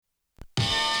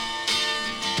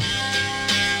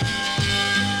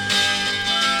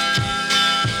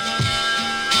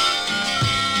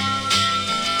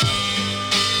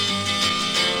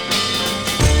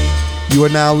You are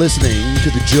now listening to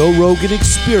the Joe Rogan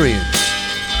Experience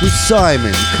with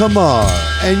Simon Kamar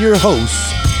and your host,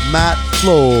 Matt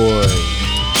Floyd.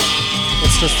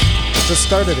 Let's just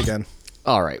start it again.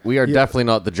 All right, we are definitely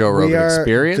not the Joe Rogan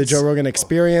Experience. The Joe Rogan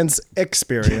Experience.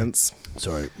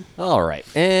 Sorry. All right,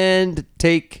 and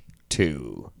take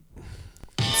two.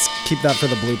 Let's keep that for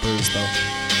the bloopers, though.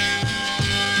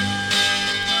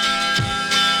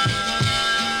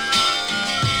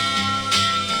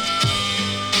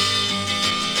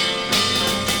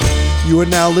 You are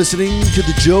now listening to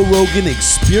the Joe Rogan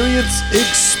Experience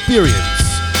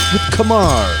with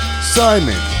Kamar,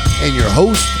 Simon, and your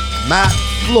host, Matt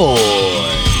Floyd.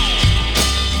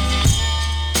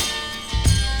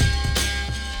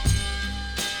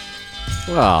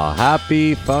 Oh,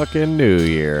 happy fucking New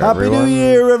Year, Happy everyone. New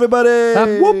Year, everybody!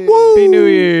 Happy New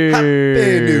Year!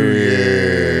 Happy New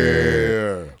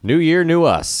Year! New Year, new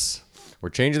us. We're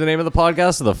changing the name of the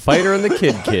podcast to The Fighter and the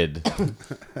Kid.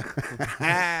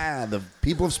 The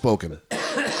people have spoken.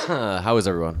 How is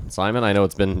everyone? Simon, I know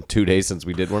it's been 2 days since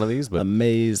we did one of these, but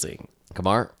Amazing.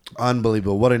 Kamar,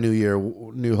 Unbelievable. What a new year.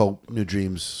 New hope, new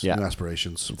dreams, Yeah. new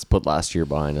aspirations. let's put last year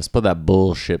behind us. Put that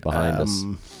bullshit behind us.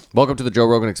 Welcome to the Joe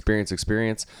Rogan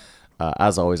Experience.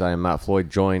 As always, I am Matt Floyd,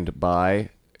 joined by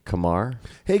Kamar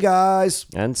Hey, guys.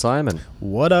 and Simon.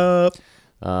 What up?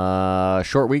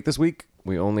 Short week this week.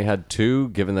 We only had two,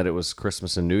 given that it was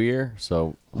Christmas and New Year.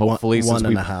 So hopefully, One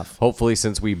and a half. Hopefully,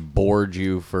 since we bored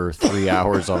you for 3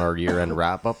 hours on our year-end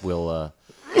wrap-up, we'll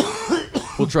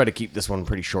try to keep this one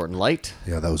pretty short and light.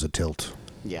 Yeah, that was a tilt.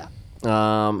 Yeah.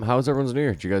 How was everyone's New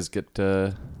Year? Did you guys get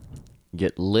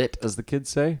lit, as the kids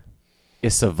say?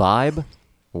 It's a vibe,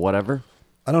 whatever.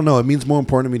 I don't know. It means more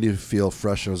important to me to feel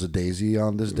fresh as a daisy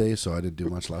on this day, so I didn't do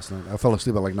much last night. I fell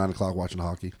asleep at like 9 o'clock watching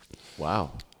hockey.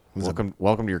 Wow. Welcome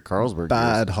to your Carlsberg.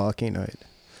 Bad hockey night.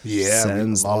 Yeah.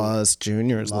 Sens lost.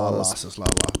 Juniors A lot of lost. losses, a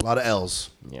lot of L's.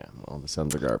 Yeah, well, the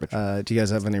Sens are garbage. Do you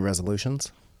guys have any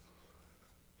resolutions?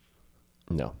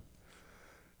 No.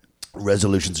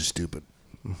 Resolutions are stupid.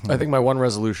 I think my one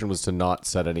resolution was to not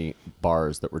set any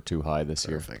bars that were too high this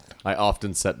year. Perfect. I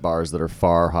often set bars that are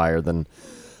far higher than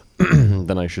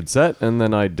than I should set, and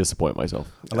then I disappoint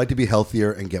myself. I like to be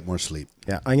healthier and get more sleep.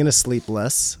 Yeah, I'm going to sleep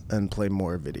less and play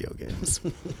more video games.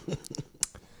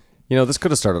 You know, this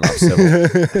could have started off civil.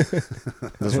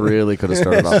 This really could have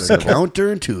started off civil.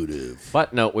 Counterintuitive.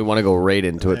 But no, we want to go right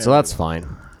into it, so that's fine.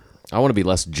 I want to be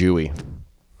less Jewy.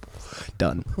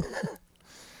 Done.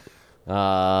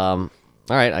 All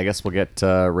right, I guess we'll get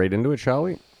right into it, shall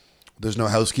we? There's no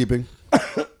housekeeping.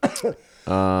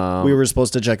 We were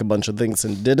supposed to check a bunch of things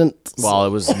and didn't. Well,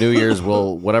 it was New Year's.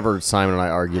 Whatever Simon and I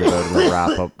argued about in the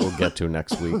wrap-up, we'll get to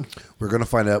next week. We're going to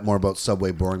find out more about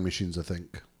Subway boring machines, I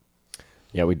think.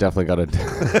 Yeah, we definitely got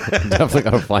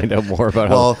to find out more about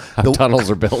how the- tunnels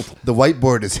are built. The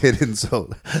whiteboard is hidden, so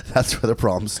that's where the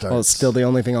problem starts. Well, still the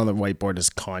only thing on the whiteboard is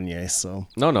Kanye, so.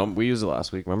 No, we used it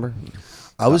last week, remember?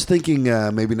 I was thinking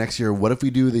maybe next year, what if we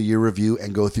do the year review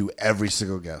and go through every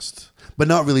single guest? But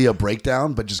not really a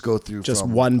breakdown, but just go through Just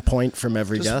from, 1 point from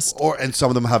every guest. And some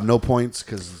of them have no points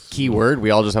because... Keyword. We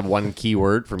all just have one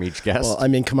keyword from each guest. Well, I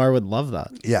mean, Kamar would love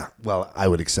that. Yeah, well, I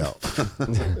would excel.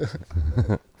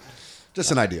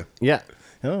 Just an idea. Yeah.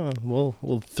 Oh,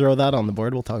 we'll throw that on the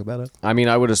board. We'll talk about it. I mean,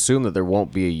 I would assume that there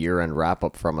won't be a year-end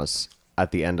wrap-up from us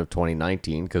at the end of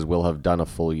 2019 because we'll have done a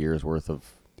full year's worth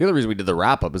of... The other reason we did the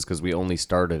wrap-up is because we only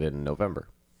started in November.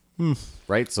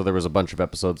 Right? So there was a bunch of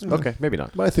episodes. Okay, maybe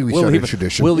not. But I think we started leave a it,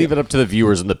 tradition. We'll leave it up to the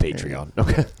viewers and the Patreon.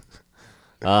 Okay.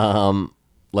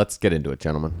 Let's get into it,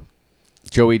 gentlemen.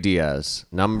 Joey Diaz,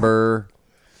 number...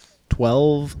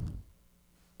 12,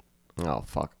 Oh,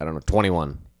 fuck. I don't know.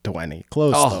 21. 20.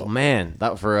 Close, Oh, though. man.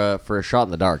 That for a shot in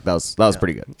the dark. That was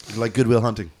pretty good. Like Goodwill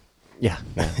Hunting. Yeah.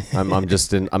 I'm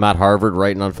at Harvard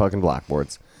writing on fucking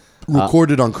blackboards.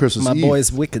 Recorded on Christmas My Eve.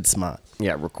 boy's wicked smart.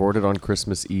 Yeah, recorded on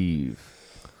Christmas Eve.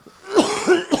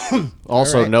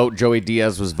 Also, note Joey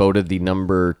Diaz was voted the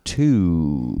number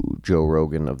 2 Joe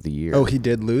Rogan of the year. Oh, he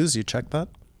did lose? You checked that?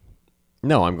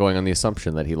 No, I'm going on the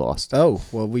assumption that he lost. Oh,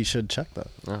 well, we should check that.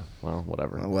 Oh, well,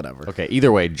 whatever. Whatever. Okay,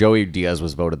 either way, Joey Diaz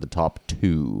was voted the top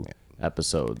 2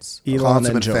 episodes. Elon and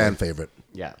Consummate Joey. fan favorite.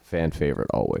 Yeah, fan favorite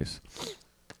always.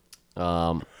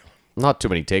 Not too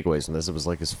many takeaways from this. It was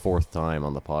like his 4th time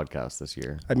on the podcast this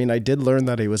year. I mean, I did learn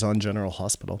that he was on General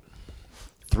Hospital.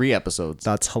 3 episodes.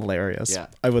 That's hilarious. Yeah.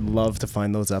 I would love to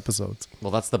find those episodes.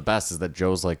 Well, that's the best, is that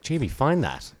Joe's like, Jamie, find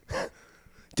that.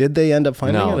 Did they end up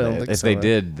finding No, it? I don't think if so, they right?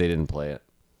 did, they didn't play it.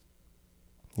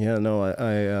 Yeah, no,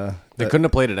 They couldn't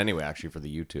have played it anyway, actually, for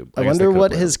the YouTube. I guess they wonder could have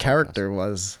what played it his on the podcast. character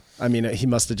was. I mean, he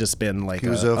must have just been like He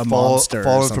was a a monster or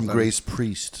fallen something. from grace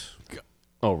priest.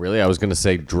 Oh, really? I was going to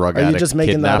say drug Are addict you just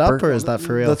making kidnapper. that up, or is that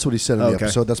for real? That's what he said in the Okay.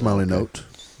 episode. That's my only note.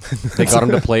 They got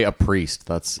him to play a priest.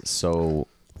 That's so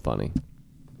funny,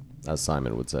 as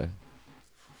Simon would say.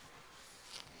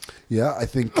 Yeah, I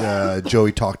think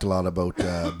Joey talked a lot about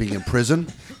being in prison,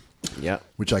 Yeah.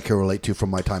 which I can relate to from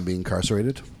my time being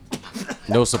incarcerated.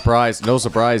 No surprise. No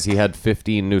surprise. He had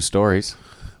 15 new stories.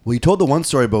 Well, you told the one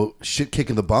story about shit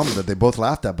kicking the bum that they both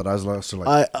laughed at, but I was also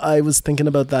like, I was thinking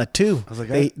about that too. was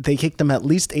like, they kicked him at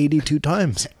least 82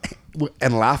 times.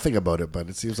 and laughing about it, but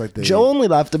it seems like they Joe only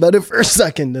laughed about it for a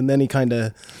second, and then he kind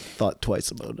of thought twice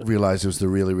about it. realized it was the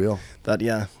really real. That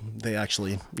they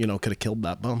actually could have killed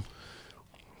that bum.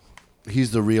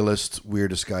 He's the realest,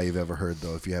 weirdest guy you've ever heard,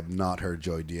 though. If you have not heard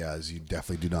Joey Diaz, you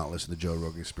definitely do not listen to Joe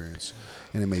Rogan Experience,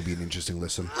 and it may be an interesting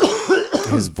listen.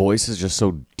 His voice is just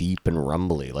so deep and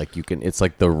rumbly. Like you can, it's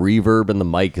like the reverb in the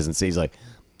mic isn't. He's like,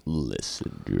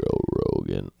 "Listen, Joe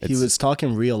Rogan." He was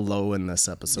talking real low in this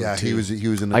episode. Yeah, too. he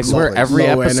was in. The I swear, place. every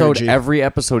Low episode,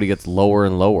 energy. he gets lower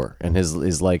and lower, and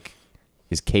his like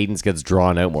his cadence gets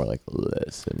drawn out more. Like,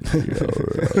 listen, Joe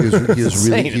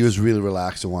Rogan. He was really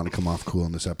relaxed and wanted to come off cool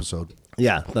in this episode.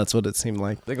 Yeah, that's what it seemed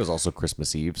like. I think it was also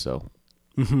Christmas Eve, so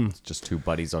it's just two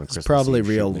buddies on Christmas Probably Eve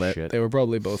real shooting the lit. shit. They were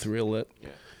probably both real lit.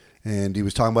 And he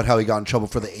was talking about how he got in trouble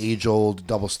for the age-old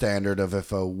double standard of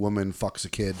if a woman fucks a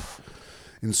kid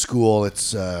in school,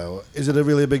 it's is it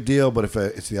really a big deal? But if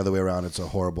it's the other way around, it's a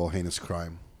horrible, heinous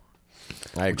crime,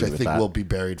 I which agree I with think that. will be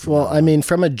buried. From Well, now I on. mean,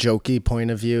 from a jokey point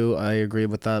of view, I agree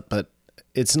with that, but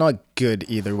it's not good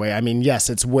either way. I mean, yes,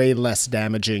 it's way less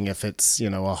damaging if it's,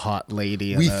 a hot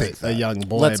lady and We a, think a that. young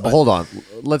boy. Let's but hold on.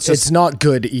 Let's just it's not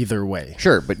good either way.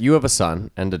 Sure, but you have a son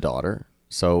and a daughter.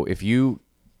 So if you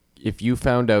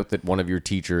found out that one of your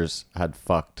teachers had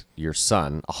fucked your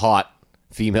son, a hot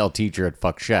female teacher had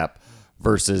fucked Shep,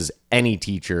 versus any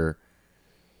teacher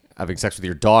having sex with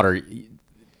your daughter,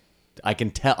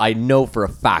 I know for a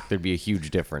fact there'd be a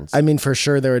huge difference. I mean, for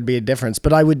sure there would be a difference,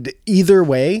 but I would either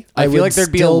way. I feel would like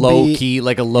there'd be a still low key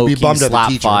bummed at the slap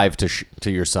teacher. five to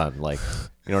your son, like,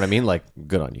 you know what I mean? Like,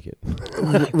 good on you,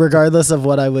 kid. regardless of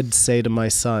what I would say to my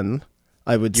son,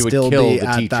 I would You would still kill be the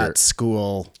at teacher. that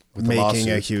school With the making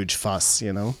a lawsuit. huge fuss.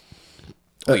 Well,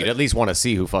 you'd at least want to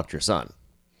see who fucked your son.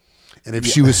 and if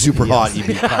she was super hot, you'd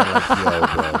be kind of like,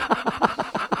 yo, bro.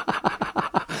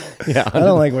 Yeah, I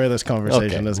don't like where this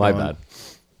conversation okay, is my going. bad.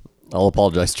 I'll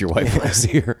apologize to your wife when I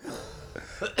see her.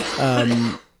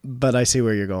 But I see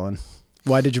where you're going.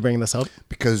 Why did you bring this up?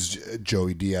 Because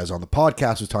Joey Diaz on the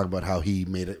podcast was talking about how he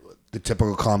made it the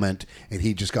typical comment, and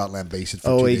he just got lambasted for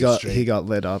 2 Oh, days straight. he got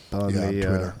lit up on Yeah, on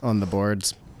Twitter. on the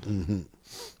boards.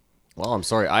 Well, I'm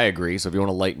sorry. I agree. So if you want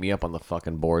to light me up on the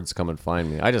fucking boards, come and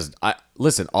find me. I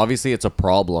listen. Obviously, it's a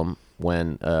problem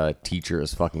when a teacher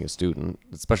is fucking a student,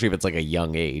 especially if it's like a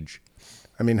young age.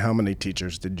 I mean, how many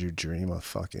teachers did you dream of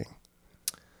fucking?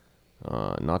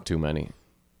 Not too many.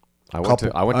 I went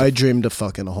to I dreamed of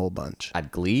fucking a whole bunch.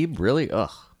 at Glebe. Really? Ugh.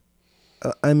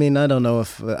 I mean, I don't know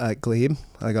if at Glebe,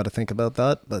 I got to think about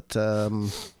that, but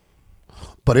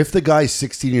But if the guy's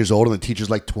 16 years old and the teacher's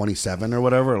like 27 or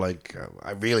whatever, like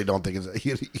I really don't think it's.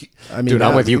 I mean, Dude,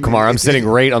 I'm with you, Kamar. I'm sitting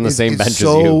right on the same bench as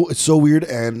you. It's so weird.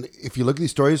 And if you look at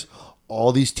these stories,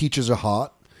 all these teachers are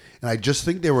hot, and I just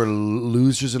think they were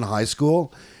losers in high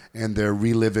school, and they're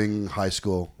reliving high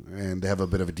school, and they have a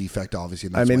bit of a defect, obviously.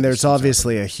 And I that's mean, why there's these things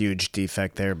obviously a huge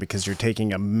defect there because you're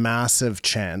taking a massive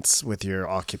chance with your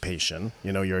occupation.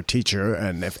 You're a teacher,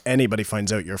 and if anybody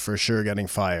finds out, you're for sure getting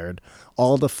fired.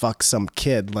 All to fuck some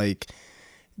kid, like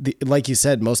you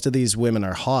said, most of these women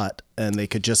are hot, and they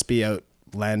could just be out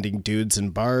landing dudes in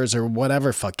bars or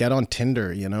whatever. Fuck, get on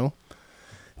Tinder.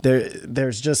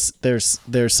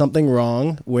 There's something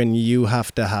wrong when you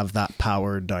have to have that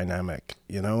power dynamic,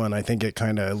 and I think it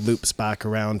kind of loops back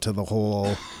around to the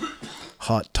whole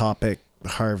hot topic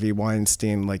Harvey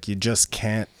Weinstein. Like, you just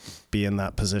can't be in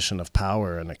that position of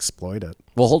power and exploit it.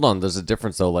 Well, hold on. There's a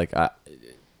difference though. Like,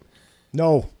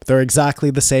 No, they're exactly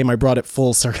the same. I brought it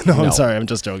full circle. No, No. I'm sorry. I'm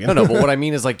just joking. no. But what I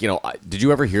mean is, like, did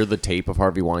you ever hear the tape of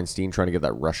Harvey Weinstein trying to get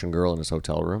that Russian girl in his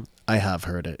hotel room? I have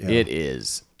heard it. Yeah. It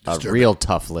is a real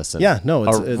tough listen. Yeah, no,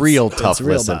 it's real it's tough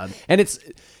real listen, bad. and it's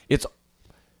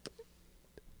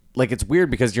like it's weird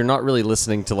because you're not really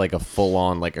listening to like a full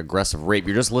on like aggressive rape.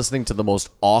 You're just listening to the most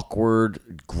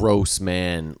awkward, gross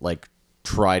man like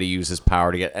try to use his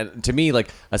power to get. And to me, like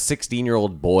a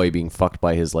 16-year-old boy being fucked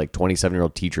by his like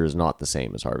 27-year-old teacher is not the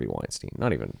same as Harvey Weinstein.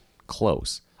 Not even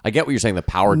close. I get what you're saying. The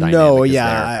power dynamic. No, is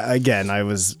yeah. there. Again, I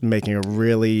was making a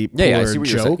really poor Yeah, I see what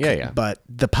you're saying. joke. Yeah, yeah. But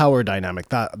the power dynamic,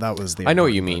 that was the. I know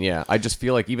what you important mean. Yeah, I just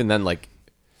feel like even then, like,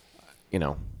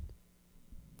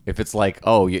 If it's like,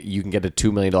 oh, you can get a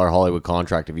 $2 million Hollywood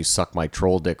contract if you suck my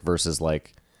troll dick versus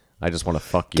like, I just want to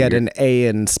fuck you. Get an A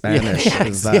in Spanish.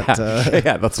 Is that,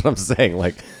 yeah, that's what I'm saying.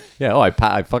 Like, yeah,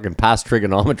 I fucking passed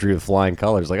trigonometry with flying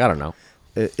colors. Like, I don't know.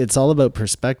 It's all about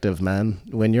perspective, man.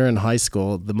 When you're in high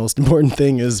school, the most important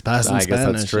thing is passing I guess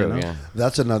Spanish. that's true, you know? yeah.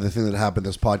 That's another thing that happened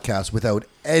this podcast without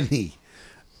any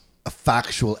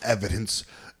factual evidence.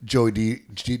 Joey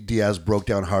Diaz broke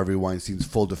down Harvey Weinstein's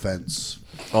full defense.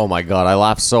 Oh my God, I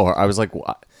laughed so hard. I was like,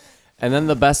 what? And then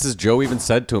the best is Joe even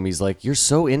said to him, he's like, you're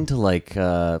so into like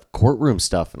courtroom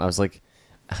stuff. And I was like,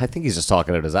 I think he's just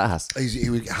talking out his ass.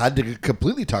 He had to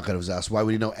completely talk out of his ass. Why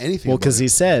would he know anything? Well, about because it? he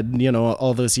said, you know,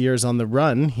 all those years on the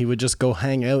run, he would just go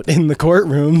hang out in the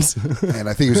courtrooms. And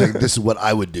I think he was like, this is what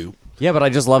I would do. Yeah, but I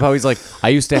just love how he's like, I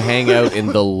used to hang out in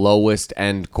the lowest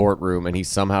end courtroom, and he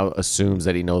somehow assumes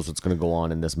that he knows what's going to go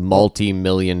on in this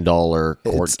multi-million-dollar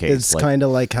court case. It's kind of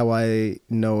like how I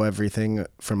know everything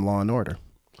from Law and Order.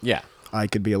 Yeah. I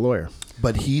could be a lawyer.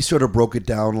 But he sort of broke it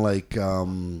down like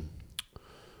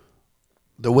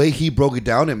the way he broke it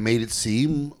down, it made it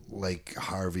seem like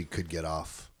Harvey could get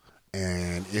off.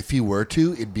 And if he were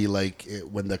to, it'd be like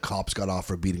when the cops got off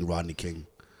for beating Rodney King.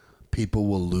 People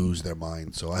will lose their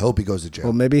mind. So I hope he goes to jail.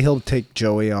 Well, maybe he'll take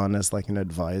Joey on as like an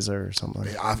advisor or something.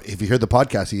 If you heard the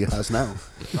podcast, he has now.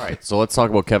 All right, so let's talk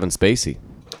about Kevin Spacey.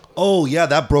 Oh, yeah,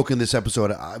 that broke in this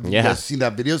episode. Have you Yeah. guys seen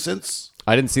that video since?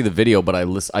 I didn't see the video, but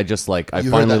I just like, I You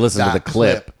heard finally that- listened to that the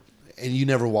clip. And you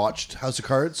never watched House of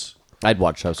Cards? I'd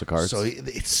watch House of Cards. So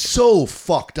it's so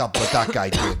fucked up what that guy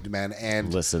did, man.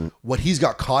 And Listen. what he's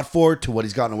got caught for to what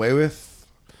he's gotten away with,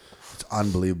 it's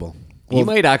unbelievable. He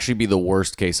might actually be the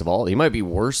worst case of all. He might be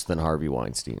worse than Harvey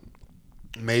Weinstein.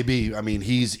 Maybe. I mean,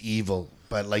 he's evil.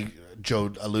 But like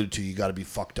Joe alluded to, you got to be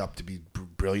fucked up to be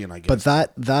brilliant, I guess.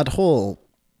 But that whole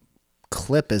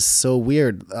clip is so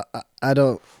weird.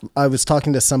 I was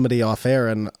talking to somebody off air,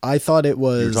 and I thought it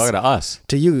was... You were talking to us.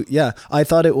 To you, yeah. I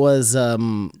thought it was...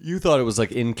 You thought it was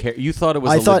like you thought it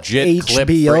was I a thought legit clip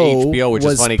for HBO HBO, which is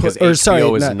was funny because put- or HBO sorry,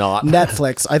 is not.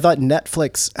 Netflix. I thought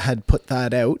Netflix had put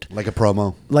that out like a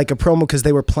promo. like a promo because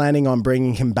they were planning on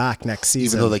bringing him back next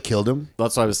season. Even though they killed him.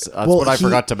 That's what I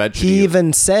forgot to mention. He to you.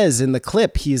 even says in the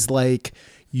clip, he's like,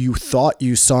 "You thought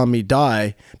you saw me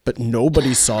die, but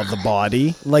nobody saw the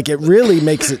body." Like, it really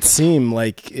makes it seem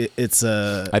like it's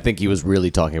a... I think he was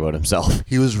really talking about himself.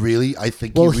 He was really, I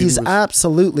think Well, he really he's was,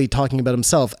 absolutely talking about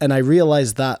himself, and I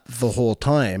realized that the whole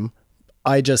time.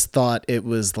 I just thought it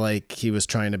was like he was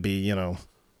trying to be, you know...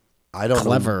 I don't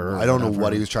clever know. or I don't know whatever.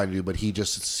 what he was trying to do, but he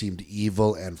just seemed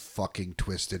evil and fucking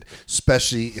twisted.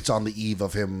 Especially, it's on the eve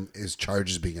of his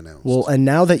charges being announced. Well, and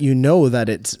now that you know that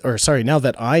now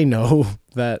that I know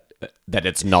that That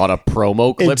it's not a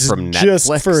promo clip it's from Netflix.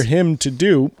 just for him to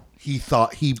do, he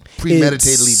thought he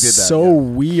premeditatedly it's did that. so yeah.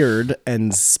 weird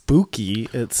and spooky.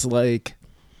 It's like,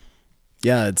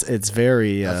 yeah, it's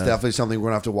very. That's definitely something we're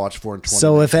gonna have to watch for in 20.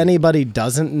 So if anybody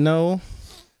doesn't know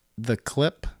the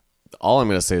clip, All I'm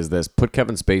gonna say is this: put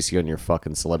Kevin Spacey on your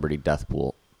fucking celebrity death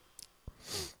pool. you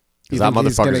Because that think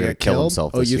he's motherfucker's get gonna kill killed?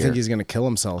 himself. Oh, this you year. think he's gonna kill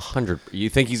himself? 100? You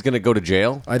think he's gonna go to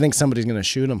jail? I think somebody's gonna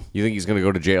shoot him. You think he's gonna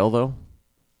go to jail though?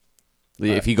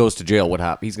 If he goes to jail, what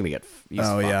happens? He's gonna get. He's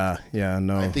Oh fucked. yeah,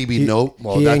 no. I think he'd be no.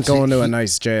 Well, he ain't that's- going to a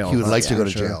nice jail. He would like to That's go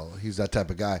to for sure. jail. He's that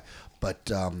type of guy.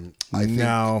 But I think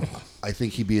No. I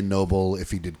think he'd be a noble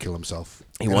if he did kill himself.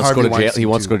 He And wants to go Harvey to jail. He Weinstein,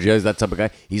 wants to too. go to jail. He's that type of guy.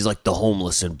 He's like the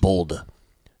homeless in Boulder.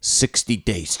 60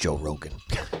 days, Joe Rogan.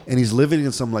 And he's living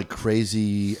in some like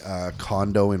crazy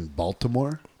condo in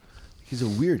Baltimore. He's a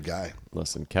weird guy.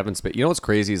 Listen, Kevin Spacey. You know what's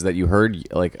crazy is that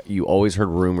you always heard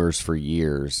rumors for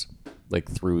years, like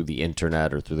through the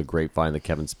internet or through the grapevine, that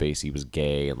Kevin Spacey was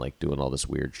gay and like doing all this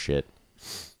weird shit.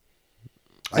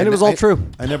 And it was all true.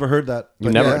 I never heard that. You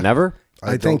but never, yeah. never.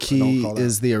 I think don't he call that.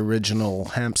 is the original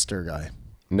hamster guy.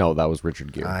 No, that was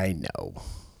Richard Gere. I know.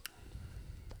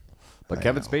 But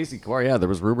Kevin Spacey, well, yeah, there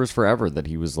was rumors forever that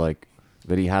he was like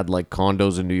that he had like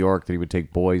condos in New York that he would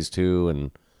take boys to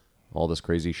and all this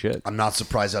crazy shit. I'm not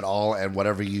surprised at all. And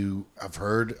whatever you have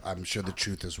heard, I'm sure the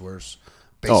truth is worse.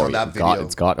 Based on that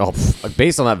video.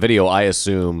 Based on that video, I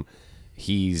assume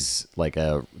he's like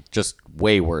just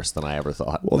way worse than I ever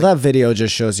thought. Well, that video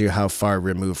just shows you how far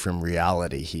removed from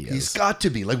reality he is. He's got to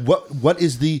be. Like, what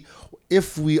is the...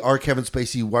 If we are Kevin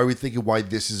Spacey, why are we thinking why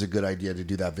this is a good idea to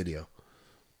do that video?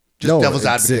 Just devil's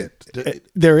it's- advocate.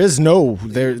 there is no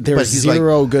there's he's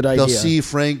zero like, good idea. They'll see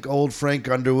old Frank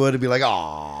Underwood, and be like,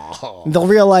 "Oh, They'll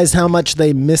realize how much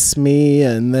they miss me,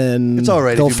 and then it's all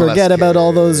right." they'll if you molest forget about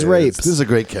all those kids. rapes. This is a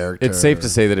great character. It's safe to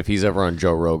say that if he's ever on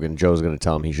Joe Rogan, Joe's going to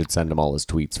tell him he should send him all his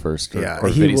tweets first. Yeah, or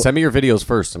he will- send me your videos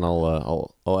first, and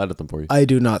I'll edit them for you. I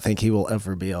do not think he will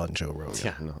ever be on Joe Rogan.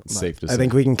 Yeah, no, it's safe to I say.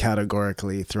 think we can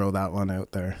categorically throw that one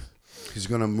out there. He's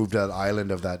going to move to that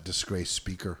island of that disgraced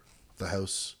speaker of the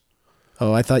house.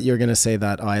 Oh, I thought you were going to say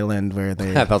that island where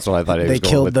they That's what I thought he they was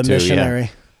going killed with the too, yeah.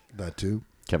 missionary. That too.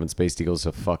 Kevin Spacey goes to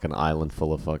a fucking island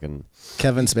full of fucking...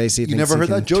 Kevin Spacey. You thinks never he heard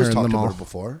can that? Joe's turn talked them all. about it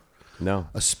before. No.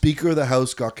 A speaker of the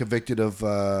house got convicted of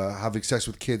having sex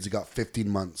with kids. He got 15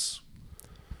 months,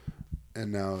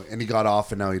 and he got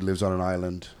off, and now he lives on an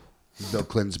island. Bill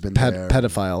Clinton's been there.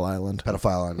 Pedophile island.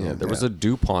 Pedophile island. Yeah, there was a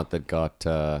DuPont that got...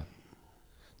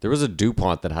 there was a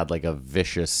DuPont that had like a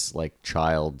vicious like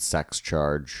child sex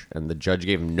charge, and the judge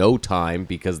gave him no time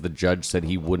because the judge said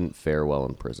he wouldn't fare well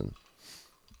in prison.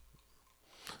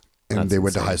 and That's they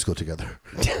went to insane. high school together.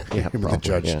 Yeah, Him and the probably,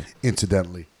 judge, yeah.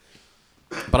 incidentally.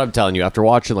 But I'm telling you, after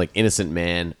watching like Innocent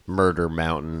Man, Murder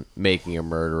Mountain, Making a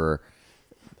Murderer,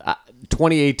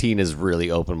 2018 has really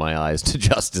opened my eyes to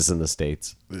justice in the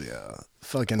States. Yeah.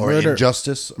 Fucking Or murder.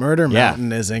 Injustice. Murder Yeah.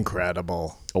 Mountain is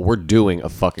incredible. Oh, we're doing a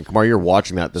fucking... Kamar, you're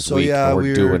watching that this So week. yeah, and we we're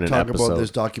were doing an talking episode. about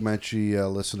this documentary.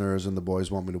 Listeners and the boys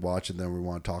want me to watch it. Then we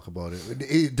want to talk about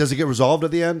it. Does it get resolved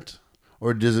at the end,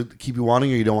 or does it keep you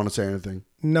wanting, or you don't want to say anything?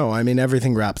 No, I mean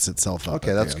everything wraps itself up.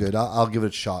 Okay, at that's the end. good. I'll give it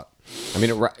a shot. I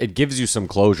mean, it gives you some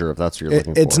closure if that's what you're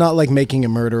looking It's for. not like Making a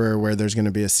Murderer where there's going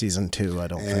to be a season 2. I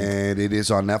don't think. And it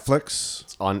is on Netflix.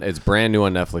 It's brand new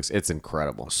on Netflix. It's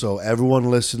incredible. So everyone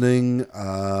listening,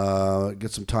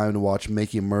 get some time to watch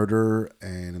Making a Murder,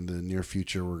 and in the near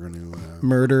future, we're going to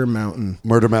Murder Mountain.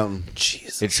 Murder Mountain.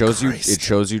 Jesus. It shows Christ. you. It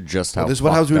shows you just how. This is what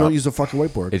fucked happens when we up- don't use a fucking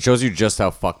whiteboard. It shows you just how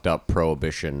fucked up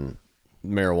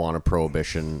marijuana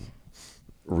prohibition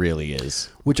really is.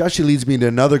 Which actually leads me to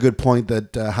another good point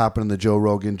that happened in the Joe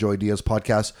Rogan, Joy Diaz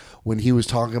podcast when he was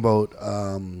talking about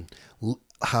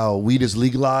how weed is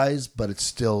legalized, but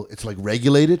it's like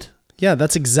regulated. Yeah,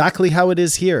 that's exactly how it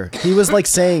is here. He was like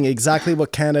saying exactly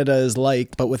what Canada is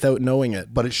like, but without knowing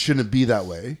it. But it shouldn't be that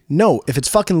way. No, if it's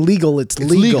fucking legal, it's It's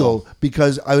legal. legal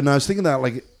because when I was thinking that,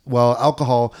 like, well,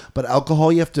 alcohol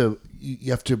you have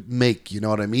to make, you know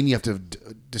what I mean? You have to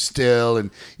distill,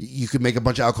 and you could make a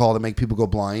bunch of alcohol that make people go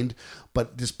blind.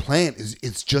 But this plant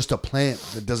it's just a plant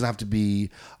that doesn't have to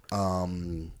be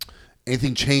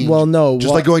anything changed. Well, no,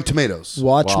 just like growing tomatoes.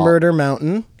 Watch Wow. Murder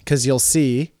Mountain, because you'll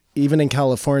see, even in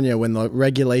California, when the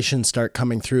regulations start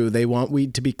coming through, they want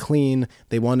weed to be clean.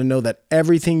 They want to know that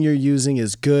everything you're using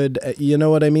is good. You know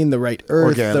what I mean? The right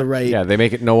earth, Organic. the right... Yeah, they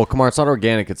make it. No, well, Kamar, it's not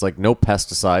organic. It's like no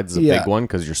pesticides is a Yeah. big one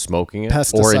because you're smoking it or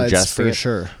Pesticides ingesting for it.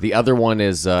 sure. The other one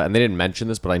is, and they didn't mention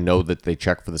this, but I know that they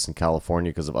check for this in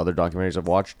California because of other documentaries I've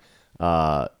watched.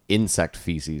 Insect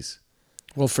feces.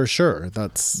 Well, for sure.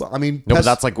 That's... I mean, No, but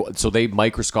that's like so they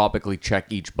microscopically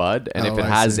check each bud, and if Oh, it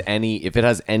I has see.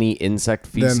 any insect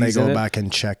feces, Then they go in it- back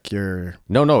and check your...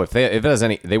 No, if it has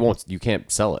any, they won't. You can't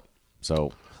sell it.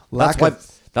 So Lack that's why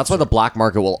of- that's why the black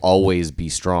market will always be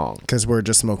strong. Because we're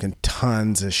just smoking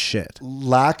tons of shit.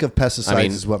 lack of pesticides I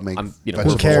mean, is what makes I'm- you know, Who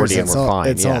vegetables we're cares? 40 and It's, we're all, fine,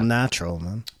 it's yeah. all natural,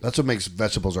 man. That's what makes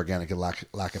vegetables organic, and lack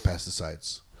of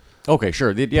pesticides. Okay,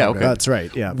 sure. Yeah, okay. That's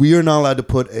right, yeah. We are not allowed to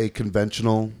put a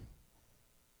conventional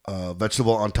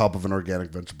vegetable on top of an organic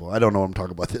vegetable. I don't know what I'm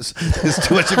talking about. This is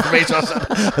too much information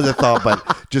as I thought,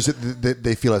 but just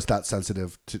they feel it's that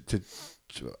sensitive to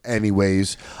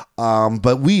anyways.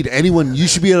 But weed, you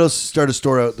should be able to start a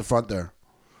store out the front there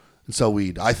and sell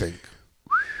weed, I think.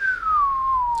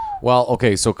 Well,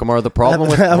 okay. So Kamar, the problem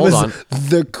with That hold was on,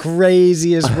 the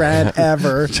craziest rant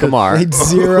ever. Kamar. Made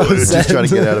zero sense. Just trying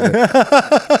to get out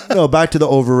of it. No, back to the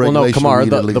overregulation. Well, no, Kamar. of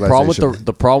weed The and problem with legalization.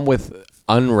 the problem with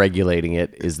unregulating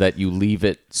it is that you leave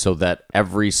it so that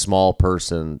every small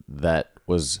person that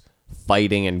was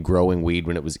fighting and growing weed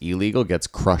when it was illegal gets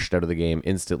crushed out of the game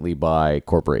instantly by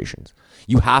corporations.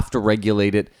 You have to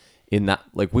regulate it in that,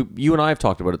 like you and I have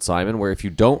talked about it, Simon, where if you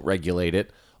don't regulate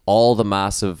it, all the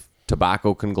massive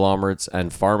tobacco conglomerates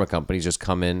and pharma companies just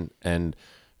come in and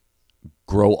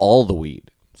grow all the weed.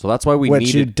 So that's why we Which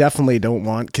need you it. definitely don't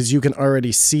want, because you can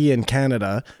already see in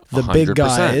Canada the big 100%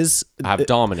 guys have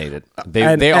dominated. They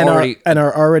and already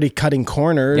are already cutting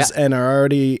corners Yeah. and are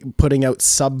already putting out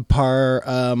subpar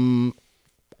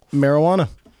marijuana.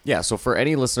 Yeah, so for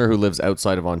any listener who lives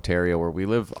outside of Ontario where we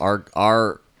live,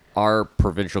 our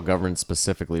provincial government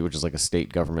specifically, which is like a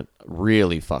state government,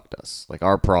 really fucked us. Like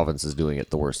our province is doing it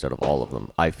the worst out of all of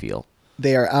them, I feel.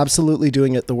 They are absolutely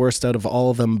doing it the worst out of all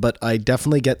of them, but I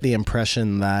definitely get the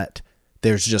impression that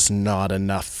there's just not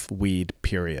enough weed,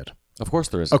 period. Of course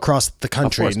there is. Across the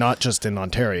country, course. not just in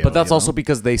Ontario. But that's you know? also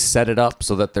because they set it up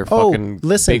so that their Oh, fucking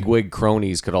listen. bigwig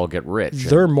cronies could all get rich.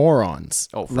 They're morons.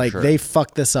 Oh, for like sure. they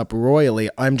fucked this up royally.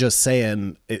 I'm just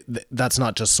saying that's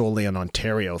not just solely an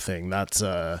Ontario thing. That's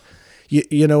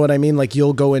you know what I mean? Like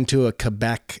you'll go into a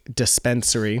Quebec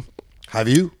dispensary. Have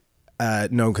you?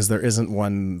 No, because there isn't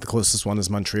one. The closest one is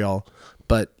Montreal.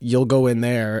 But you'll go in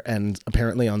there, and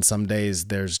apparently on some days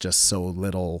there's just so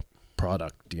little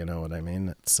product. You know what I mean?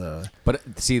 It's But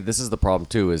see, this is the problem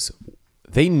too. Is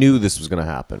they knew this was going to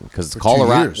happen because 2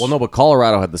 Colorado. years. Well, no, but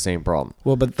Colorado had the same problem.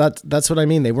 well, but that's what I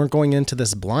mean. They weren't going into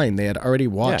this blind. They had already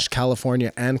watched Yeah.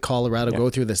 California and Colorado go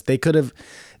through this. They could have.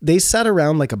 They sat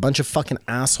around like a bunch of fucking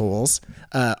assholes,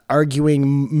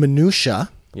 arguing minutia.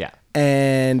 Yeah.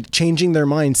 And changing their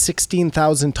mind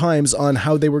 16,000 times on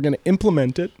how they were going to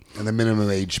implement it. And the minimum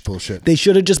age bullshit. They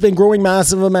should have just been growing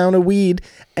massive amount of weed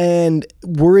and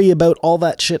worry about all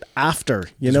that shit after.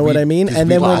 You know what I mean?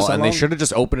 And then Wow, when and they should have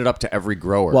just opened it up to every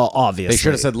grower. well, obviously they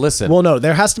should have said, "Listen." Well, no,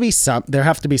 there have to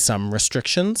be some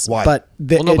restrictions. Why? But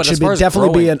Well, no, it but should as far be as definitely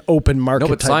be growing- an open market. No,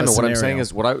 but type Simon, of what I'm scenario. saying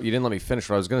is, you didn't let me finish.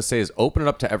 What I was going to say is, open it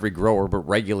up to every grower, but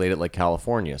regulate it like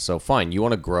California. So fine, you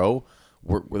want to grow.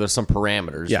 Where there's some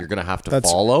parameters Yeah, you're going to have to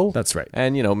that's- follow. that's right.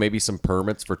 And, maybe some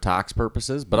permits for tax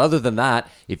purposes. But other than that,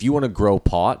 if you want to grow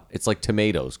pot, it's like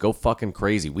tomatoes. Go fucking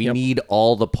crazy. We need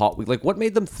all the pot. What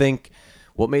made them think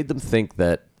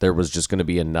that there was just going to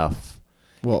be enough?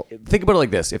 Well, Think about it like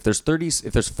this. If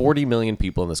there's 40 million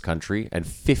people in this country and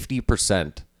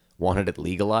 50% wanted it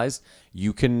legalized,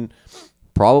 you can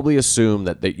probably assume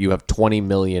that you have 20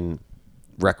 million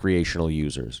recreational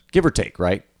users. Give or take,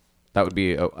 right? That would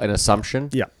be an assumption.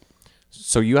 yeah.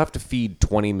 So you have to feed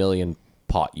 20 million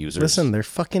pot users. Listen, they're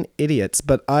fucking idiots.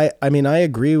 But I mean, I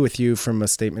agree with you from a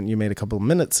statement you made a couple of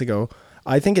minutes ago.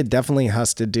 I think it definitely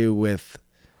has to do with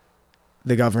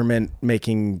the government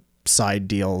making side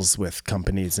deals with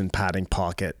companies and padding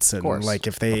pockets. And course. like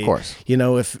if they, Of course.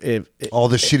 if All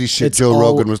the shitty shit it's Joe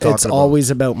Rogan was talking it's about. always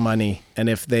about money. And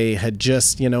if they had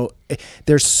just,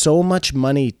 there's so much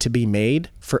money to be made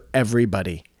for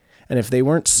everybody. And if they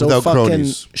weren't so Without fucking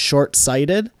cronies.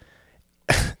 short-sighted,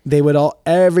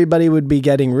 everybody would be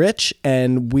getting rich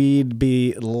and we'd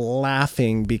be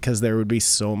laughing because there would be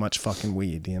so much fucking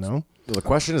weed, Well, the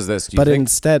question is this. Do you But think,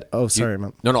 instead, sorry,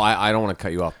 man. No, I don't want to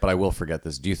cut you off, but I will forget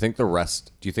this. Do you think the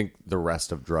rest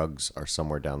of drugs are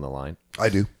somewhere down the line? I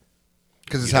do.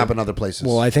 Because it's happened other places.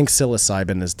 Well, I think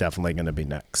psilocybin is definitely going to be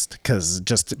next because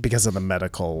of the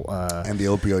medical. And the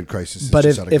opioid crisis. Is But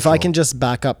just out of if I control. can just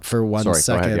back up for one Sorry, go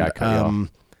second, ahead. Yeah, I cut you off.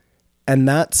 And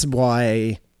that's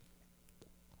why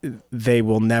they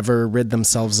will never rid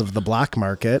themselves of the black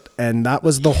market. And that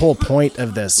was the whole point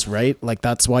of this, right? Like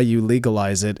that's why you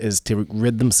legalize it, is to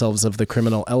rid themselves of the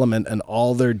criminal element. And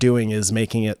all they're doing is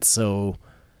making it so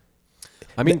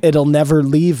I mean, it'll never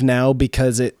leave now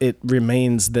because it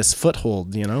remains this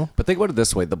foothold, but think about it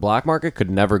this way. The black market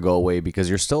could never go away because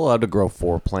you're still allowed to grow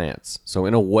 4 plants. So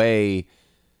in a way,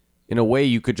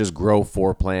 you could just grow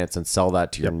 4 plants and sell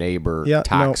that to your neighbor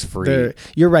tax free.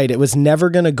 You're right. It was never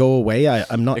going to go away.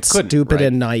 I'm not It couldn't, stupid right?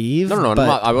 and naive. No,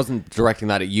 but I wasn't directing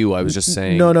that at you. I was just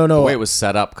saying. No. The way it was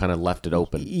set up kind of left it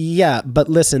open. Yeah, but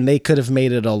listen, they could have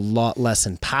made it a lot less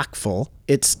impactful.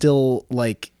 It's still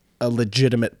like a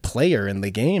legitimate player in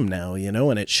the game now,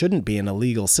 and it shouldn't be an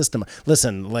illegal system.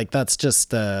 Listen, like that's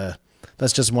just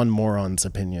one moron's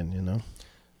opinion,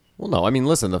 Well, no. I mean,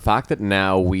 listen, the fact that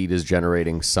now weed is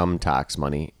generating some tax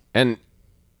money, and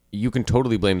you can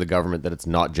totally blame the government that it's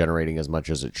not generating as much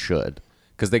as it should,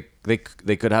 because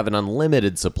they could have an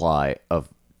unlimited supply of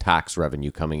tax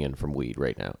revenue coming in from weed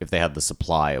right now if they had the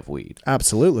supply of weed.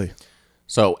 Absolutely.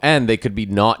 So, and they could be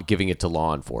not giving it to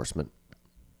law enforcement.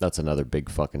 That's another big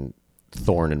fucking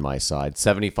thorn in my side.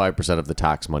 75% of the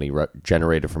tax money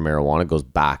generated from marijuana goes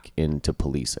back into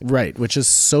policing. Right, which is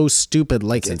so stupid.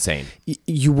 Like It's insane.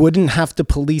 You wouldn't have to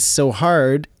police so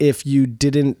hard if you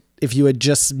had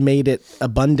just made it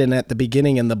abundant at the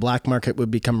beginning, and the black market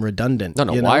would become redundant. No.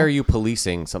 Why are you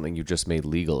policing something you just made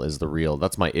legal?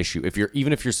 That's my issue. If you're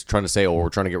trying to say, oh, we're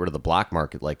trying to get rid of the black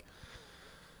market, like.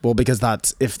 Well, because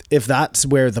that's if that's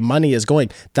where the money is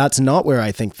going. That's not where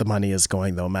I think the money is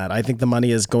going, though, Matt. I think the money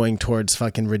is going towards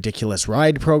fucking ridiculous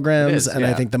ride programs, and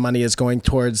I think the money is going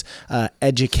towards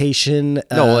education.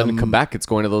 No, in Quebec, it's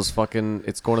going to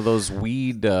those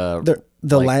weed.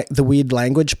 The weed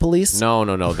language police.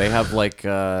 No. They have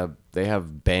they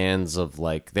have bands of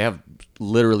they have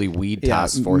literally weed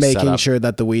task force set making up. sure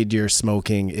that the weed you're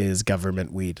smoking is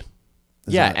government weed.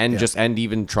 Yeah, and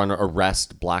even trying to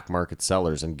arrest black market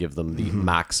sellers and give them the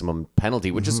maximum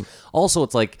penalty, which is also,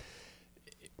 it's like,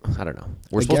 I don't know.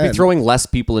 We're supposed to be throwing less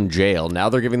people in jail. Now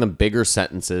they're giving them bigger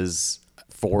sentences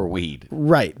for weed.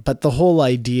 Right. But the whole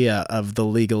idea of the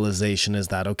legalization is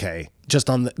that, okay, just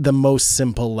on the most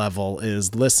simple level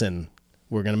is, listen,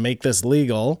 we're going to make this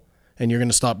legal and you're going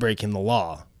to stop breaking the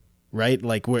law, right?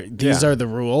 Like these are the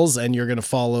rules and you're going to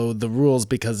follow the rules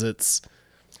because it's...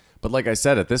 But like I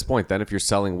said, at this point, then if you're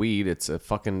selling weed, it's a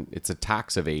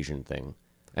tax evasion thing,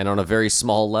 and on a very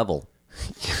small level.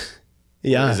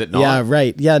 Yeah. Is it not? Yeah,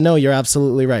 right. Yeah, no, you're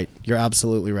absolutely right. You're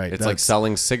absolutely right. It's like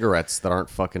selling cigarettes that aren't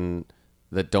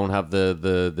that don't have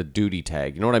the duty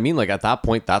tag. You know what I mean? Like at that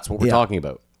point, that's what we're talking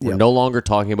about. We're no longer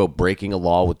talking about breaking a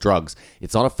law with drugs.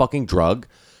 It's not a fucking drug.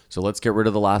 So let's get rid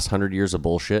of the last 100 years of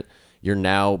bullshit. You're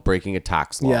now breaking a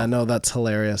tax law. Yeah, no, that's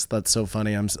hilarious. That's so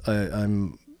funny.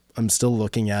 I'm still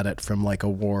looking at it from like a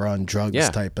war on drugs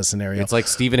type of scenario. It's like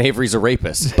Stephen Avery's a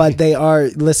rapist. But they are,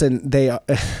 listen, they are,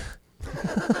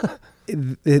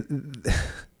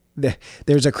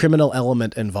 there's a criminal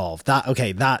element involved.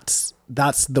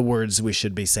 That's the words we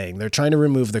should be saying. They're trying to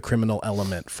remove the criminal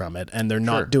element from it, and they're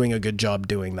not doing a good job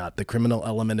doing that. The criminal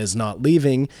element is not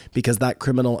leaving because that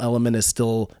criminal element is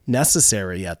still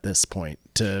necessary at this point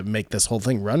to make this whole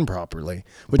thing run properly,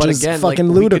 which is fucking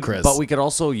ludicrous. But we could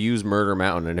also use Murder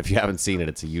Mountain, and if you haven't seen it,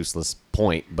 it's a useless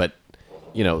point. But,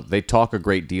 you know, they talk a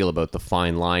great deal about the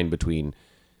fine line between,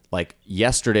 like,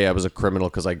 yesterday I was a criminal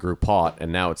because I grew pot,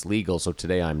 and now it's legal, so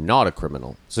today I'm not a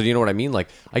criminal. So do you know what I mean? Like,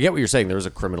 I get what you're saying. There's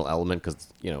a criminal element because,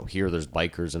 you know, here there's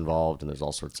bikers involved, and there's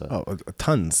all sorts of... Oh,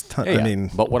 tons. Yeah, I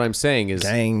mean... But what I'm saying is...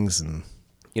 Gangs and...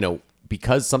 You know,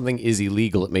 because something is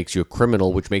illegal, it makes you a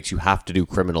criminal, which makes you have to do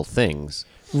criminal things.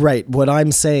 Right. What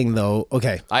I'm saying, though,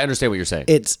 okay. I understand what you're saying.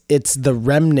 It's the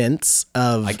remnants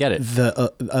of... I get it.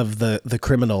 The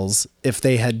criminals. If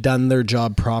they had done their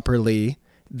job properly...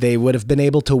 They would have been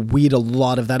able to weed a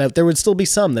lot of that out. There would still be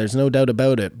some, there's no doubt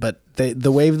about it. But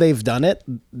the way they've done it,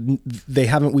 they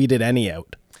haven't weeded any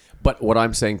out. But what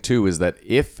I'm saying, too, is that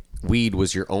if weed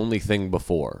was your only thing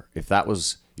before, if that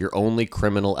was your only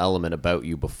criminal element about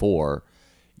you before,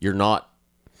 you're not...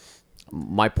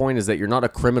 My point is that you're not a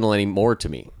criminal anymore to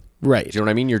me. Right. Do you know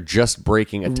what I mean? You're just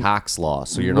breaking a tax law.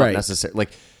 So you're not necessarily...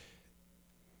 Like,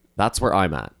 that's where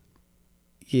I'm at.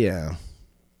 Yeah.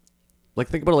 Like,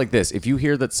 think about it like this. If you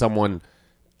hear that someone,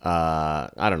 I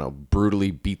don't know, brutally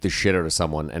beat the shit out of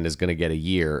someone and is going to get a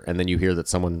year, and then you hear that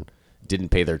someone didn't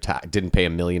pay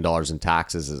 $1 million in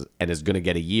taxes and is going to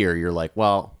get a year, you're like,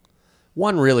 well,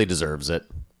 one really deserves it.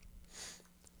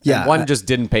 Yeah. And one just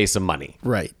didn't pay some money.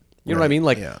 Right. You know what I mean?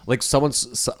 Like,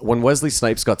 when Wesley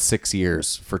Snipes got 6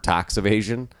 years for tax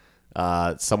evasion,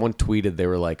 someone tweeted, they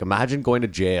were like, imagine going to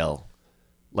jail,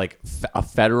 like a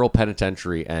federal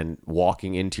penitentiary, and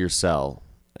walking into your cell,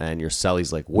 and your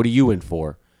cellie's like, what are you in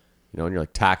for? You know, and you're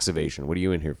like, tax evasion. What are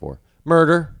you in here for?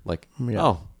 Murder. Like,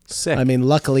 oh, sick. I mean,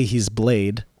 luckily he's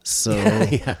Blade, so...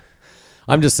 Yeah.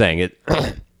 I'm just saying it.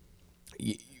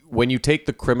 When you take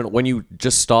the criminal, when you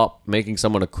just stop making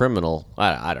someone a criminal,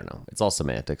 I don't know. It's all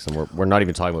semantics, and we're not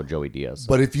even talking about Joey Diaz.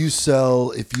 But if you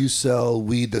sell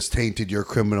weed that's tainted, you're a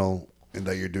criminal, and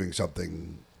that you're doing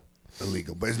something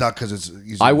illegal. But it's not because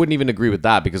it's... I wouldn't even agree with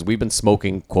that, because we've been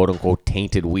smoking quote unquote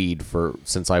tainted weed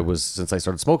since I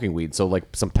started smoking weed. So like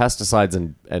some pesticides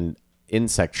and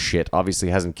insect shit obviously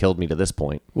hasn't killed me to this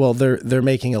point. Well, they're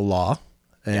making a law,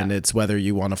 and it's whether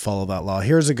you want to follow that law.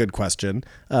 Here's a good question: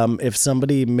 if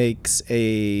somebody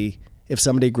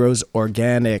grows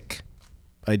organic,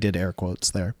 I did air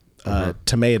quotes there,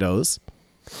 tomatoes,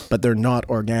 but they're not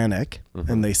organic,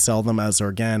 and they sell them as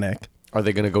organic, are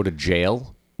they going to go to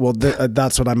jail? Well,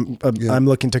 that's what I'm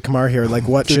looking to Kamar here. Like,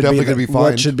 what should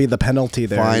be the penalty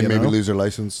there? Fine, maybe lose their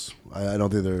license. I don't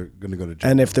think they're going to go to jail.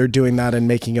 And if they're doing that and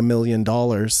making $1 million,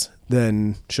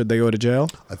 then should they go to jail?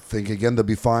 I think again they'll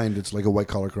be fined. It's like a white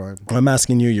collar crime. I'm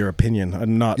asking you your opinion,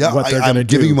 and not what they're going to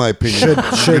do. I'm giving you my opinion.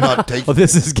 Should not take. Well,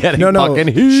 this is getting fucking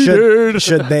heated.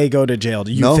 Should they go to jail?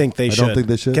 Do you think they should? I don't think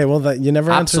they should. Okay, well, you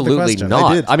never answered the question.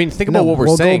 Absolutely not. I mean, think about what we're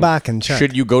saying. We'll go back and check.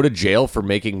 Should you go to jail for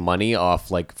making money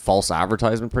off like false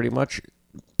advertisement? Pretty much,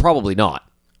 probably not.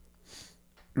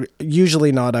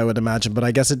 Usually not, I would imagine, but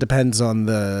I guess it depends on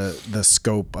the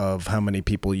scope of how many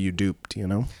people you duped, you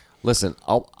know? Listen,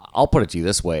 I'll put it to you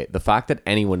this way. The fact that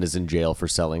anyone is in jail for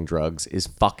selling drugs is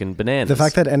fucking bananas. The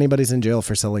fact that anybody's in jail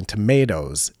for selling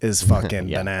tomatoes is fucking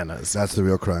bananas. That's the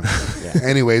real crime.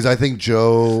 Anyways, I think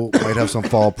Joe might have some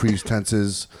false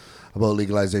pretenses about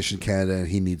legalization in Canada, and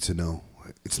he needs to know.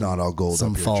 It's not all gold.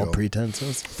 Some up here, false Joe.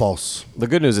 pretenses? False. The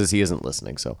good news is he isn't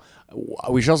listening, so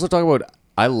we should also talk about...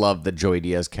 I love that Joey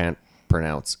Diaz can't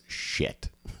pronounce shit.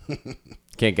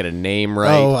 Can't get a name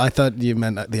right. Oh, I thought you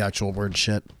meant the actual word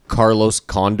shit. Carlos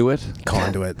Conduit.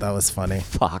 Conduit. That was funny.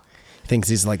 Fuck. Thinks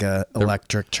he's like a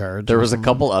electric charge. There was a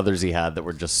couple others he had that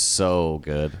were just so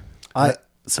good.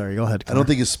 Sorry, go ahead. I don't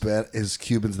think his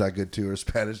Cuban's that good too, or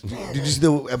Spanish. Did you see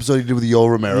the episode he did with Yoel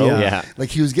Romero? Yeah. Like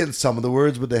he was getting some of the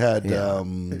words, but they had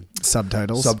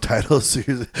Subtitles. subtitles.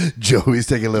 Joey's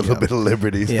taking a little bit of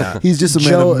liberties. Yeah. He's just a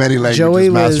man of many languages, Joey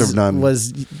master of none.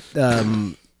 was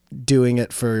doing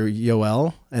it for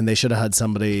Yoel, and they should have had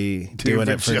somebody doing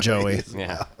it for Joey.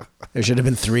 Yeah. There should have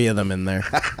been 3 of them in there.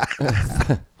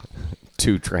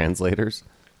 2 translators.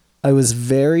 I was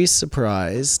very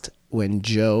surprised when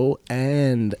Joe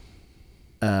and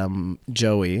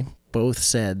Joey both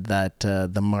said that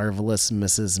the Marvelous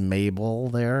Mrs. Mabel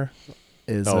there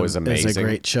is is a amazing.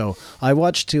 great show. I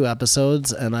watched 2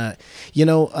 episodes, and I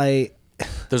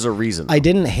There's a reason. I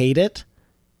didn't hate it.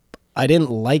 I didn't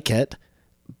like it,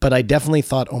 but I definitely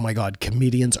thought, oh my God,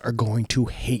 comedians are going to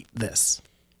hate this.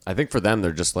 I think for them,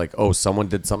 they're just like, oh, someone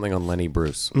did something on Lenny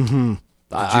Bruce. Mm-hmm.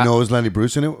 Did you know it was Lenny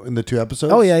Bruce in it in the 2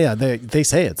 episodes? Oh, yeah. They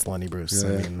say it's Lenny Bruce. I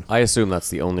mean, I assume that's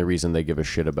the only reason they give a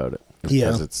shit about it. Yeah.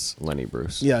 Because it's Lenny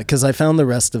Bruce. yeah, because I found the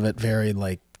rest of it very,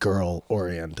 like,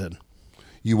 girl-oriented.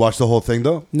 You watched the whole thing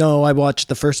though? No, I watched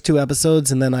the first 2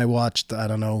 episodes, and then I watched, I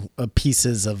don't know,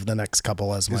 pieces of the next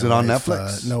couple as well. Is it on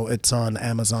Netflix? No, it's on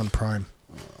Amazon Prime.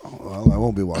 Well, I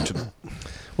won't be watching it.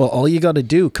 Well, all you got to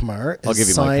do, Kamar, I'll give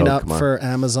is you my sign code, up Kamar. for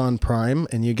Amazon Prime,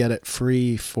 and you get it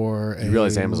free for You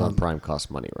realize Amazon Prime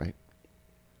costs money, right?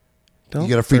 Don't You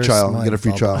get a free burst trial. my You get a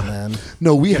free bubble, trial. man.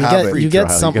 No, we have it. You get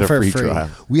trial. something You get a for free free. trial.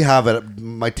 We have it.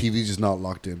 My TV's just not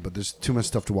locked in, but there's too much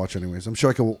stuff to watch anyways. I'm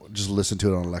sure I can just listen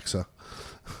to it on Alexa.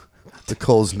 The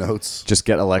Cole's notes. Just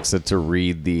get Alexa to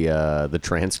read the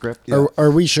transcript. Yeah.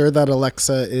 Are we sure that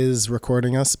Alexa is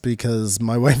recording us? Because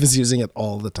my wife is using it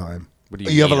all the time. What do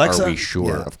You have mean, Alexa? Are we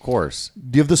sure? Yeah. Of course.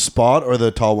 Do you have the spot or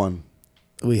the tall one?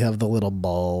 We have the little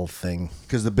ball thing.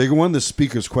 Because the bigger one, the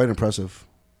speaker's quite impressive.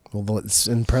 Well, it's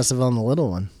impressive on the little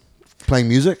one. Playing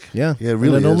music? Yeah, Yeah, it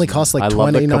really and it is, only man. costs like I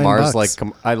love that $29. Kamar's like.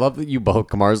 I love that you both.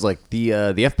 Kamar's like the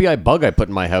FBI bug I put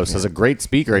in my house has a great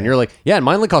speaker, and you're like, yeah, and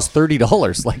mine only costs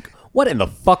 $30. Like, what in the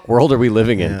fuck world are we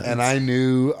living in? And I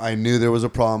knew there was a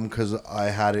problem because I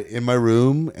had it in my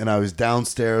room and I was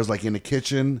downstairs, like in the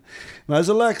kitchen, and I was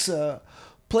Alexa,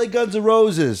 play Guns N'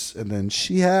 Roses, and then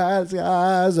she has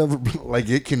eyes of like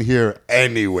it can hear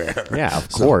anywhere. Yeah, of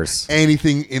So course.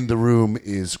 anything in the room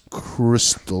is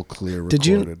crystal clear. Did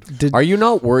Recorded. you? Did Are you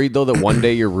not worried though that one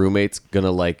day your roommate's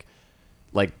gonna like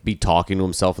be talking to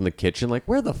himself in the kitchen, like,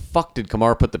 where the fuck did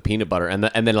Kamar put the peanut butter? And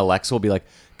then Alexa will be like,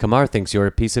 Kamar thinks you're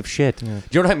a piece of shit. Do you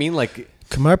know what I mean? Like,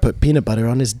 Kamar put peanut butter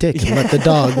on his dick and let the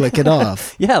dog lick it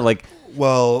off? yeah, like.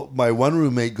 Well, my one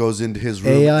roommate goes into his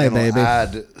room AI, and will baby.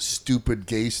 add stupid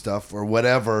gay stuff or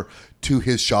whatever to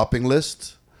his shopping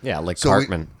list. Yeah, like So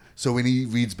Cartman. So when he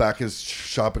reads back his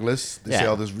shopping list, they say Yeah.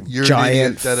 all this you're an Giant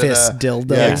idiot, da-da-da. fist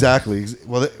dildo. Yeah, exactly.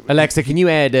 Well, Alexa, can you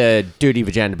add dirty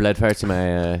vagina blood farts to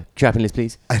my shopping list,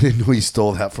 please? I didn't know he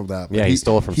stole that from that. but Yeah, he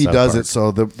stole it from He South does Park. it,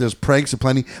 so there's pranks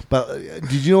aplenty. But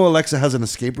did you know Alexa has an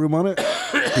escape room on it?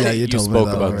 Yeah, you You told me spoke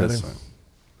that about already. this.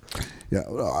 Yeah,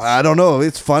 I don't know.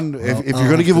 It's fun. if I'll you're have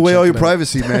going to give to away check all your it out.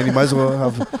 privacy, man, you might as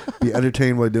well be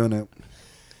entertained while doing it.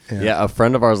 Yeah, a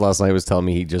friend of ours last night was telling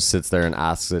me he just sits there and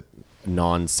asks it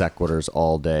non sequiturs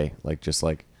all day. Like, just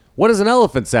like, what does an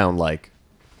elephant sound like?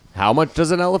 How much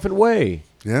does an elephant weigh?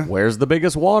 Yeah. Where's the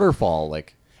biggest waterfall?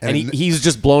 Like, and And- he's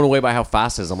just blown away by how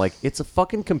fast it is. I'm like, it's a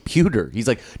fucking computer. He's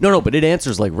like, no, but it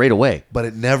answers like right away. But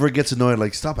it never gets annoyed.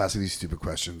 Like, stop asking these stupid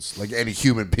questions, like any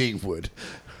human being would.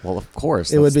 Well, of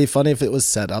course. It would be funny if it was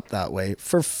set up that way.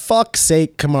 For fuck's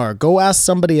sake, Kamar, go ask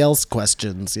somebody else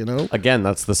questions, you know? Again,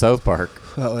 that's the South Park.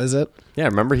 Oh, is it? Yeah,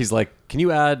 remember he's like, can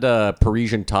you add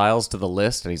Parisian tiles to the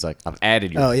list? And he's like, I've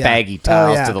added your Oh, yeah. baggy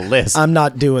tiles Oh, yeah. to the list. I'm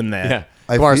not doing that. Yeah.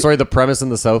 I Kamar, feel- sorry, the premise in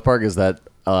the South Park is that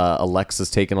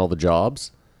Alexa's taken all the jobs.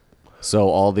 So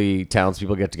all the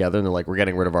townspeople get together and they're like, we're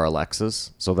getting rid of our Alexas.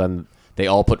 So then they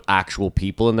all put actual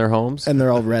people in their homes. And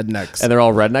they're all rednecks. And they're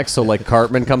all rednecks. So like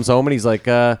Cartman comes home and he's like,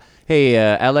 hey,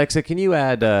 Alexa, can you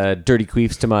add dirty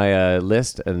queefs to my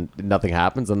list? And nothing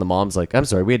happens. And the mom's like, I'm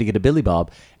sorry, we had to get a Billy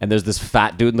Bob. And there's this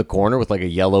fat dude in the corner with like a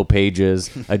yellow pages,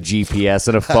 a GPS,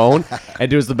 and a phone.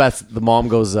 And it was the best. The mom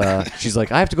goes, she's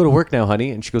like, I have to go to work now,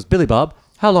 honey. And she goes, Billy Bob,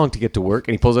 how long to get to work?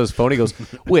 And he pulls out his phone. He goes,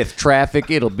 with traffic,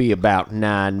 it'll be about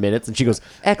 9 minutes. And she goes,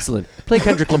 excellent. Play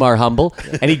Kendrick Lamar Humble.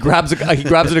 And he grabs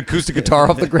an acoustic guitar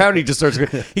off the ground. And he just starts.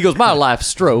 He goes, my life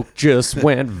stroke just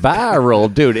went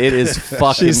viral, dude. It is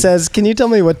fucking. She says, "Can you tell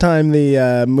me what time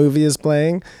the movie is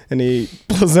playing?" And he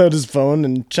pulls out his phone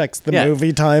and checks the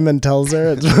movie time and tells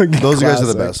her. It's Those guys are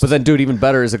the best. But then, dude, even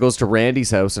better is it goes to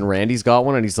Randy's house, and Randy's got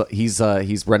one, and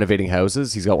he's renovating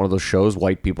houses. He's got one of those shows,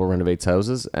 White People Renovates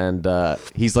Houses, and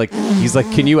he's like,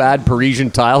 can you add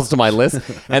Parisian tiles to my list?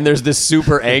 And there's this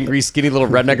super angry, skinny little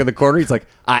redneck in the corner. He's like,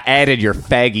 I added your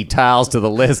faggy tiles to the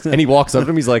list, and he walks up to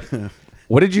him. He's like,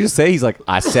 what did you just say? He's like,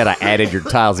 I said I added your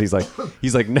tiles. He's like,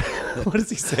 no. What does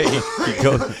he say?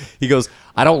 He goes,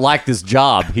 I don't like this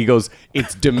job. He goes,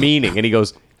 it's demeaning, and he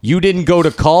goes, you didn't go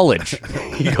to college.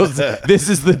 He goes, this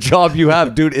is the job you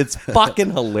have, dude. It's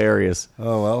fucking hilarious.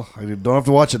 Oh, well, I don't have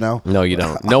to watch it now. No, you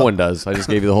don't. No one does. I just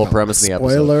gave you the whole premise in the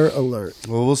episode. Spoiler alert.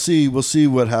 Well, we'll see. We'll see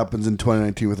what happens in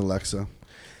 2019 with Alexa.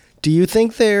 Do you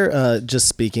think they're just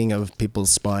speaking of people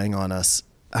spying on us?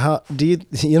 How do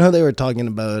you know they were talking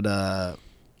about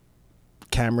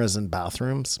cameras in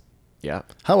bathrooms? Yeah.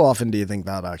 How often do you think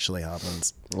that actually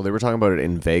happens? Well, they were talking about it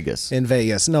in Vegas. In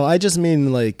Vegas. No, I just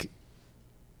mean like,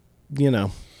 you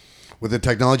know. With the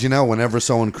technology now, whenever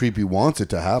someone creepy wants it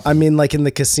to happen. I mean, like in the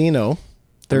casino,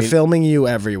 they're filming you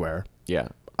everywhere. Yeah.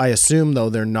 I assume, though,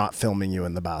 they're not filming you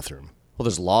in the bathroom. Well,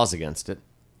 there's laws against it.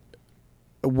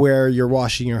 Where you're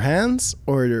washing your hands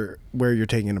or where you're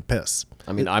taking a piss.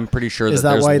 I mean, I'm pretty sure Is that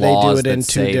that there's why they do laws it in that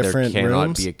two say different there cannot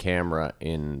rooms? be a camera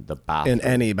in the bathroom. In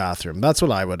any bathroom. That's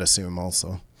what I would assume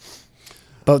also.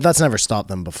 But that's never stopped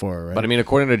them before, right? But I mean,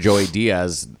 according to Joey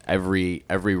Diaz, every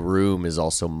room is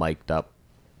also mic'd up.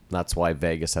 That's why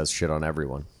Vegas has shit on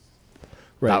everyone.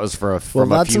 Right. That was from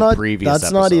well, a few previous That's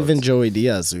episodes. not even Joey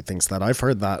Diaz who thinks that. I've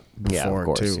heard that before, Yeah, of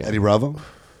course, too. yeah. Eddie Bravo?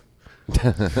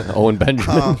 Owen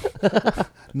Benjamin.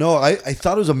 No, I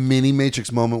thought it was a mini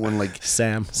Matrix moment when like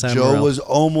Sam Joe Morril. was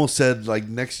almost said like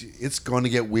next it's going to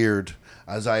get weird,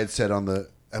 as I had said on the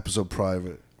episode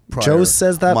prior. Joe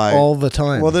says that all the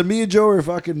time. Well, then me and Joe are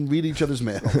fucking read each other's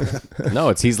mail.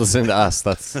 No, he's listening to us.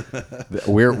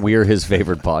 We're his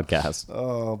favorite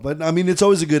podcast. But I mean, it's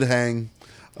always a good hang.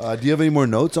 Do you have any more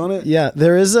notes on it? Yeah,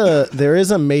 there is a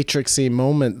Matrixy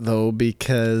moment though,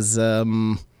 because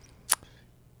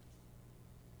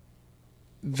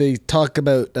they talk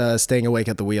about staying awake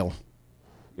at the wheel,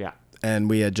 Yeah. and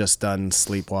we had just done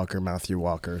Sleepwalker, Matthew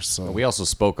Walker. So We also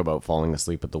spoke about falling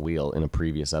asleep at the wheel in a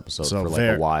previous episode for like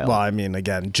a while. Well, I mean,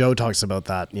 again, Joe talks about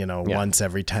that, Yeah. once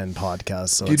every 10 podcasts.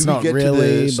 So Did it's we not get really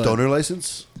to the but- stoner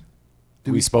license?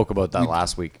 we spoke about that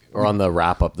last week, or on the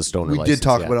wrap up, the stoner We license. did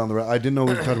talk yeah. about it on the. I didn't know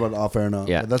we talked about it off air or not.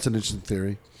 Yeah. But that's an interesting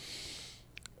theory.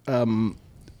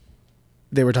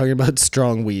 They were talking about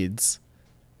strong weeds,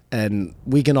 and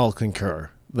we can all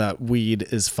concur that weed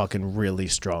is fucking really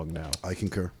strong now. I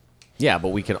concur. Yeah, but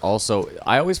we can also.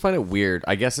 I always find it weird.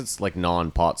 I guess it's like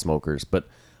non-pot smokers, but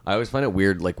I always find it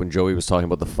weird. Like when Joey was talking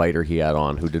about the fighter he had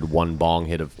on, who did one bong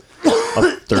hit of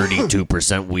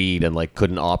 32% weed and like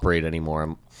couldn't operate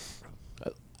anymore.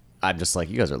 I'm just like,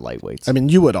 you guys are lightweights. I mean,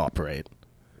 you would operate.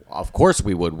 Of course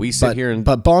we would. We sit But, here and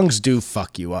but bongs do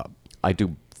fuck you up. I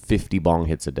do 50 bong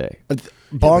hits a day.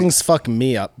 Bongs fuck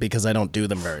me up because I don't do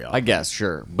them very often. I guess,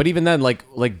 sure. But even then,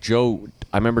 like Joe,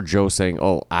 I remember Joe saying,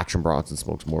 "Oh, Action Bronson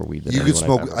smokes more weed than You could anyone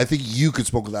smoke. I've ever." I think you could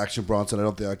smoke with Action Bronson. I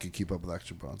don't think I could keep up with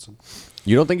Action Bronson.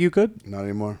 You don't think you could? Not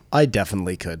anymore. I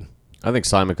definitely could. I think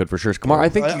Simon could for sure. Kamar, I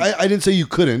think. I didn't say you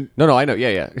couldn't. No, I know.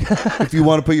 Yeah. If you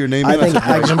want to put your name I in, think that's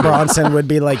Action Bronson would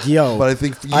be like, yo, But I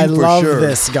think for you, I for love sure.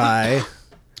 this guy.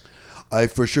 I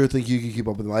for sure think you can keep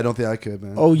up with him. I don't think I could,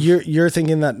 man. Oh, you're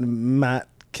thinking that Matt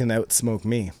can outsmoke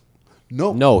me.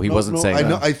 No, he wasn't saying I that.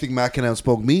 know. I think Matt can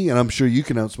outsmoke me, and I'm sure you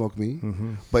can outsmoke me.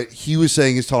 Mm-hmm. But he was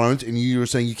saying his tolerance, and you were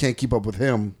saying you can't keep up with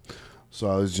him. So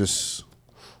I was just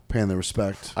paying the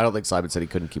respect. I don't think Simon said he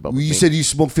couldn't keep up with You me. said you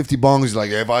smoke 50 bongs. He's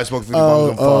like, if I smoke 50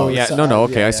 bongs, I'm Oh, fucked. yeah. so- No.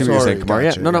 Okay. yeah, I see what yeah. you're saying, Sorry, Kamar.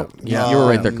 gotcha, Yeah. No. yeah. You were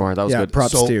right there, Kamar. That was yeah, good.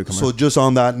 props to you, Kamar. So just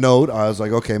on that note, I was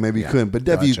like, okay, maybe you couldn't, but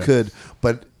definitely Gotcha. you could.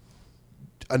 But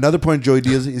another point, Joey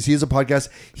Diaz, is he has a podcast.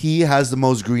 He has the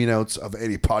most green outs of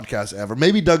any podcast ever.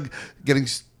 Maybe Doug getting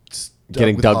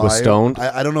Doug with stoned?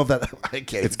 I don't know if that. I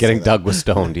can't. It's getting say Doug was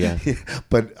stoned. Yeah. that.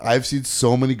 But I've seen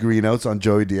so many green outs on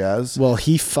Joey Diaz. Well,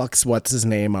 he fucks what's his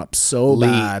name up so Lee-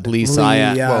 bad. Lee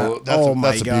Syatt. yeah. Well, that's- oh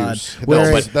my that's god. abuse. Where,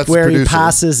 No, but that's the where he producer.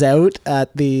 passes out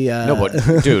at the No,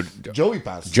 but dude, Joey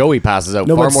passed. Joey passes out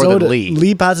no, far but more so than did- Lee.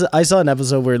 Lee passes. I saw an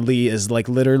episode where Lee is like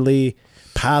literally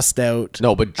passed out.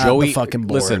 No, but at the Joey. fucking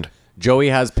board. Listen, Joey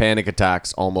has panic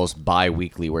attacks almost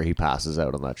bi-weekly where he passes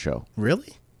out on that show.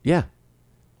 Really? Yeah.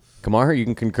 Kamar, you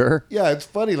can concur. Yeah, it's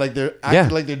funny. Like they're acting Yeah.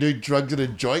 like they're doing drugs and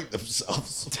enjoying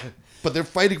themselves, but they're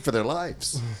fighting for their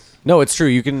lives. No, it's true.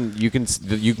 You can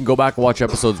go back and watch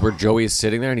episodes where Joey is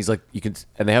sitting there and he's like,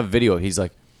 and they have video. He's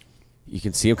like, you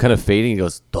can see him kind of fading. He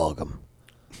goes, "Dog, I'm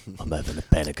having a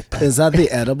panic attack." Is that the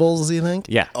edibles, you think?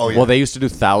 Yeah. Oh, yeah. Well, they used to do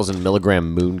 1,000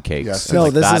 milligram moon cakes. Yes. And, No,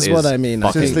 like, this that is what I mean.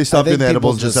 fucking- Since they stopped I think doing the people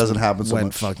edibles, this hasn't happened so went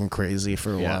much. fucking crazy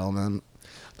for a Yeah. while, man.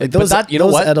 But Those, that, you know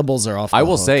those what? edibles are off. I the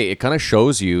will hook. say it kind of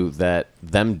shows you that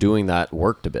them doing that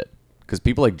worked a bit. Because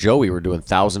people like Joey were doing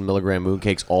 1,000 milligram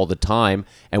mooncakes all the time.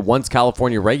 And once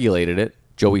California regulated it,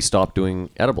 Joey stopped doing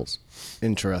edibles.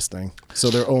 Interesting. So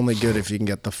they're only good if you can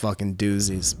get the fucking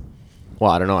doozies.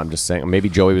 Well, I don't know. I'm just saying. Maybe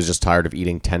Joey was just tired of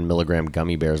eating 10 milligram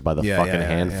gummy bears by the fucking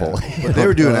handful. But they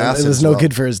were doing acid. It was as no well.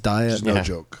 good for his diet. It's no Yeah.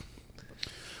 joke.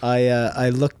 I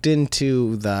looked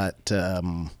into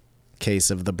that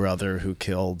case of the brother who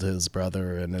killed his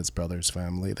brother and his brother's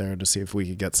family there to see if we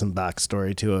could get some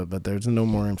backstory to it, but there's no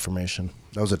more information.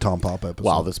 That was a Tom Pop episode.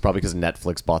 Wow, that's probably because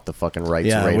Netflix bought the fucking rights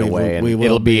Yeah, right we away, will- and we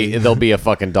will there'll be a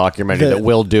fucking documentary that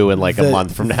we'll do in like a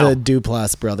month from now. The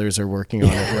Duplass brothers are working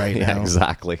on it right Yeah, now.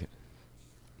 exactly.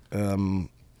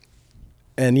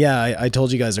 And yeah, I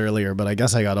told you guys earlier, but I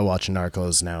guess I got to watch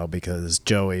Narcos now because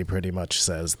Joey pretty much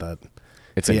says that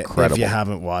It's if you- incredible. If you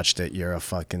haven't watched it, you're a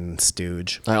fucking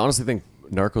stooge. I honestly think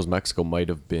Narcos Mexico might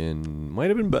have been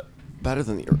better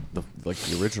than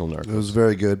the original It Narcos. was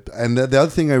very good. And the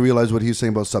other thing I realized what he was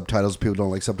saying about subtitles, people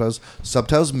don't like subtitles.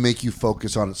 Subtitles make you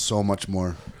focus on it so much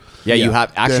more. Yeah, you Yeah.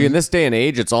 have actually Then- in this day and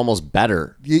age, it's almost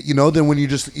better. You know, then when you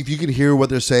just, if you can hear what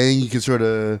they're saying, you can sort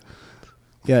of,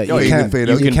 Yeah, Yo, you you can't, can fade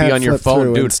You out. can can't be on your flip phone,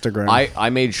 through dude. Instagram. I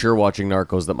made sure watching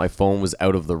Narcos that my phone was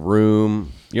out of the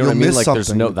room. You know what I You'll mean? miss Like there's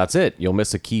something. no. That's it. You'll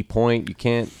miss a key point. You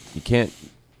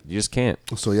just can't.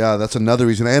 so yeah, that's another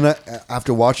reason. And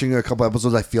after watching a couple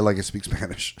episodes, I feel like I speak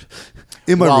Spanish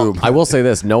in my Well, room. I will say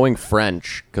this: knowing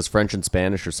French, because French and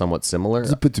Spanish are somewhat similar.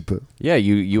 Yeah,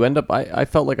 you end up. I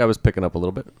felt like I was picking up a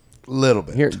little bit Little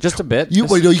bit. here, just a bit. You,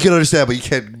 Just- well, you know, you can understand, but you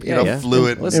can't, yeah, yeah.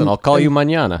 fluent. Listen, I'll call you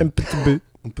mañana.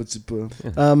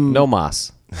 No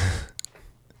mas.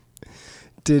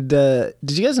 Did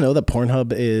you guys know that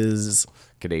Pornhub is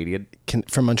Canadian.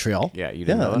 from Montreal? Yeah, you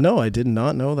didn't know that? No, I did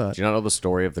not know that. Do you not know the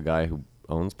story of the guy who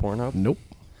owns Pornhub? Nope.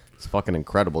 It's fucking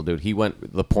incredible, dude.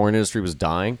 The porn industry was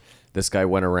dying. This guy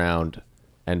went around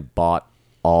and bought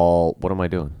all. What am I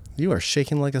doing? You are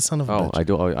shaking like a son of a Oh, bitch. I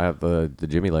do. I have the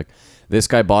Jimmy leg. This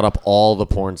guy bought up all the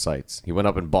porn sites. He went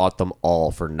up and bought them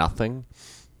all for nothing.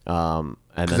 And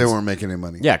Because then they weren't making any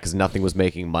money. yeah, because nothing was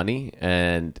making money,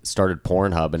 and started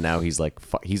Pornhub, and now he's like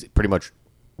he's pretty much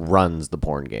runs the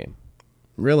porn game.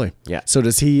 Really? Yeah. So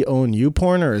does he own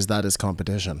YouPorn or is that his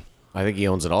competition? I think he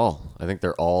owns it all. I think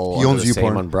they're all He under owns the same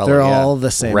YouPorn. umbrella. They're yeah. all the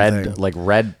same red, thing. like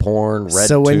red porn, red.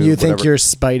 So when tube, you think whatever. you're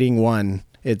spiting one,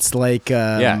 it's like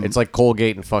yeah, it's like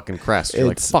Colgate and fucking Crest. You're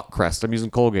like, it's- fuck Crest. I'm using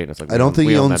Colgate. And it's like I don't think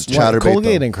we he own owns them. Chatterbait,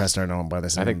 Colgate though. and Crest are owned by the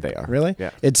same. I think they are. Really?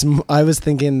 Yeah. I was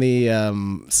thinking the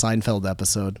Seinfeld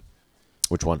episode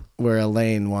Which one? where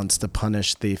Elaine wants to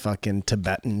punish the fucking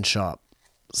Tibetan shop.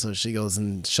 So she goes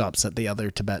and shops at the other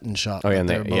Tibetan shop. Oh, yeah, but and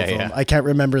they're they- both yeah, yeah. owned. I can't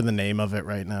remember the name of it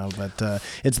right now, but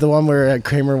it's the one where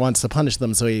Kramer wants to punish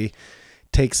them, so he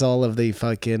takes all of the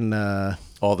fucking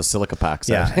All the silica packs.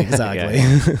 yeah, out. exactly.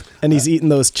 Yeah. And he's eating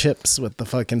those chips with the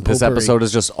fucking This potpourri. episode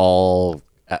is just all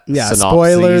yeah, synopses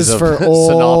spoilers of- for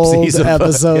old synopses of-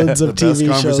 episodes The of best TV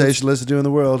conversation shows. listen to in the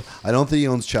world. I don't think he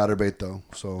owns Chatterbait though,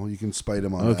 so you can spite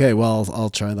him on Okay, well, I'll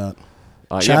try that.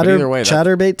 yeah, but either way,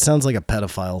 Chatterbait sounds like a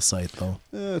pedophile site, though.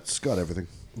 that. It's got everything.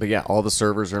 But yeah, all the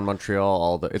servers are in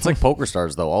Montreal. It's like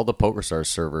PokerStars though. All the PokerStars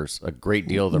servers, a great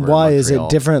deal of them. Why are in is it Montreal.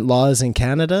 different laws in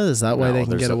Canada? Is that why No, they can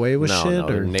there's get away with no, shit? No,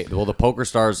 or well, the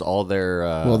PokerStars, all their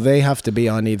well, they have to be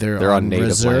on either they're on on native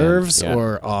reserves land, yeah.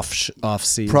 or off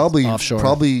sea, Probably offshore.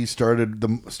 started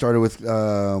with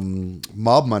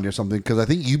Mob Money or something because I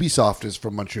think Ubisoft is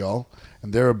from Montreal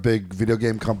and they're a big video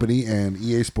game company and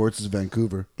EA Sports is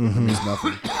Vancouver. It means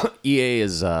nothing. EA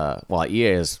is EA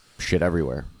is shit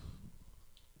everywhere.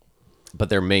 But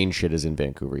their main shit is in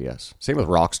Vancouver, yes. Same with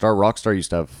Rockstar. Rockstar used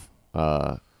to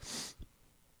have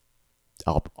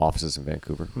offices in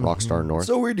Vancouver. Rockstar North.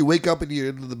 So weird. You wake up and you're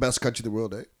in the best country in the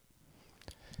world, eh?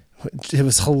 It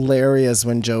was hilarious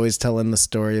when Joey's telling the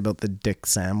story about the dick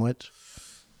sandwich.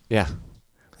 Yeah.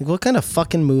 Like, what kind of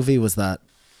fucking movie was that?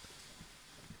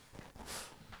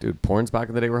 Dude, porns back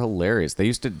in the day were hilarious. They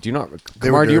used to. Do you not? They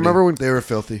Kumar, were do you dirty. remember when? They were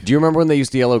filthy. Do you remember when they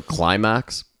used to yell out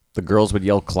climax? The girls would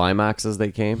yell climax as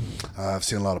they came. I've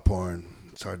seen a lot of porn.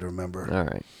 It's hard to remember. All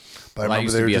right. But I Well, that remember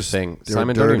used they to were be just a thing. they were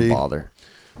Simon, don't dirty. even bother.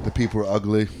 The people were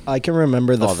ugly. I can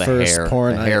remember the The first hair.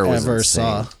 porn The I hair was ever insane.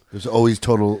 saw. There's always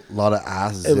total lot of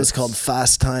asses. It was called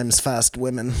Fast Times, Fast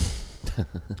Women.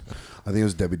 I think it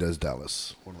was Debbie Does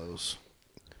Dallas. One of those.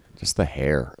 Just the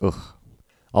hair. Ugh.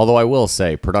 Although I will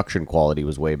say, production quality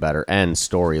was way better, and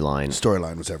storyline.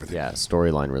 Storyline was everything. Yeah,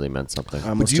 storyline really meant something. I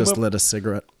almost do you just remember- lit a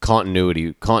cigarette.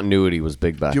 Continuity was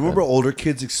big back Do you remember then. older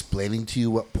kids explaining to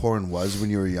you what porn was when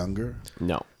you were younger?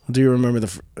 No. Do you remember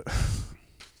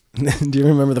Do you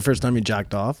remember the first time you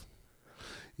jacked off?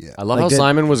 Yeah. I love Like, how did-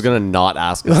 Simon was gonna not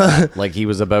ask us that. Like he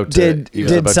was about to. he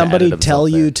was Did about to somebody edit tell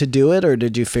himself you there. to do it, or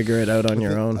did you figure it out on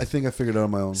your own? I think I figured it out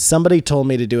on my own. Somebody told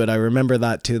me to do it. I remember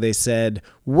that too. They said,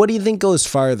 "What do you think goes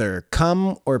farther,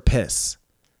 cum or piss?"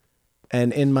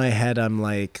 And in my head, I'm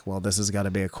like, "Well, this has got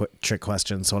to be a trick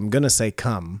question, so I'm gonna say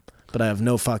cum, but I have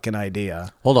no fucking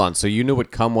idea." Hold on. So you knew what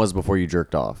cum was before you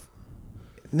jerked off?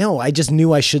 No, I just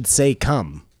knew I should say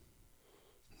cum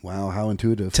Wow, how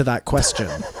intuitive. to that question.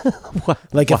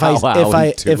 Like if Wow, how I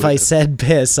intuitive. said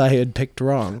piss, I had picked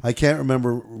wrong. I can't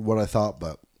remember what I thought,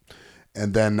 but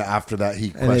and then after that he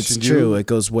And it's questioned true. you. It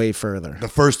goes way further. The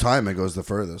first time it goes the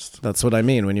furthest. That's what I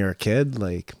mean. When you're a kid,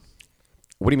 like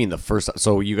What do you mean the first?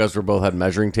 So you guys were both had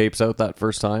measuring tapes out that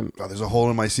first time? Oh, there's a hole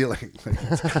in my ceiling.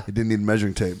 It didn't need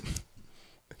measuring tape.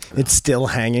 it's still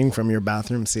hanging from your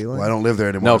bathroom ceiling. Well, I don't live there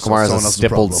anymore. No, so Kamar it's has a someone else's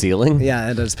stippled problem. ceiling. Yeah,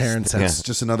 at his parents' house. It's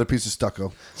just another piece of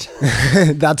stucco.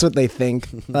 That's what they think.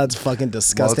 That's fucking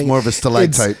disgusting. more of a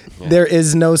stalactite. There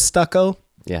is no stucco.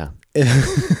 Yeah,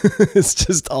 It's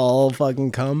just all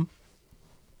fucking cum.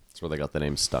 that's where they got the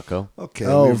name stucco. Okay.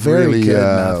 Oh, we've very really, good,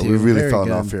 Matthew. We really Very fell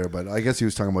good. off here, but I guess he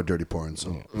was talking about dirty porn.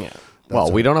 So Yeah.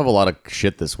 Well, we don't have a lot of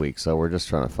shit this week, so we're just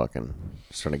trying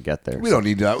to get there. we don't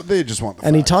need that. They just want the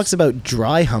And he facts. talks about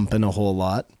dry humping a whole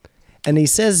lot. And he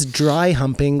says dry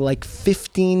humping like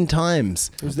 15 times.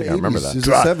 It was the I remember 80s. that. It was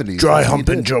the 70s. Dry He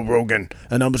humping did. Joe Rogan.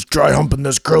 And I was dry humping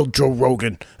this girl, Joe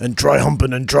Rogan. And dry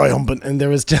humping and dry humping. And there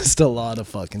was just a lot of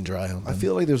fucking dry I humping.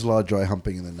 feel like there's a lot of dry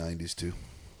humping in the 90s too.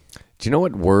 Do you know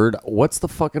what word? What's the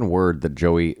fucking word that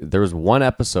Joey? There was one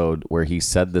episode where he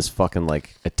said this fucking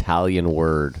like Italian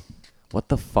word. What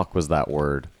the fuck was that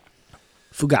word?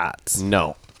 Fugats.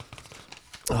 No.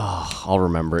 Oh, I'll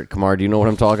remember it. Kamar, do you know what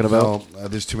I'm talking about? No,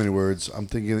 there's too many words. I'm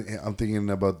thinking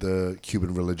about the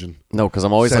Cuban religion. No, because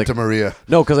I'm always Santa like, Maria.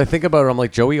 no, because I think about it. I'm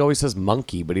like, Joey always says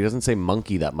monkey, but he doesn't say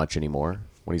monkey that much anymore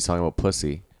when he's talking about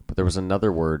pussy. But there was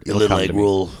another word. It'll come to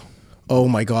me. Oh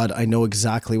my God. I know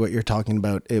exactly what you're talking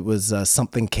about. It was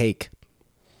something cake.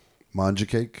 Manja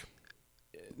cake.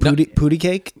 Pootie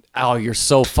cake? Oh, you're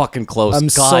so fucking close. I'm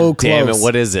God so damn close. it.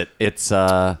 What is it? It's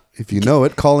If you know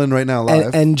it, call in right now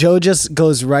live. And Joe just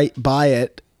goes right by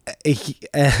it. But he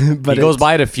goes it's-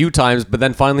 by it a few times, but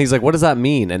then finally he's like, "What does that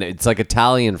mean?" And it's like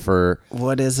Italian for.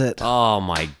 What is it? Oh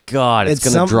my god, it's,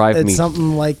 gonna some- drive it's me.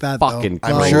 something like that. fucking though.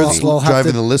 I'm Well, sure we'll- it's we'll have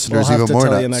driving to- the listeners we'll have even to more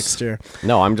tell you nuts. next year.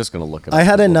 No, I'm just gonna look it up. I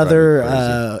had It'll drive me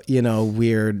another, crazy.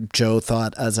 weird Joe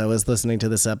thought as I was listening to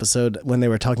this episode when they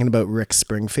were talking about Rick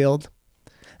Springfield.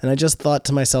 And I just thought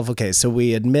to myself, okay, so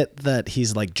we admit that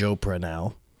he's like Jopra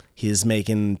now. He's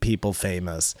making people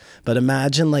famous. But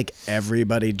imagine like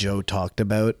everybody Joe talked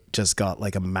about just got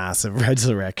like a massive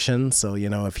resurrection. So,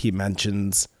 if he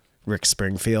mentions Rick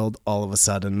Springfield, all of a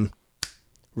sudden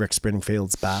Rick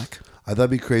Springfield's back. I thought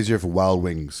it'd be crazier if Wild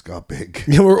Wings got big.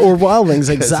 or Wild Wings,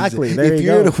 exactly. There if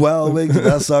you you're go. at Wild Wings and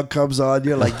that song comes on,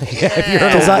 you're like,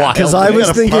 Because I We was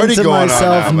got a thinking party to going on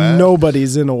myself, now, man.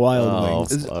 nobody's in a Wild Oh,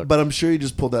 Wings. fuck. but I'm sure he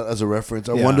just pulled that as a reference.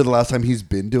 I Yeah. wonder the last time he's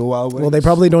been to a Wild Wings. Well, they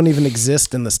probably don't even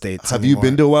exist in the States. Have anymore. you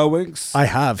been to a Wild Wings? I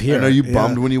have here. And are you yeah.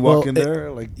 bummed when you walk Well, in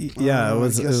there? Like, yeah, oh, it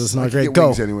was I guess not I can great. get Go.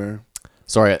 wings anywhere.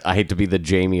 Sorry, I hate to be the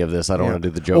Jamie of this. I don't Yeah. want to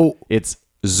do the joke. Oh. It's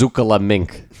Zuccola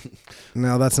Mink.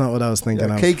 No, that's not what I was thinking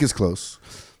Yeah, of. cake is close.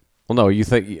 Well, no, you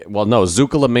think. Well, no,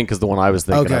 Zuccola Mink is the one I was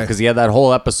thinking of Okay. because he had that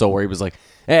whole episode where he was like,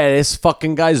 "Hey, this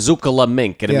fucking guy Zuccola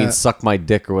Mink," and it Yeah. means suck my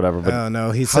dick or whatever. But Oh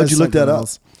no, he How'd says you look that something up?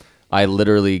 else. I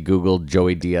literally Googled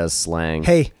Joey Diaz slang.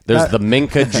 Hey, there's that- the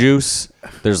Minka juice.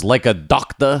 There's like a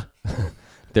doctor.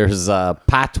 There's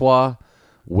patois.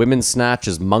 Women snatch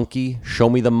is monkey. Show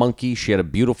me the monkey. She had a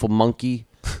beautiful monkey.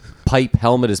 Pipe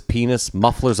helmet is penis.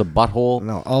 Muffler's a butthole.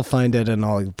 No, I'll find it and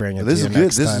I'll bring it This to is you good.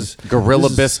 next This time. is Gorilla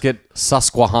this is biscuit.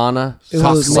 Susquehanna. It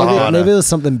was, Susquehanna. maybe it was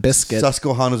something biscuit.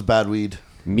 Susquehanna's bad weed.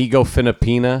 Migo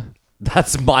Filipina.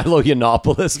 That's Milo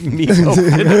Yiannopoulos. Migo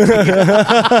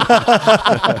Filipina.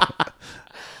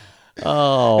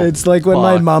 Oh, It's like when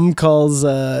my fuck. mom calls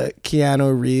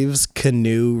Keanu Reeves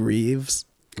Canoe Reeves.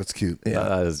 That's cute.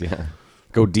 That is, yeah.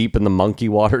 Go deep in the monkey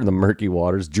water, the murky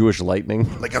waters. Jewish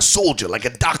lightning. Like a soldier, like a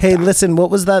doctor. Hey, listen, what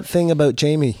was that thing about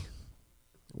Jamie?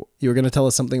 You were going to tell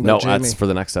us something No, about Jamie. that's for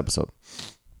the next episode.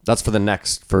 That's for the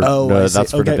next. For I see.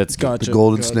 that's for Okay, Nowitzki. gotcha. The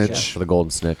Golden Gotcha. Snitch. For the Golden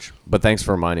Snitch. But thanks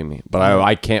for reminding me. But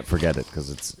I can't forget it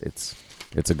because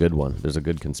it's a good one. There's a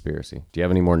good conspiracy. Do you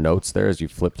have any more notes there as you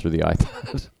flip through the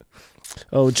iPad?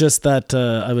 Oh, just that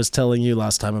I was telling you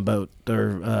last time about,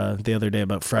 or the other day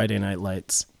about Friday Night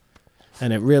Lights.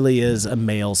 And it really is a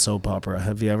male soap opera.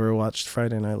 Have you ever watched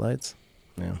Friday Night Lights?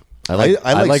 Yeah. I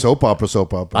like soap opera.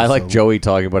 I like so- Joey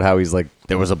talking about how he's like,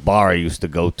 there was a bar I used to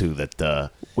go to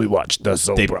that We watched the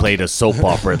soap they played a soap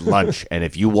opera at lunch, and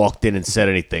if you walked in and said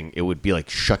anything, it would be like,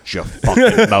 shut your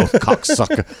fucking mouth,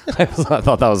 cocksucker. I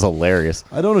thought that was hilarious.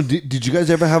 I don't know. Did you guys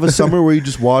ever have a summer where you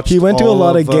just watched? He went to a all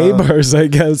lot of gay uh, bars, I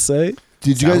guess, eh?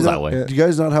 Did you Sounds guys that not, way. Did you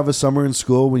guys not have a summer in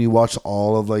school when you watched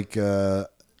all of like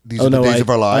these are the days of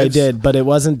our I lives? did, but it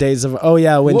wasn't Days of. Oh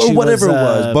yeah, when Or she whatever was,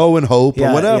 it was, Bo and Hope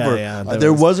yeah, or whatever. yeah,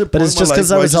 There was a point but it's in my just life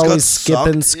because I where was just got always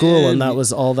skipping sucked school, in. and that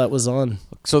was all that was on.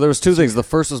 So there was two things. The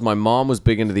first was my mom was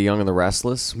big into The Young and the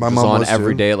Restless. My which mom was on was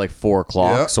every too. day at like 4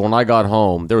 o'clock. Yeah. So when I got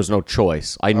home, there was no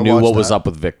choice. I knew watched what was that. up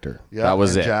with Victor. Yeah, that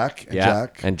was and it. Jack, and yeah,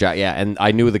 Jack. and Jack. Yeah, and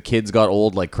I knew the kids got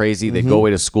old like crazy. They'd go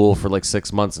away to school for like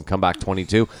 6 months and come back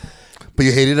 22. But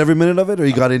you hated every minute of it, or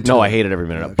you got into No, it? I hated every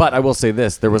minute of it. But I will say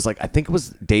this: there was like, I think it was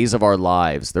Days of Our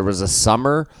Lives. There was a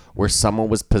summer where someone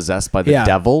was possessed by the Yeah,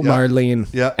 devil. Marlene.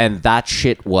 Yeah. And that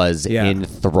shit was Yeah.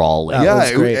 enthralling. That was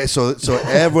Yeah, great. so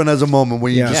everyone has a moment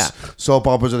when you Yeah. just soap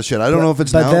operas are the shit. I don't know if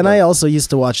it's But now. then I also used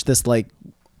to watch this like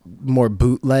more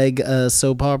bootleg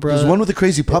soap opera. there's one with the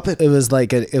crazy puppet. It was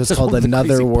like it was called one with the Another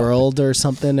crazy World or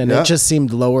something, and Yeah. it just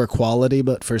seemed lower quality.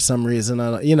 But for some reason,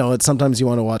 it's sometimes you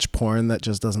want to watch porn that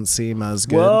just doesn't seem as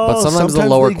good. But sometimes the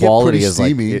lower they get quality pretty is like-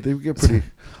 steamy. it- They get pretty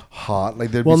hot.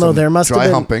 Like there'd Well, be no, some there must dry have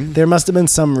been humping. there must have been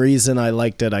some reason I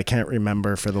liked it. I can't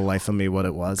remember for the life of me what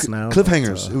it was now.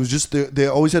 Cliffhangers. But, It was just they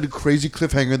always had a crazy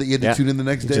cliffhanger that you had to Yeah. tune in the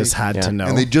next you day. just had Yeah. to know.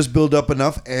 And they just build up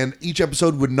enough, and each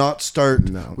episode would not start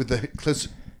with the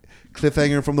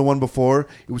cliffhanger from the one before.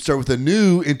 It would start with a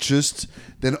new interest,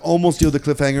 then almost deal with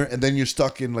the cliffhanger, and then you're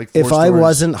stuck in like four if I stories.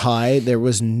 wasn't high, there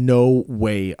was no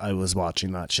way I was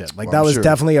watching that shit. Like Well, that I'm was sure.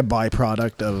 definitely a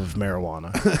byproduct of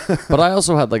marijuana. But I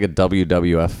also had like a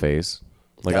WWF phase.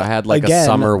 Like I had like Again, a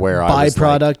summer where I was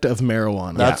like, byproduct of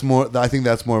marijuana. That's more. I think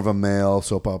that's more of a male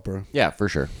soap opera, yeah, for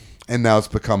sure. and now it's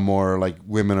become more like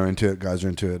women are into it, guys are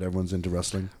into it, everyone's into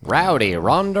wrestling. Rowdy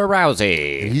Ronda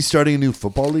Rousey. He's starting a new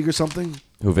football league or something.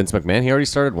 Who, Vince McMahon? He already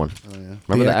started one. Oh, yeah.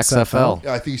 Remember the XFL?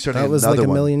 Yeah, I think he's starting That was another like a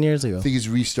one. million years I ago. think he's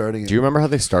restarting it. Do you remember how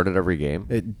they started every game?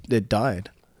 It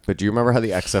died. But do you remember how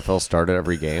the XFL started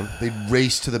every game? They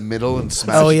race to the middle and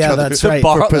smash Oh, each yeah, other. that's right.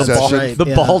 Bar- For the ball, possession. Right, the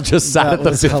yeah. ball just sat That at the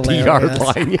was 50-yard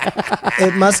hilarious. line. Yeah.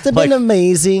 It must have been Like-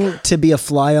 amazing to be a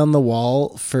fly on the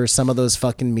wall for some of those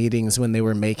fucking meetings when they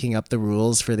were making up the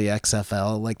rules for the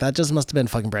XFL. Like that just must have been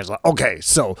fucking crazy. Like, okay,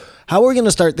 so how are we going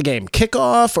to start the game?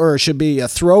 Kickoff or should be a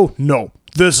throw? No,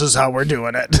 this is how we're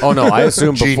doing it. Oh no, I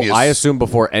assume Genius.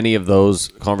 before any of those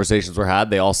conversations were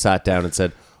had, they all sat down and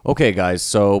said, "Okay, guys,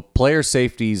 so player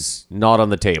safety's not on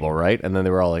the table, right?" And then they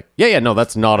were all like, "Yeah, no,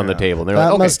 that's not on the table." And they're That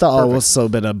like, "Okay, must have perfect." also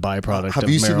been a byproduct Have of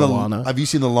you seen marijuana. Have you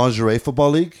seen the lingerie football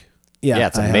league? Yeah,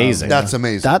 it's I have. amazing. That's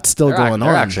amazing. That's still They're going they're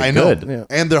on. actually I know. good. Yeah.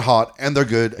 And they're hot and they're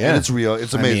good Yeah. and it's real.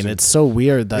 It's I amazing. mean, it's so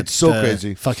weird that It's so the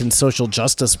crazy. fucking social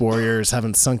justice warriors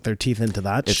haven't sunk their teeth into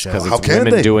that It's shit. because How it's can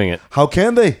women they? doing it. How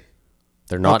can they?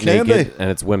 They're not can naked, they? and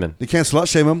it's women. They can't slut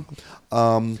shame them.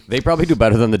 They probably do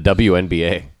better than the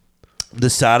WNBA. The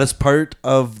saddest part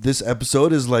of this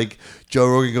episode is like Joe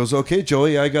Rogan goes, "Okay,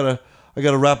 Joey, I gotta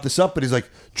wrap this up," but he's like,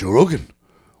 "Joe Rogan,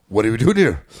 what are we doing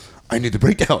here? I need the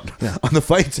breakdown on the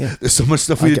fights. There's so much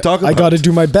stuff we need to talk about." I got to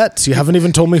do my bets. You haven't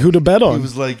even told me who to bet He on.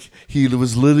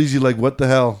 was literally like, "What the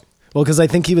hell?" Well, because I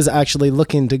think he was actually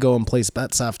looking to go and place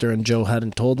bets after, and Joe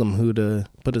hadn't told him who to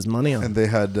put his money on. And they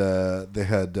had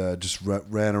just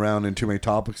ran around in too many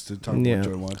topics to talk Yeah. about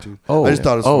what Joe wanted to. Oh, I just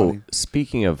thought it was funny.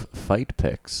 Speaking of fight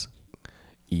picks,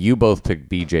 you both picked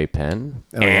BJ Penn.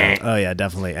 Oh yeah,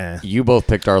 definitely. You both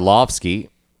picked Arlovsky.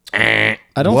 I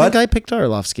don't What? think I picked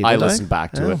Arlovsky. Did I listened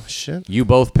back to oh, it. Shit, You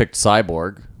both picked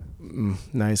Cyborg,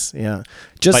 nice. Yeah,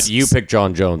 just but you picked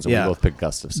John Jones, and Yeah. we both picked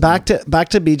Gustafson. back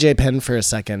to BJ Penn for a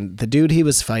second. The dude he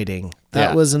was fighting.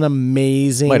 That Yeah. was an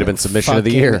amazing. Might have been submission of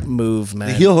the fucking year. move, man.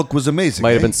 The heel hook was amazing.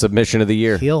 Might have eh? been submission of the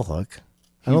year. heel hook.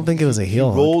 I don't think it was a heel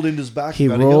hook. rolled into his back. He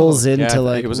and got a heel rolls hook. into Yeah, I think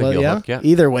like it was a heel hook, yeah.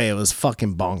 Either way, it was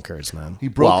fucking bonkers, man. He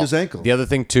broke Well, his ankle. The other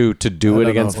thing too, to do I it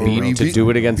don't against know if he to broke- do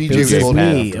it against BJ It was was his rolled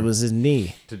knee. after. It was his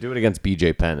knee. to do it against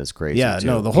BJ Penn is crazy. Yeah, too.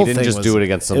 no, the whole he didn't thing just was, do it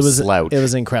against some it was, slouch. It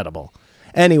was incredible.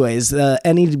 Anyways,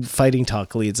 any fighting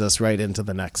talk leads us right into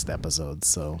the next episode.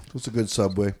 So It's a good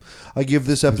Subway. I give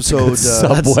this episode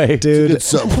Subway. dude, good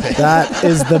Subway. that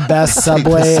is the best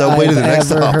Subway Subway to I've the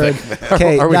next ever topic, heard.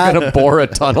 Okay, Are we gonna bore a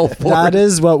tunnel for that it?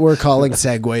 is what we're calling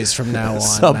segues from now on.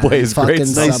 Subway's man. great Fucking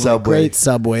Subway. Nice Subway. Great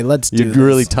Subway. Let's do You this.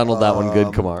 really tunneled that one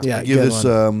good, Kamar. Yeah, I give good this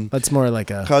one. That's more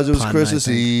like a because it was pun, Christmas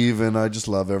I think. Eve, and I just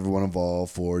love everyone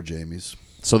involved for Jamie's.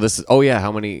 So this is. Oh yeah,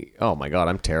 how many? Oh my God,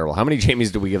 I'm terrible. How many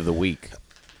Jamies do we give the week?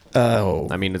 Oh,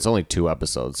 I mean, it's only 2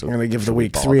 episodes. So I'm gonna give the should we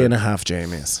week bother? 3.5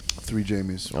 Jamies. 3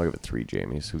 Jamies. I'll give it 3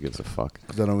 Jamies. Who gives a fuck?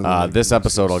 'Cause I don't really like This Jamies.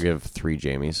 episode, I'll give 3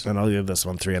 Jamies. And I'll give this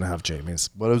one 3.5 Jamies.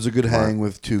 But it was a good hang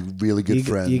with 2 really good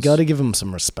friends. You got to give him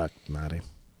some respect, Matty.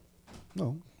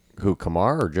 No. Who,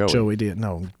 Kamar or Joey? Joey Diaz.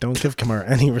 No, don't give Kamar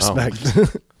any respect.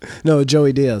 No,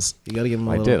 Joey Diaz. You got to give him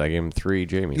a I little. did. I gave him 3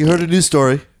 Jamies. You heard a news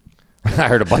story. I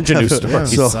heard a bunch of new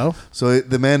stories. Yeah. So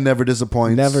the man never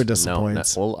disappoints. Never No,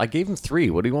 disappoints. well, I gave him 3.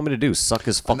 What do you want me to do? Suck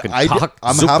his fucking I'm cock?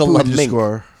 happy with your Zucca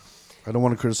score. I don't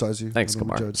want to criticize you. Thanks, I don't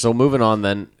wanna Kamar. judge. So moving on,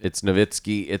 then it's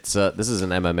Nowitzki. It's this is an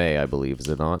MMA, I believe, is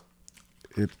it not?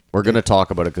 We're gonna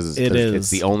talk about it because It is. it's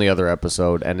the only other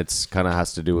episode, and it's kind of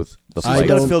has to do with the I fight.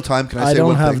 gotta don't- fill time. Can I I say don't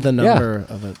one have thing? the number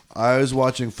of it. I was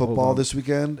watching football this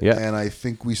weekend, Yeah. and I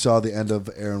think we saw the end of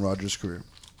Aaron Rodgers' career.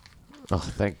 Oh,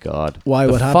 thank God. Why,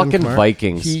 The what happened, Fucking Kamar?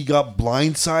 Vikings. He got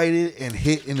blindsided and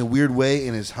hit in a weird way,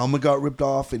 and his helmet got ripped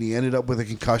off, and he ended up with a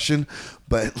concussion.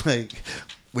 But like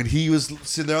when he was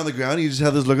sitting there on the ground, he just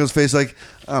had this look on his face like,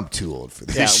 "I'm too old for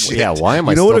this Yeah, shit." yeah, why am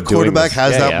I You know when still a doing quarterback this?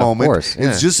 has Yeah, that yeah, of moment? course, yeah.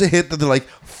 It's just a hit that they're like,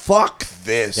 "Fuck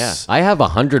this." Yeah, I have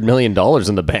 $100 million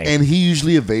in the bank. And he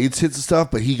usually evades hits and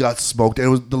stuff, but he got smoked. And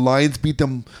it was the Lions beat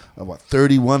them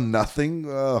 31-0.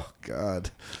 Oh God.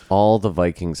 All the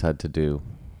Vikings had to do.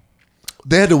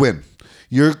 They had to win.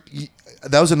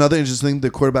 That was another interesting thing.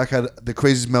 The quarterback had the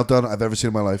craziest meltdown I've ever seen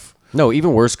in my life. No,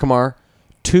 even worse, Kamar.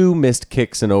 2 missed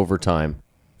kicks in overtime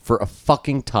for a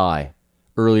fucking tie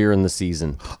earlier in the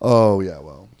season. Oh yeah,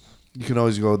 well, you can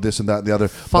always go this and that and the other.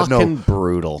 But Fucking no,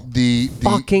 brutal. the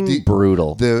fucking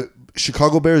brutal. The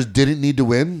Chicago Bears didn't need to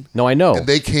win. No, I know. And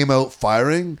they came out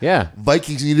firing. Yeah.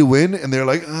 Vikings need to win, and they're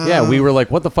like, Yeah, we were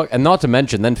like, what the fuck? And not to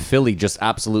mention, then Philly just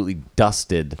absolutely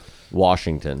dusted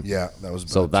Washington. Yeah, that was bad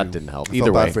So that too. didn't help. I Either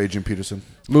felt bad way. for Adrian Peterson.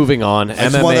 Moving on. I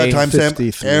just want that MMA. timestamp.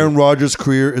 53. Aaron Rodgers'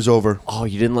 career is over. Oh,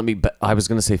 you didn't let me. I was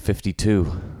gonna say 52.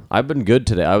 I've been good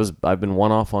today. I've been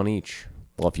 1 off on each.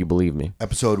 Well, if you believe me.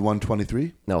 Episode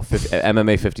 123. No,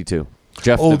 MMA 52.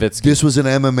 Jeff Oh, Nowitzki. this was an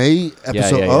MMA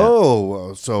episode. yeah.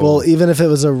 Oh, so Well, even if it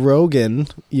was a Rogan,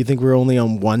 you think we're only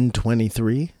on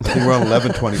 123? I think we're on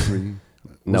 1123.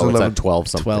 no, it's at 12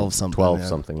 something. 12 something, 12 yeah.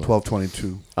 something. Yeah.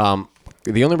 1222.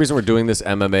 The only reason we're doing this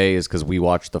MMA is because we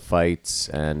watched the fights,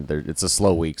 and it's a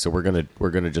slow week, so we're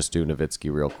gonna just do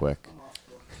Nowitzki real quick.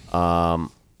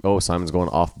 Oh, Simon's going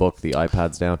off book. The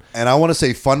iPad's down. And I want to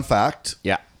say, fun fact: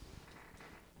 Yeah.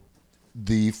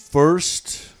 the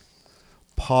first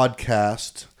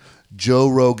podcast Joe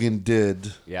Rogan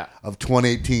did Yeah. of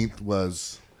 2018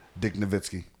 was Dick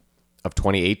Nowitzki. Of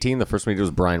 2018, the first one we did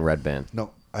was Brian Redband.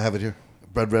 No, I have it here.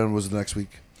 Brad Brown was the next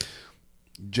week.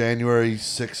 January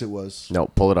 6th it was. No,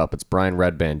 pull it up. It's Brian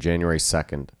Redband, January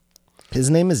 2nd. His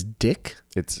name is Dick?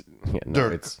 It's no,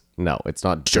 Dirk. it's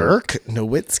not Dirk. Dirk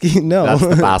Nowitzki? No. That's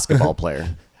the basketball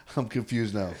player. I'm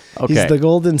confused now. Okay. He's the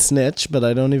golden snitch, but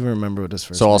I don't even remember what his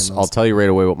first So name I'll is. tell you right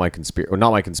away what my conspiracy,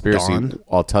 not my conspiracy. Dawn?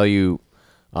 I'll tell you.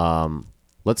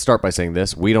 Let's start by saying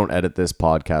this: we don't edit this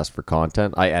podcast for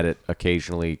content. I edit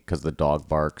occasionally because the dog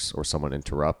barks or someone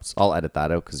interrupts. I'll edit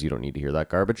that out because you don't need to hear that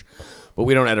garbage. But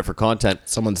we don't edit for content.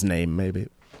 Someone's name, maybe.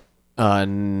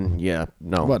 Yeah,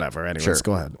 no, Whatever. Anyways,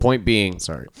 go ahead. Point being,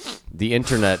 Sorry. the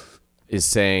internet is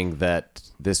saying that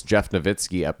this Jeff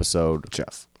Nowitzki episode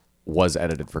Jeff. was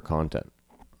edited for content.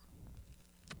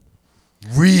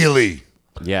 Really?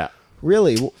 Yeah.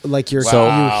 Really? Like you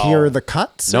hear the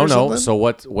cuts? No, or no. something? So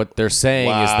what they're saying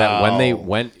is that when they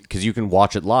went, because you can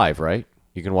watch it live, right?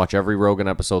 You can watch every Rogan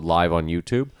episode live on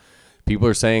YouTube. People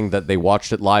are saying that they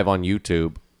watched it live on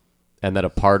YouTube, and that a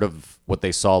part of what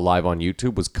they saw live on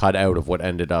YouTube was cut out of what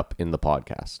ended up in the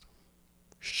podcast.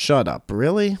 Shut up.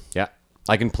 Really? Yeah.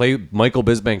 I can play. Michael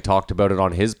Bisbank talked about it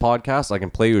on his podcast. I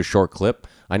can play you a short clip.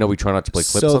 I know we try not to play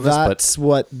clips So on this, but that's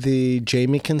what the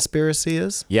Jamie conspiracy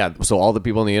is? yeah. So all the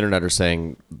people on the internet are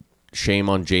saying shame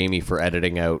on Jamie for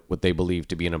editing out what they believe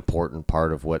to be an important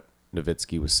part of what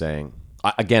Nowitzki was saying.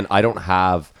 I don't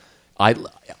have.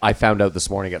 I found out this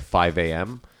morning at 5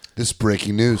 a.m. This is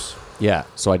breaking news. Yeah,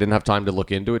 so I didn't have time to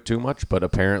look into it too much, but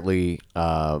apparently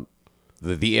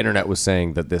the internet was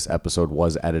saying that this episode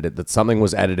was edited, that something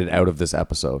was edited out of this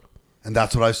episode. And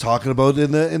that's what I was talking about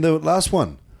in the last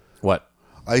one. What?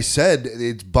 I said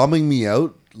it's bumming me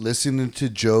out listening to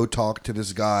Joe talk to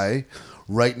this guy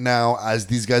right now, as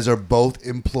these guys are both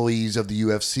employees of the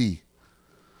UFC.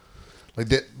 Like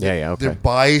their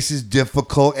bias is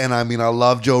difficult, and I mean, I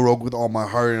love Joe Rogan with all my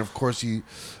heart, and of course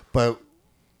but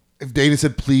if Dana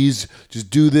said, please just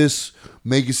do this,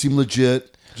 make it seem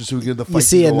legit, just so we get the fight. You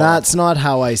see, and that's not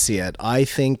how I see it. I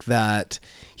think that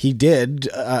he did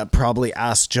probably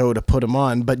ask Joe to put him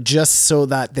on, but just so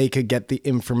that they could get the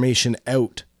information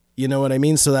out. You know what I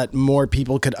mean? So that more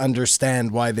people could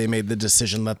understand why they made the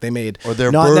decision that they made. Or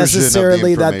their not version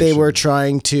necessarily of the that they were information.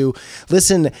 trying to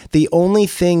listen. The only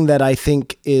thing that I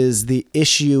think is the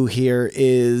issue here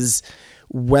is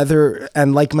whether,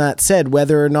 and like Matt said,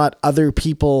 whether or not other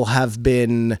people have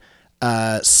been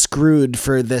screwed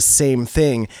for this same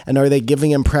thing, and are they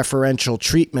giving him preferential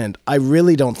treatment? I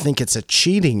really don't think it's a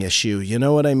cheating issue. You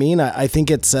know what I mean? I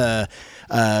think it's a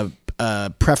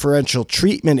preferential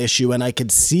treatment issue, and I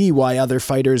could see why other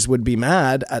fighters would be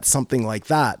mad at something like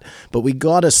that. But we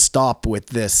got to stop with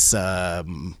this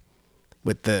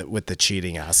with the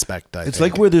cheating aspect. I It's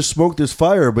think. like where there's smoke, there's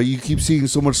fire, but you keep seeing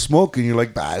so much smoke, and you're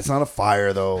like, bah, it's not a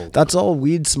fire though. That's all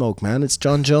weed smoke, man. It's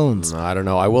John Jones. I don't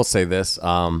know. I will say this.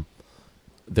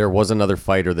 There was another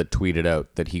fighter that tweeted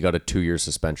out that he got a 2-year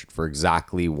suspension for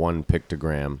exactly 1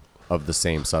 pictogram of the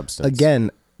same substance.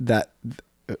 Again, that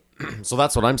So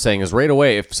that's what I'm saying is right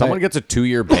away, if someone gets a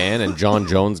 2-year ban and John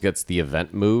Jones gets the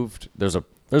event moved, there's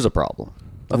a problem.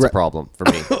 That's a problem for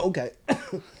me. okay.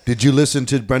 Did you listen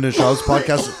to Brendan Shaw's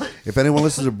podcast? If anyone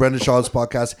listens to Brendan Shaw's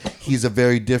podcast, he's a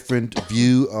very different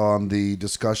view on the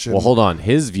discussion. Well, hold on.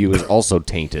 His view is also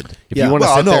tainted. If Yeah. you want to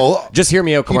Well, sit no. there, just hear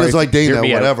me out. He Kamar. doesn't like Hear Dana,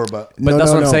 me out. whatever, but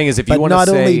that's what I'm saying is if you want to not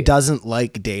say, only doesn't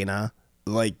like Dana,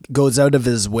 like goes out of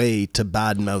his way to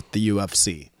badmouth the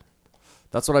UFC.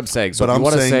 that's what I'm saying. So but if you I'm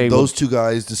want to saying say those two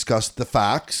guys discussed the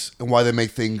facts and why they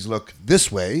make things look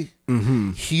this way.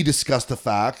 Mm-hmm. He discussed the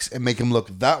facts and make them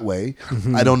look that way.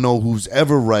 I don't know who's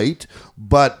ever right,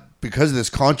 but because of this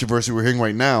controversy we're hearing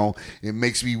right now, it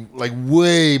makes me like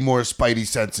way more spidey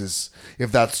senses if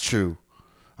that's true.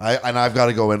 I've got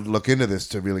to go and look into this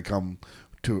to really come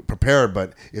to prepared.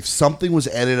 But if something was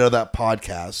edited out of that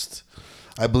podcast,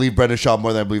 I believe Brendan Shaw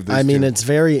more than I believe this. I mean, two. it's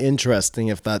very interesting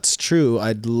if that's true.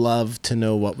 I'd love to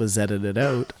know what was edited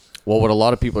out. well, what a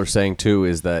lot of people are saying too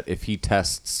is that if he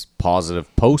tests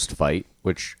positive post-fight,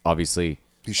 which obviously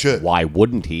He should. why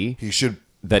wouldn't he? He should.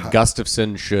 That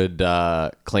Gustafson should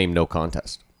claim no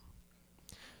contest.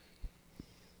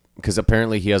 Because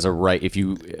apparently he has a right.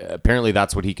 Apparently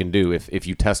that's what he can do. If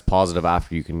you test positive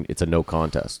after, it's a no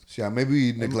contest. Yeah, maybe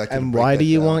we neglected. And to break why that do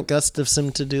you down. want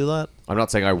Gustafson to do that? I'm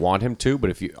not saying I want him to, but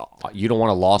if you don't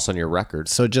want a loss on your record.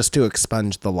 So just to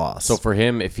expunge the loss. So for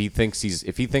him, if he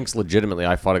thinks legitimately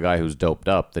I fought a guy who's doped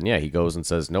up, then yeah, he goes and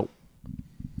says nope.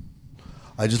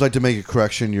 I'd just like to make a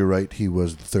correction. You're right. He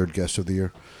was the third guest of the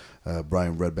year.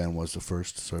 Brian Redband was the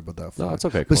first. Sorry about that. No, it's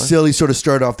okay. But Come on. still, he sort of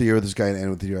started off the year with this guy and ended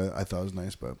with the year. I thought it was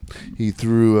nice, but he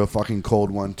threw a fucking cold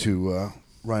one to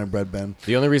Ryan Redband.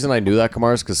 The only reason I knew that,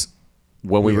 Kamar, is because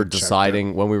when we were had checked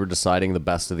deciding the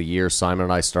best of the year, Simon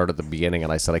and I started at the beginning,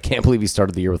 and I said I can't believe he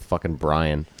started the year with fucking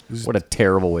Brian. What a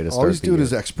terrible way to start. All he's the doing year.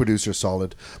 is ex-producer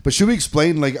solid. But should we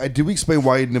explain? Did we explain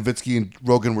why Nowitzki and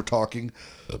Rogan were talking?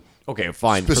 Okay,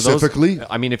 fine. Specifically? For those,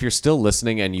 I mean, if you're still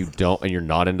listening and you're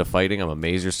not into fighting, I'm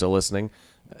amazed you're still listening.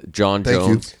 John Thank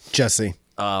you. Jones. Jesse.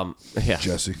 Yeah.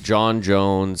 Jesse. John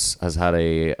Jones has had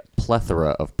a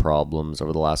plethora of problems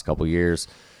over the last couple of years.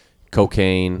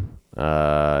 Cocaine.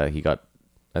 He got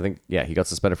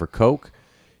suspended for coke.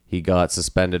 He got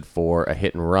suspended for a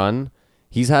hit and run.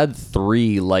 He's had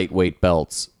 3 lightweight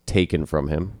belts taken from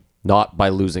him, not by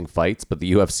losing fights, but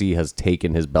the UFC has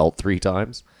taken his belt 3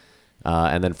 times.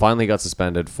 And then finally got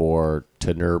suspended for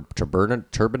turbinol,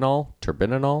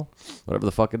 whatever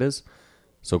the fuck it is.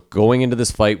 So going into this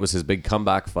fight was his big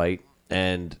comeback fight,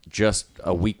 and just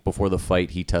a week before the fight,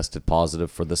 he tested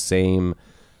positive for the same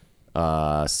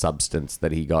substance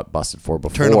that he got busted for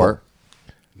before. Turnable.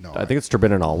 No, I think it's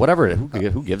turbinol, whatever it is.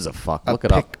 Who gives a fuck? Look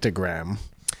it up. Pictogram.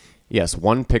 Yes,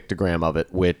 1 pictogram of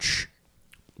it, which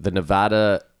the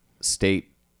Nevada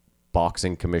State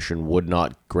Boxing Commission would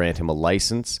not grant him a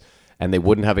license, and they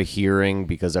wouldn't have a hearing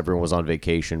because everyone was on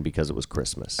vacation because it was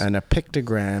Christmas. And a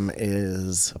pictogram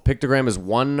is... A pictogram is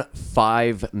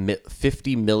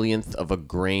 1/50 millionth of a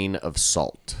grain of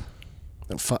salt.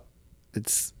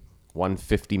 It's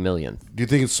 1/50 millionth. Do you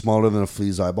think it's smaller than a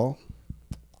flea's eyeball?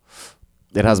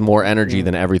 It has more energy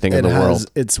than everything in the world.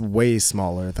 It's way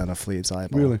smaller than a flea's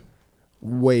eyeball.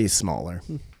 Way smaller.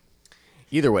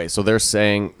 Either way, so they're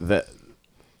saying that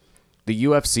the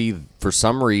UFC, for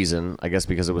some reason, I guess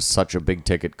because it was such a big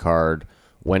ticket card,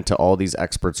 went to all these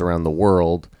experts around the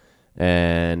world,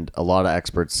 and a lot of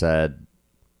experts said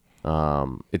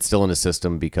it's still in his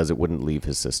system because it wouldn't leave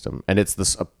his system, and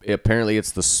apparently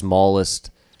it's the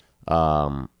smallest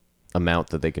amount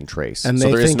that they can trace. And so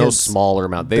they there is think no it's- smaller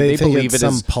amount. they They think believe it's it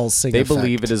some is pulsing They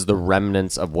believe effect. it is the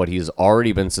remnants of what he's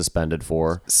already been suspended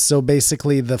for. So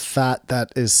basically, the fat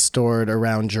that is stored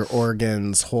around your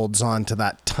organs holds on to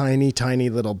that tiny, tiny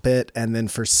little bit. And then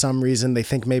for some reason, they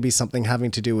think maybe something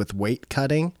having to do with weight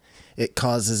cutting, it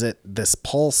causes it this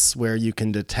pulse where you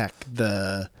can detect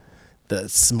the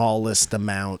smallest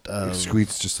amount of.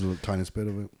 Excretes just a little tiniest bit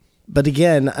of it. But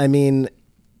again, I mean,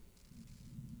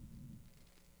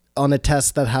 on a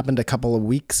test that happened a couple of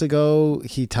weeks ago,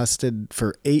 he tested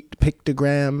for 8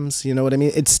 pictograms. You know what I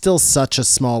mean? It's still such a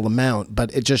small amount,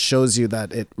 but it just shows you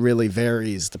that it really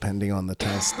varies depending on the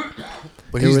test.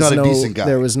 But There he's was not a no- decent guy.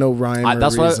 There was no rhyme or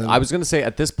That's reason. what I was going to say.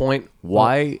 At this point,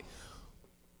 why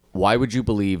would you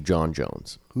believe John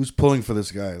Jones? Who's pulling for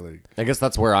this guy? Like, I guess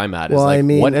that's where I'm at. Is Well, like, I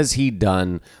mean- what has he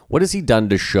done? What has he done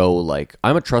to show like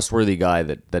I'm a trustworthy guy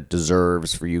that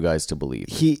deserves for you guys to believe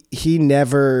me?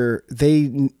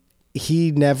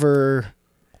 He never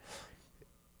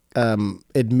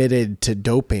admitted to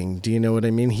doping. Do you know what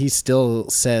I mean? He still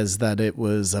says that it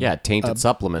was Tainted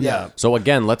supplement. yeah. So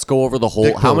again, let's go over the whole.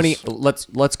 Dick How pills. many?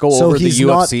 Let's go so over the he's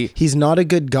UFC. he's not a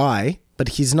good guy, but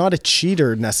he's not a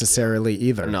cheater necessarily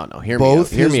either. No. Hear me out.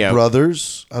 both Hear his me out.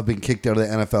 brothers have been kicked out of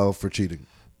the NFL for cheating.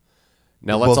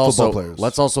 Now both let's football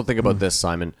players. also think about this,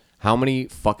 Simon. How many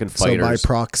fucking So by fighters?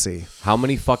 proxy. How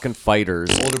many fucking fighters?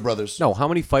 Older brothers. No, how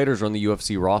many fighters are on the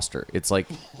UFC roster? It's like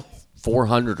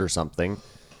 400 or something,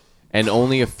 and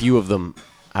only a few of them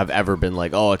have ever been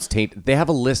like, oh, it's tainted. They have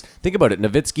a list. Think about it.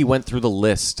 Nowitzki went through the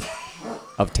list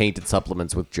of tainted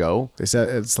supplements with Joe. They said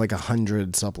it's like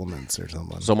 100 supplements or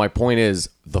something. So my point is,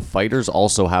 the fighters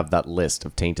also have that list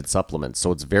of tainted supplements.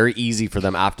 So it's very easy for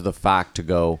them after the fact to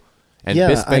go. And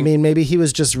yeah, Bisping, I mean, maybe he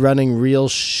was just running real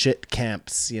shit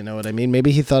camps. You know what I mean?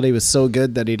 Maybe he thought he was so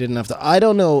good that he didn't have to. I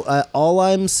don't know. All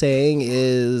I'm saying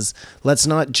is let's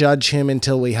not judge him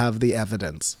until we have the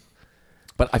evidence.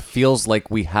 but I feels like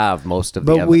we have most of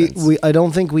the But evidence. I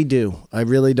don't think we do. I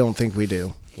really don't think we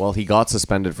do. Well, he got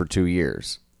suspended for 2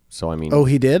 years. So I mean, Oh,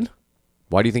 he did?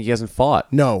 why do you think he hasn't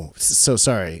fought? No. So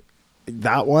sorry.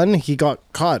 That one, he got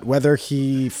caught. Whether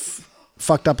he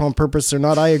fucked up on purpose or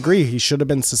not, I agree. He should have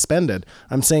been suspended.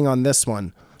 I'm saying on this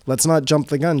one, let's not jump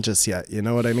the gun just yet. You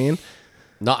know what I mean?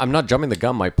 No, I'm not jumping the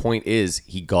gun. My point is,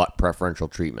 he got preferential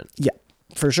treatment. Yeah,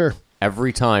 for sure.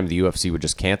 Every time the UFC would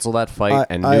just cancel that fight, I-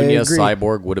 and I Nunez agree.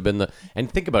 Cyborg would have been the.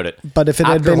 And think about it. But if it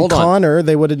had been hold on. Connor,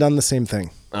 they would have done the same thing.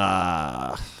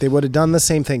 They would have done the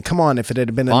same thing. Come on, if it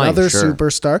had been Fine, another sure.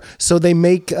 superstar. So they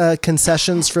make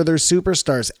concessions for their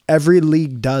superstars. Every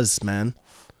league does, man.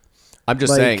 I'm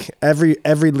just saying.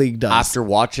 Every league does. After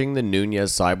watching the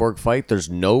Nunez Cyborg fight, there's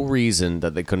no reason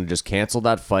that they couldn't just cancel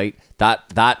that fight.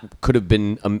 That could have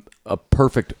been a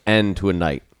perfect end to a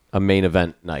night, a main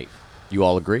event night. You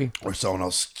all agree? Or someone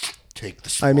else take the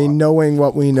spot. I mean, knowing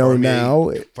what we know Cormier now,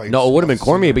 fights No, it would have been Nelson.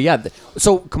 Cormier, but yeah.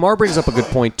 So Kamar brings up a good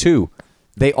point too.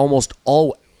 They almost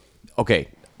all. Okay,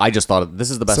 I just thought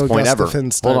this is the best so point ever.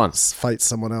 Gustafsson Hold on. fights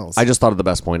someone else. I just thought of the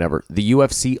best point ever. The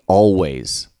UFC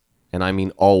always, and I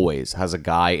mean always, has a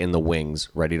guy in the wings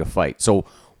ready to fight. So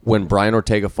when Brian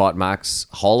Ortega fought Max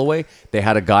Holloway, they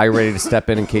had a guy ready to step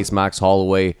in case Max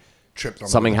Holloway Tripped on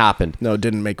something the- happened. no,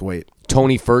 didn't make weight.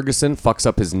 Tony Ferguson fucks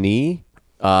up his knee.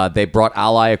 They brought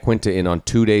Ali Aquinta in on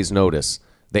 2 days' notice.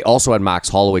 They also had Max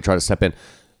Holloway try to step in.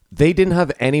 They didn't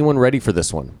have anyone ready for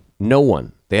this one. No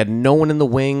one. They had no one in the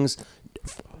wings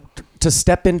to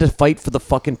step in to fight for the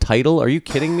fucking title. Are you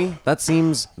kidding me? That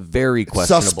seems very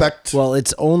questionable. Suspect. Well,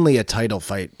 it's only a title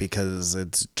fight because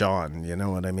it's John. You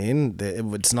know what I mean?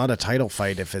 It's not a title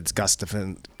fight if it's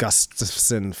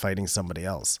Gustafsson fighting somebody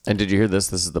else. And did you hear this?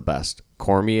 This is the best.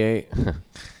 Cormier,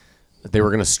 they were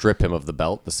going to strip him of the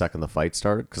belt the second the fight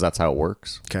started because that's how it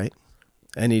works. Okay.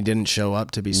 And he didn't show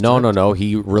up to be No, stripped? no.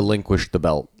 He relinquished the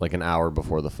belt like an hour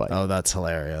before the fight. Oh, that's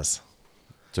hilarious.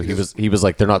 So he was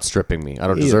like, they're not stripping me. I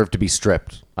don't deserve to be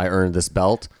stripped. I earned this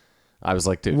belt. I was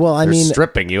like, dude, Well, I they're mean,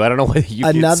 stripping you. I don't know what you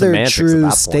get Another semantics at that true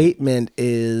point. statement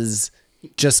is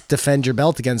just defend your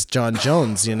belt against John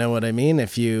Jones. You know what I mean?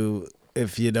 If you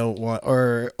don't want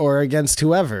or against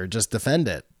whoever, just defend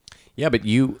it. Yeah, but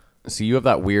you have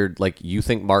that weird, like, you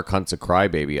think Mark Hunt's a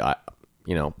crybaby.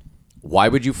 Why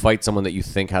would you fight someone that you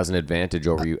think has an advantage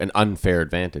over you, an unfair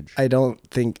advantage? I don't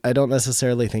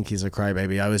necessarily think he's a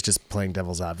crybaby. I was just playing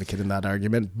devil's advocate in that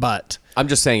argument, but I'm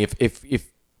just saying,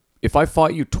 if I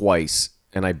fought you twice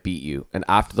and I beat you, and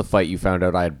after the fight you found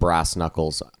out I had brass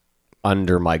knuckles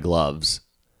under my gloves,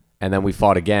 and then we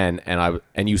fought again,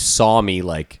 and you saw me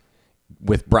like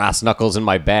with brass knuckles in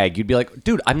my bag, you'd be like,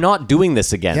 dude, I'm not doing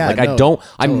this again. Yeah, like no,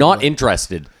 I'm not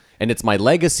interested, and it's my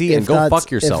legacy. And go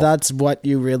fuck yourself. If that's what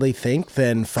you really think,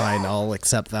 then fine, I'll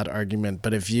accept that argument.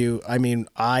 But if you, I mean,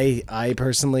 I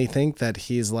personally think that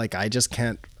he's like, I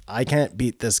can't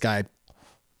beat this guy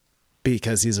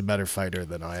because he's a better fighter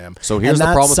than I am. So here's the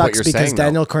problem with what you're saying, because though.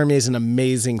 Daniel Cormier is an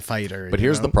amazing fighter. But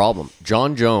here's the problem: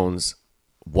 John Jones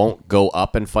won't go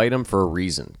up and fight him for a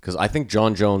reason, because I think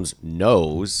John Jones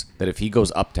knows that if he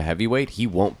goes up to heavyweight, he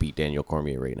won't beat Daniel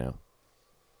Cormier right now.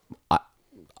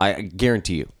 I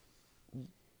guarantee you.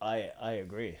 I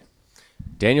agree.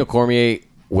 Daniel Cormier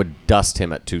would dust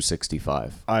him at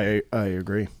 265, I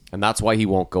agree. and that's why he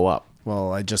won't go up.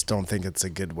 Well, I just don't think it's a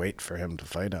good weight for him to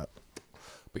fight at.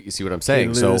 But you see what I'm saying?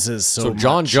 He So loses so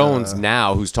John much, Jones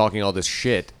now, who's talking all this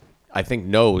shit, I think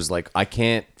knows like I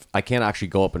can't actually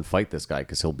go up and fight this guy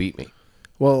because he'll beat me.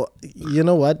 Well, you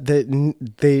know what? They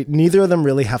neither of them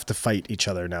really have to fight each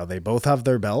other now. They both have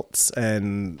their belts,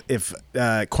 and if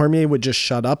Cormier would just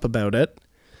shut up about it,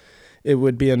 it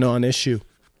would be a non-issue.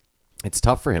 It's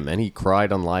tough for him, and he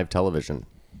cried on live television.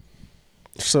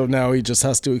 So now he just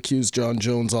has to accuse John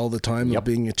Jones all the time Yep. of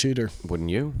being a cheater. Wouldn't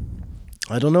you?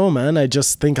 I don't know, man. I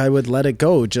just think I would let it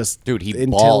go. Just Dude, he until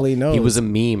bawled. he knows. He was a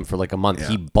meme for like a month. Yeah.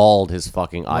 He bawled his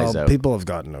fucking eyes well, out. people have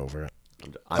gotten over it.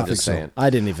 I'm just saying. I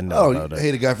didn't even know Oh, about I it.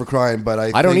 hate a guy for crying, but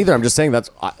I don't think either. I'm just saying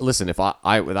listen, if that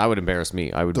would embarrass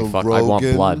me. I would the be fucked. I want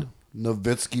Rogan blood.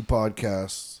 Nowitzki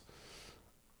podcast,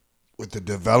 with the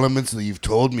developments that you've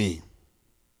told me,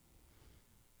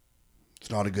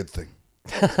 it's not a good thing.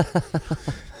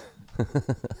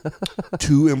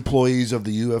 2 employees of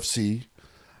the UFC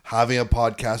having a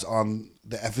podcast on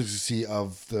the efficacy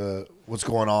of what's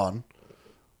going on,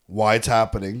 why it's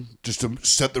happening, just to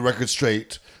set the record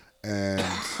straight. And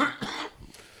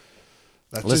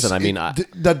that's Listen, just, I mean,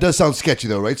 that does sound sketchy,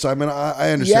 though, right? So I mean,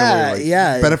 I understand. where you're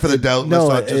like, benefit of the doubt. No,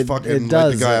 let's not just fucking write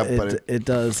the guy up. But it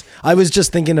does. I was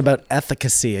just thinking about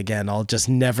efficacy again. I'll just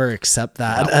never accept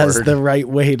that as word. the right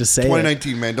way to say it.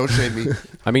 2019, man, don't shame me.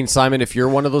 I mean, Simon, if you're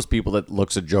one of those people that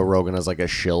looks at Joe Rogan as like a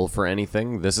shill for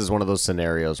anything, this is one of those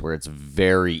scenarios where it's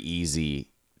very easy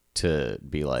to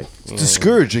be like, It's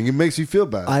discouraging. It makes you feel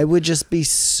bad. I would just be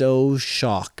so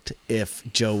shocked if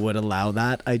Joe would allow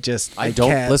that. I don't-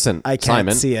 can't, listen, I can't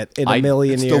Simon, see it in I- a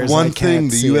million it's years. the one I thing,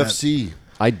 can't the see it. UFC.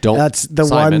 I don't. That's the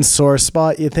Simon, one sore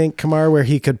spot, you think, Kamar, where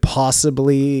he could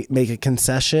possibly make a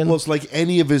concession? Well, it's like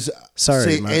any of his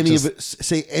Sorry, Matt,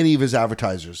 say any of his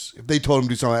advertisers. If they told him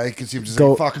to do something, I can see him just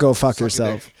Go- saying, go fuck suck a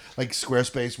yourself." dick. Like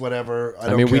Squarespace, whatever. I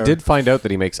I mean, we care. did find out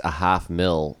that he makes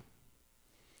 $500,000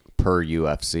 per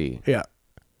UFC. Yeah.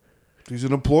 He's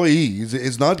an employee.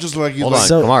 It's not just like he's Hold like on,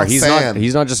 So- Kamar. a He's fan.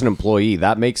 not just an employee.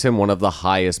 That makes him one of the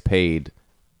highest paid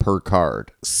per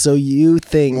card. So you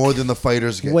think more than the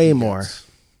fighters get. way he more. gets.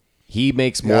 He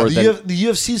makes Yeah, more than. the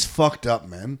UFC's fucked up,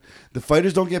 man. The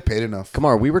fighters don't get paid enough.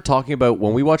 Kamar, we were talking about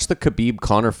when we watched the Khabib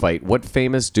Conor fight. What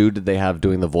famous dude did they have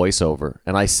doing the voiceover?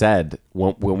 And I said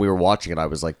when we were watching it, I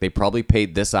was like, they probably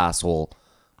paid this asshole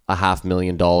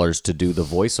 $500,000 to do the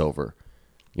voiceover.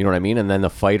 You know what I mean? And then the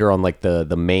fighter on like the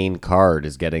main card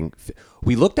is getting.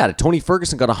 We looked at it. Tony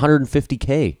Ferguson got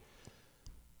 $150K.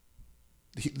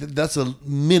 That's a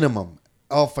minimum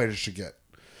all fighters should get.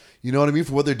 You know what I mean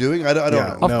for what they're doing? I don't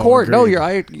Yeah. know. Of No, cours, no,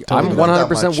 agreed. I'm Not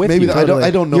 100% that with much. Maybe you. I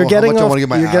don't know You're getting how much I off, want to get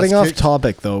my you're ass getting off kicked.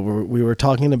 topic though. We were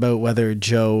talking about whether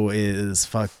Joe is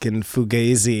fucking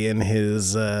fugazi in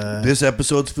his. This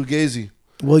episode's Fugazi.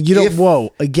 Well, you don't. If-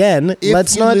 Whoa! Again, if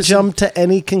let's you not listen- jump to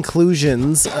any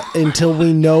conclusions until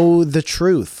we know the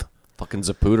truth. Fucking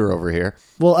Zapruder over here.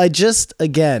 Well,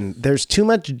 again, there's too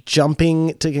much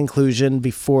jumping to conclusion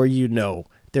before you know.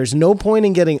 There's no point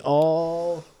in getting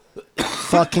all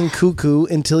fucking cuckoo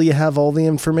until you have all the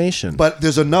information. But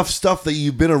there's enough stuff that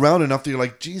you've been around enough that you're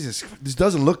like, Jesus, this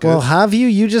doesn't look good. Well, have you?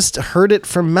 You just heard it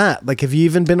from Matt. Like, have you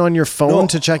even been on your phone No,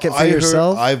 to check it for I heard-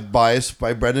 yourself? I've biased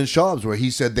by Brendan Schaub's where he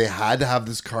said they had to have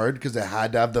this card because they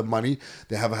had to have the money.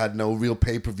 They haven't had no real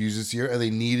pay-per-views this year and they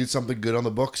needed something good on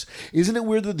the books. Isn't it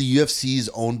weird that the UFC is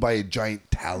owned by a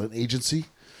giant talent agency?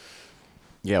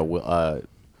 Yeah, well,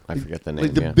 I forget the name.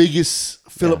 Like the yeah. biggest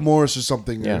Philip Yeah. Morris or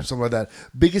something Yeah. or something like that.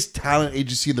 Biggest talent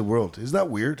agency in the world. Isn't that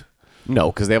weird? No,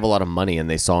 because they have a lot of money and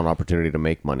they saw an opportunity to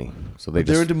make money. So they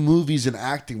They're just. into movies and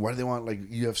acting. Why do they want like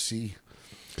UFC?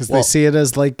 Because well, they see it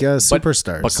as like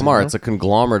superstars. But Kamar, you know? it's a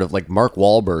conglomerate of like Mark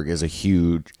Wahlberg is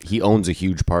he owns a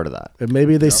huge part of that. And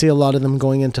maybe they see a lot of them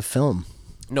going into film.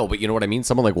 No, but you know what I mean?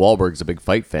 Someone like Wahlberg's a big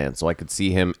fight fan, so I could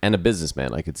see him, and a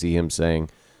businessman, I could see him saying,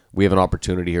 we have an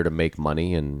opportunity here to make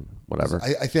money and whatever.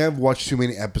 I think I've watched too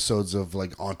many episodes of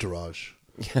like Entourage.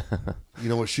 You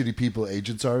know what shitty people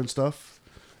agents are and stuff,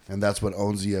 and that's what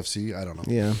owns the UFC. I don't know.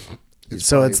 Yeah. It's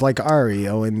So probably- it's like Ari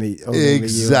owning the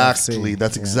exactly. UFC.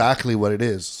 That's Yeah. exactly what it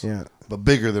is. Yeah. But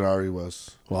bigger than Ari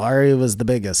was. Well, Ari was the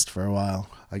biggest for a while.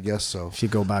 I guess so. If you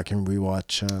go back and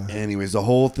rewatch. Anyways, the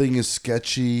whole thing is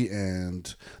sketchy,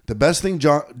 and the best thing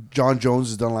John Jones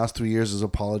has done the last 3 years is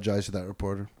apologize to that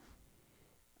reporter.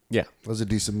 Yeah. That was a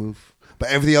decent move. But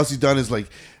everything else he's done is like,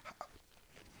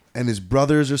 and his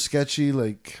brothers are sketchy.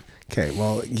 Like, Okay,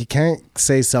 well, you can't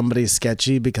say somebody's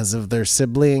sketchy because of their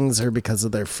siblings or because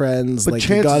of their friends. but Like, you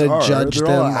chances got to are judge they're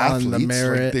them all on athletes. the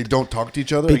merit. Like, they don't talk to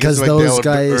each other because I guess, like those Dale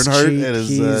guys Earnhardt cheat, and his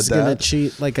he's gonna dad.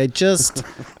 cheat. Like,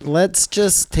 let's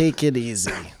just take it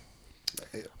easy.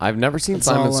 I've never seen That's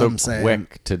Simon all so I'm saying.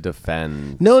 quick to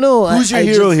defend. No. Who's your I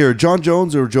hero just- here, John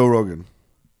Jones or Joe Rogan?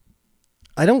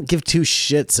 I don't give two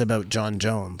shits about John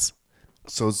Jones.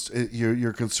 So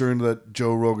you're concerned that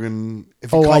Joe Rogan,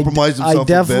 if he Oh, compromised himself I a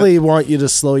definitely bit, want you to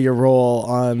slow your roll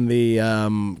on the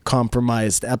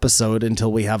compromised episode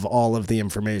until we have all of the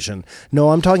information.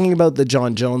 No, I'm talking about the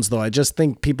John Jones though. I just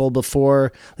think people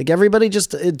before, like everybody,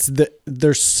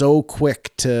 they're so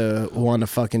quick to want to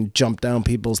fucking jump down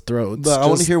people's throats. I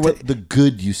want to Just hear what the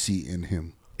good you see in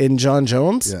him. in John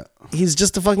Jones. Yeah. He's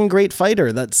just a fucking great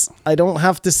fighter. I don't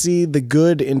have to see the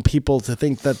good in people to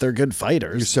think that they're good You're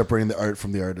fighters. separating the art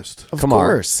from the artist. Of Come on.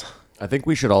 course. I think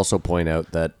we should also point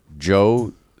out that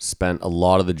Joe spent a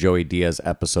lot of the Joey Diaz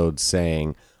episodes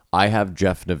saying, I have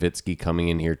Jeff Nowitzki coming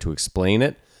in here to explain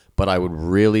it, but I would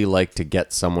really like to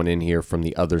get someone in here from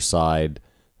the other side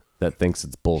that thinks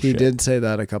it's bullshit. He did say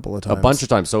that a couple of times. A bunch of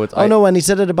times. So it's Oh no, and he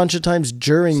said it a bunch of times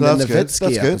during So the that's good. Nowitzki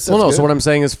That's good. episode. Well, no. That's So good. what I'm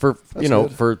saying is, for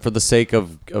good. for the sake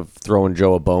of throwing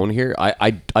Joe a bone here,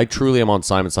 I truly am on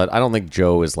Simon's side. I don't think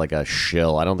Joe is like a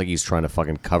shill. I don't think he's trying to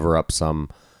fucking cover up some.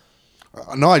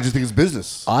 No, I just think it's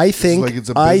business. I It's think like it's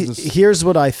a business. here's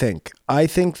what I think. I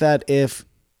think that if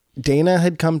Dana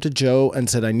had come to Joe and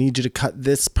said, I need you to cut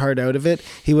this part out of it,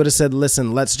 he would have said,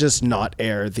 listen, let's just not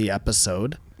air the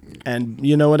episode. And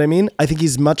you know what I mean? I think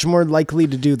he's much more likely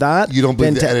to do that You don't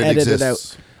than believe to the edit edit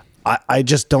exists. it out. I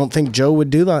just don't think Joe would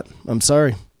do that. I'm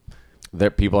sorry. There,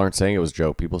 people aren't saying it was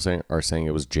Joe. People are saying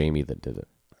it was Jamie that did it.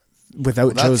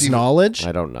 Without that's Joe's even- knowledge?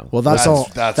 I don't know. Well, that's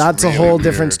That's a really whole weird.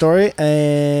 different story.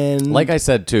 And Like I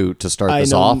said too, to start I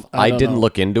this know- off, I I don't didn't know.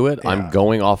 look into it. Yeah. I'm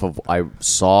going off of I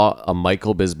saw a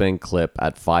Michael Bisping clip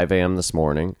at 5 a.m. this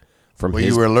morning from Well,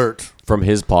 his you were alert. from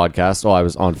his podcast. Oh, I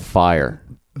was on fire.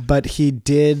 but he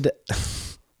did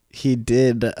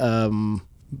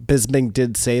Bisbing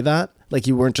did say that. Like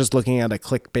you weren't just looking at a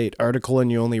clickbait article and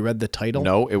you only read the title.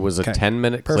 No, it was a Okay.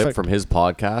 10-minute clip Perfect. from his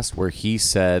podcast where he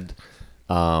said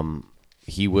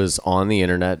he was on the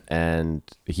internet and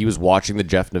he was watching the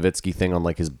Jeff Nowitzki thing on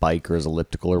like his bike or his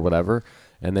elliptical or whatever.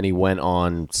 And then he went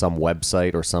on some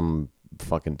website or some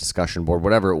fucking discussion board,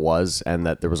 whatever it was, and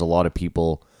that there was a lot of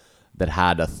people that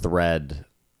had a thread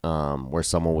where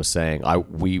someone was saying,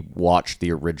 we watched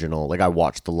the original, like I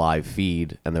watched the live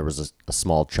feed and there was a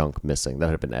small chunk missing that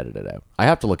had been edited out. I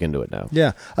have to look into it now.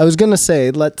 Yeah, I was gonna say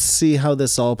let's see how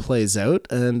this all plays out,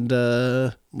 and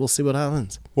we'll see what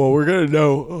happens. Well, we're going to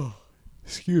know.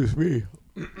 Excuse me.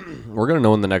 We're going to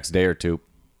know in the next day or two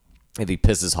if he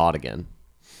pisses hot again,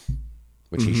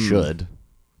 which he should.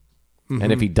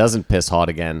 And if he doesn't piss hot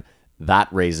again, that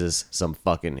raises some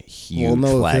fucking huge Well,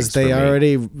 no, flags because they for me.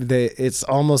 already it's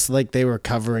almost like they were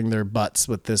covering their butts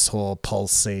with this whole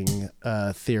pulsing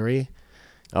theory.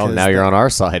 Oh, 'cause now you're on our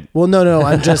side. Well, no,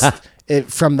 I'm just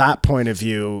from that point of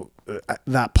view.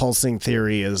 That pulsing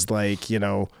theory is like,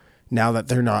 now that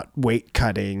they're not weight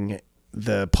cutting,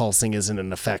 the pulsing isn't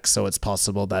in effect, so it's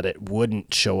possible that it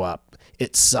wouldn't show up.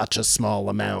 It's such a small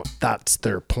amount. That's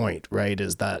their point, right?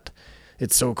 Is that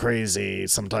it's so crazy.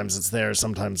 Sometimes it's there,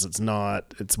 sometimes it's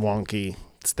not. It's wonky.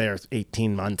 It's there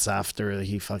 18 months after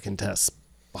he fucking tests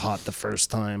hot the first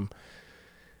time.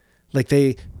 Like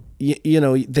they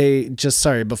just,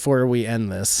 sorry, before we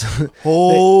end this,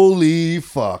 Holy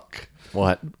fuck.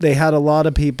 What? they had a lot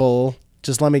of people,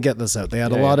 just let me get this out. They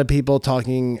had a Yeah, lot yeah. of people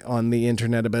talking on the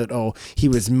internet about, oh, he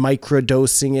was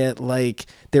microdosing it. Like,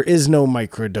 there is no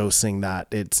microdosing that.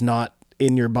 It's not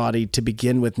in your body to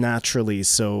begin with naturally.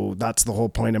 So that's the whole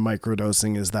point of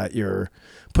microdosing, is that you're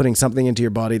putting something into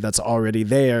your body that's already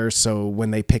there. So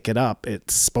when they pick it up,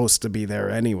 it's supposed to be there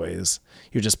anyways.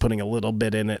 You're just putting a little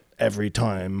bit in it every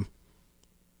time.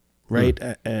 Right?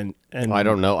 And I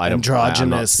don't know. I'm not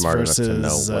androgynous smart enough to know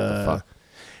versus what the fuck.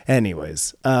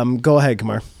 anyways, go ahead,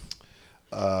 Kumar.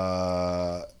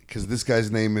 Because this guy's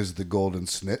name is the Golden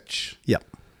Snitch, Yep.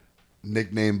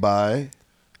 nicknamed by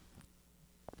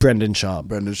Brendan Schaub.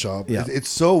 Brendan Schaub. Yeah. It's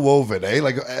so woven, eh?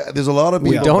 Like, there's a lot of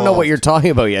people. We don't know what involved. you're talking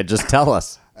about yet. Just tell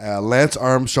us. Lance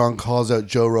Armstrong calls out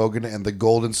Joe Rogan and the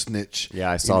Golden Snitch. Yeah,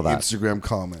 I saw in that. Instagram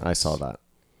comment. I saw that.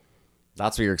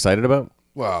 That's what you're excited about?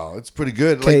 Wow, it's pretty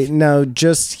good. Okay, Like, now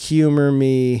just humor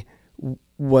me.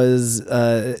 Was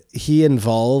he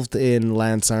involved in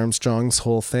Lance Armstrong's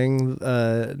whole thing,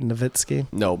 Nowitzki?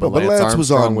 No, but, But Lance Lance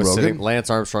was Armstrong on was Rogan. sitting. Lance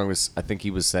Armstrong was. I think he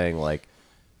was saying like,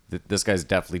 this guy's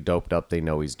definitely doped up. They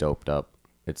know he's doped up.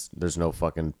 There's no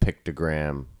fucking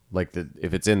pictogram. Like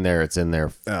if it's in there, it's in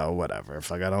there. Oh, whatever.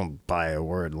 Fuck, I don't buy a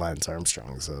word Lance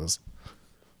Armstrong says.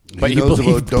 But he you knows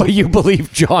believe, about dope. but you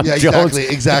believe John Yeah, Jones.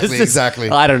 exactly, This is- exactly.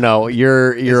 I don't know.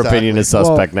 Your opinion is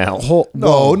suspect now.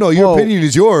 no, your opinion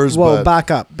is yours. Well, but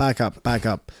back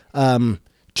up.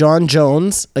 John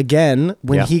Jones, again,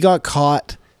 when Yeah. he got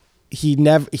caught, he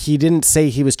didn't say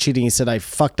he was cheating. He said, I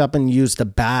fucked up and used a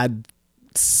bad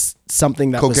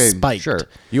something that was Cocaine. spiked. Sure.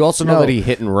 You also know No. that he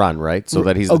hit and run, right? So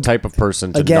that he's the type of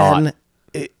person to Again,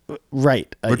 not.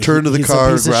 right. Return to the he's a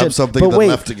car, piece of grab shit. something, but then wait,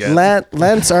 left again.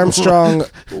 Lance Armstrong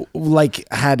like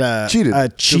had Cheated a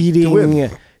to cheating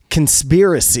win.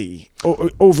 conspiracy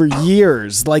over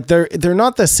years. Like they're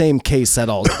not the same case at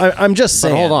all. I'm just But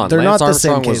saying. hold on, they're Lance not the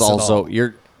same Armstrong was case at also.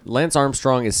 all. Lance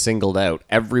Armstrong is singled out.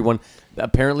 Everyone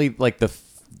apparently like They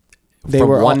from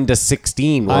were 1 to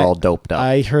 16 were all doped up.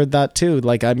 I heard that too.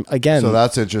 Like so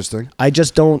that's interesting. I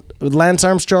just don't. Lance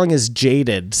Armstrong is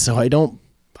jaded, so I don't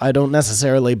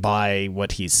necessarily buy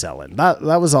what he's selling. That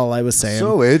was all I was saying.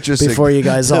 So interesting. Before you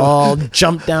guys all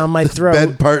jump down my throat.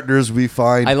 Bed partners we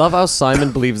find. I love how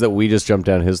Simon believes that we just jumped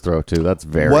down his throat too. That's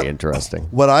very What- interesting.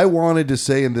 What I wanted to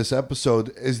say in this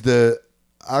episode is the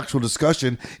actual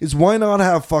discussion is why not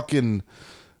have fucking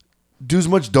do as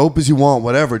much dope as you want,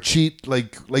 whatever, cheat,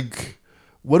 like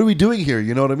what are we doing here?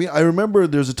 You know what I mean? I remember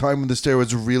there's a time when the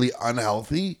steroids were really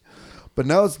unhealthy, but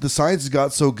now the science has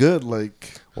got so good,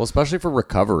 like Well, especially for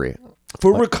recovery.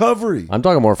 for recovery. I'm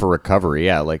talking more for recovery.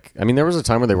 Yeah, like I mean, there was a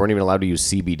time where they weren't even allowed to use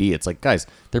CBD. It's like, guys,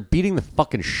 they're beating the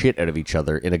fucking shit out of each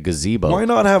other in a gazebo. Why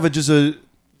not have it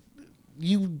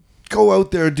you go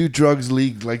out there and do drugs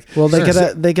league like Well, they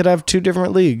Sure. could have two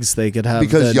different leagues. They could have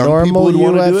Because the young people normal would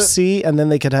wanna do it? UFC, and then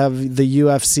they could have the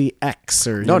UFC X.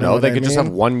 Or No, they could just have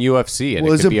one UFC, and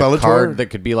Well, it is could it be a Bellator? card that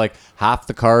could be like half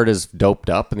the card is doped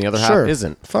up and the other Sure, half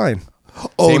isn't. fine.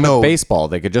 Oh Same no, with baseball.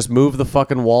 They could just move the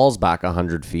fucking walls back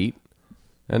 100 feet,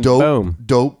 and boom.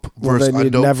 dope Well, versus then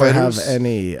you'd undope never fighters. have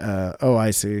any.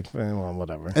 I see. Well,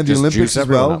 whatever. And the Just Olympics juice as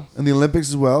everyone well. up. And the Olympics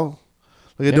as well.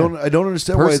 Like I don't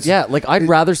understand why it's Yeah, like I'd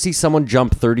rather see someone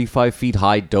jump 35 feet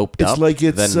high doped It's up like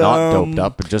it's, than not doped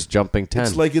up, but just jumping 10.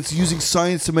 It's like it's using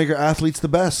science to make our athletes the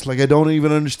best. Like I don't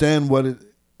even understand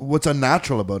what's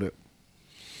unnatural about it.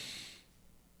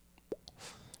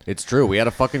 It's true. We had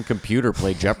a fucking computer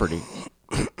play Jeopardy.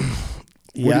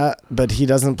 Yeah, but he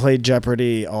doesn't play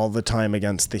Jeopardy all the time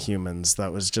against the humans.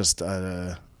 That was just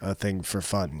a thing for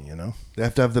fun, you know? They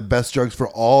have to have the best drugs for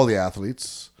all the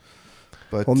athletes.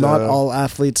 But Well, not all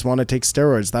athletes want to take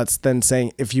steroids. That's then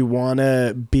saying if you want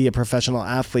to be a professional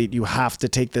athlete, you have to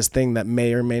take this thing that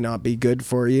may or may not be good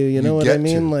for you. You know what I get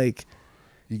mean? to. Like,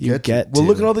 you get Well, to.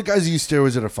 look at all the guys who use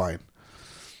steroids that are fine.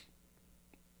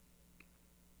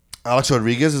 Alex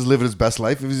Rodriguez is living his best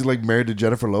life. If he's like married to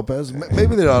Jennifer Lopez,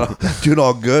 maybe they're not doing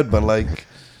all good, but like,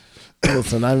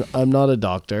 listen, I'm not a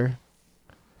doctor.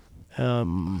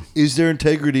 is there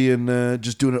integrity in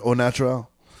just doing it au naturel?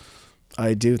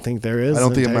 I do think there is. I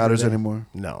don't think it matters integrity. anymore.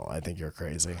 No, I think you're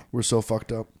crazy. We're so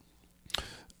fucked up.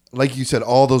 Like you said,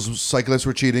 all those cyclists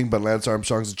were cheating, but Lance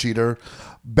Armstrong's a cheater.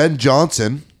 Ben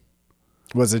Johnson,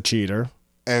 Was a cheater.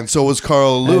 and so was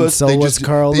Carl Lewis. so was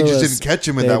Carl They Lewis. just didn't catch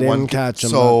him in They that one. didn't catch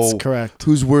him, So that's correct.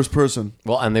 Who's worse person?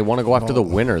 Well, and they want to go after the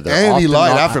winner. They're And he often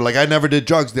lied not- after. Like I never did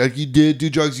drugs. Like you did do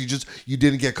drugs. You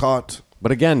didn't get caught.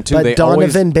 But again, too, But they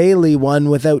Donovan always. Bailey won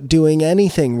without doing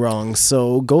anything wrong.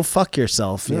 So go fuck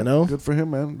yourself, you know? Good for him,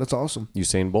 man. That's awesome.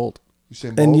 Usain Bolt.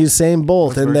 Usain And Bolt. Usain Bolt.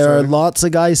 That's And very there are exciting. lots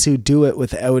of guys who do it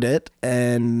without it.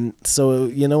 And so,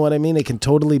 you know what I mean? It can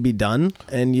totally be done.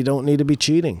 And you don't need to be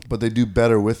cheating. But they do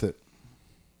better with it.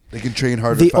 They can train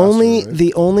harder. The faster, only right?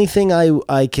 the only thing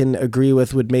I can agree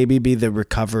with would maybe be the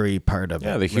recovery part of it.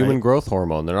 Yeah, the human right? growth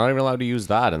hormone. They're not even allowed to use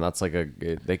that, and that's like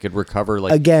they could recover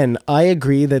like Again, I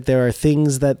agree that there are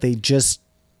things that they just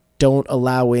don't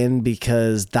allow in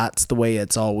because that's the way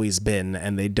it's always been,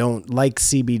 and they don't like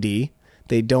CBD.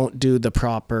 They don't do the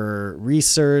proper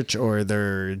research, or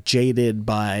they're jaded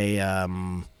by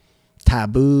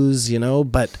taboos, you know.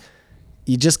 But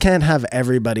you just can't have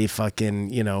everybody fucking,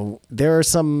 you know. There are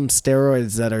some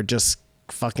steroids that are just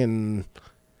fucking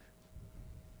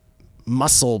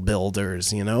muscle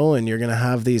builders, you know, and you're gonna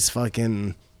have these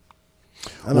fucking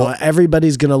I don't know,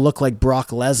 everybody's gonna look like Brock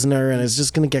Lesnar, and it's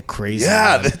just gonna get crazy.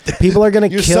 Yeah, man. People are gonna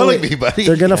You're kill. selling me, buddy.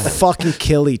 They're gonna fucking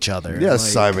kill each other. Yes,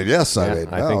 Like, Simon. Yes, Simon.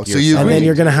 I Wow. think So you're you selling and then agree?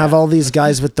 you're gonna have all these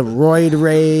guys with the roid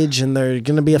rage, and they're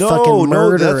gonna be a fucking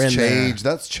murder that's in there. changed.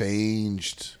 That's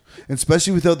changed. And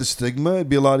especially without the stigma, it'd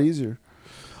be a lot easier.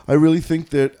 I really think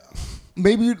that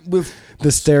maybe with The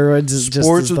steroids is just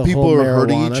sports is with the people whole are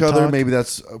hurting marijuana each other, talk. maybe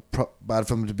that's bad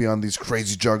for them to be on these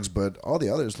crazy drugs. But all the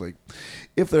others, like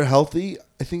if they're healthy,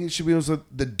 I think it should be also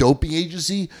the doping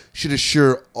agency should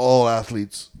assure all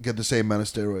athletes get the same amount of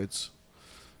steroids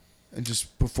and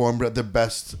just perform at the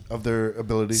best of their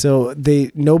ability. So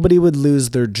nobody would lose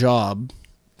their job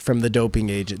from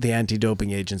the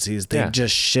anti-doping agencies. They Yeah.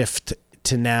 just shift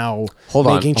to now Hold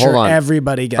on, making hold sure on.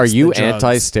 everybody gets Are you the drugs.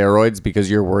 anti-steroids because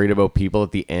you're worried about people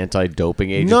at the anti-doping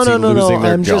agency No. losing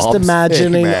their I'm jobs? just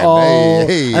imagining Hey, man. all.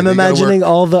 Hey, I'm they gotta imagining work.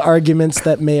 all the arguments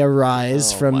that may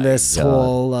arise from my this God.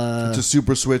 whole. It's a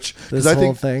super switch. 'Cause this I whole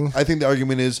think, thing. I think the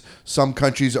argument is some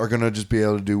countries are going to just be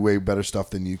able to do way better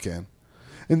stuff than you can.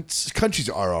 And countries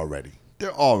are already.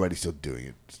 They're already still doing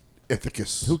it.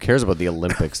 Ithacus. Who cares about the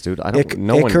Olympics, dude? I don't.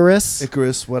 no one. Icarus.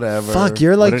 Icarus, whatever. Fuck,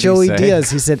 you're like did he Joey say?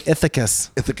 Diaz. He said Ithacus.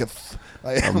 Ithacus.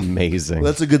 I am. Amazing.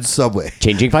 Well, that's a good subway.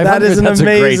 Changing 500. That is an that's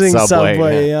amazing a great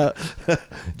subway. Yeah. Yeah.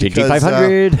 Changing Because,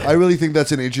 500. I really think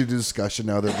that's an interesting discussion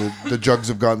now that the drugs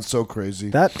have gotten so crazy.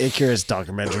 That Icarus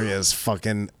documentary is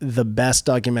fucking the best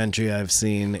documentary I've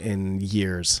seen in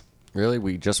years. Really?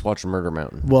 We just watched Murder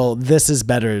Mountain. Well, this is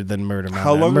better than Murder Mountain.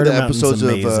 How long are Murder the Mountain's episodes of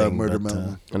amazing, Murder but,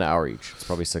 Mountain? An hour each. It's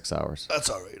probably 6 hours. That's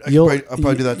all right. I'll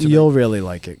probably do that tonight. You'll really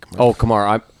like it. Kamar. Oh,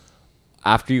 Kamar,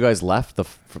 after you guys left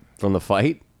from the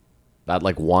fight, at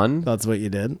like 1, That's what you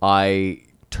did. I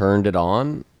turned it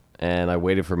on and I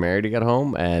waited for Mary to get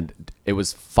home, and it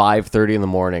was 5:30 in the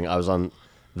morning. I was on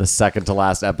the second to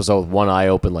last episode with one eye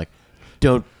open, like,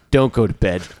 don't go to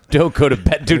bed. Don't go to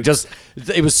bed, dude. Just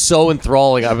it was so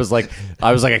enthralling. I was like,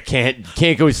 I can't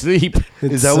go to sleep.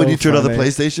 Is that It's when so you turned on the funny.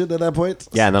 PlayStation at that point?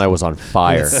 Yeah, and then I was on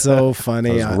fire. It's so I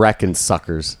funny. was wrecking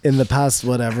suckers. In the past,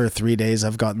 3 days,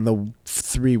 I've gotten the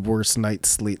 3 worst night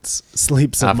sleeps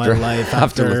of my After- life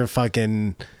after- after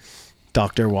fucking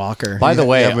Dr. Walker. By the You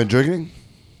way, haven't been drinking?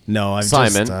 No, I've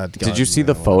Simon, just, did you see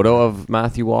the photo of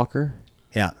Matthew Walker?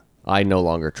 Yeah. I no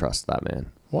longer trust that man.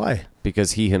 Why?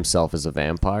 Because he himself is a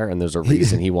vampire, and there's a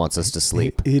reason he wants us to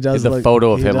sleep. He does The look-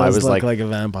 photo of he him, I does was look like a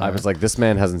vampire. I was like, this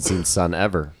man hasn't seen sun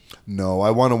ever. No,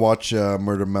 I want to watch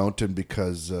Murder Mountain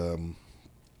because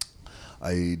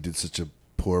I did such a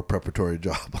poor preparatory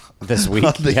job This week,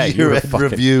 on the yeah, you were year-end fucking-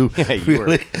 review. Yeah, you were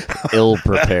Really? ill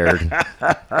prepared.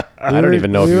 I don't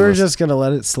even know if we you were were just gonna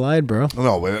let it slide, bro.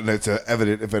 No, and it's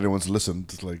evident if anyone's listened.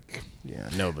 It's like Yeah,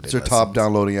 nobody. it's their top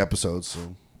downloading episodes, so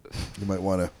you might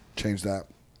want to change that.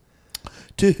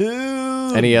 To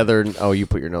who? Any other? Oh, you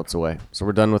put your notes away. So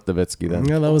we're done with Nowitzki then.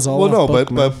 Yeah, that was all. Well, no, off book,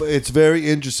 but, man. but it's very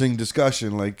interesting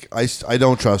discussion. Like I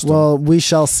don't trust him. Well, we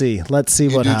shall see. Let's see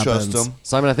You what do happens. trust him.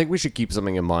 Simon, I think we should keep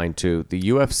something in mind too. The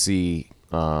UFC,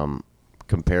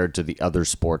 compared to the other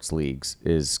sports leagues,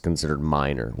 is considered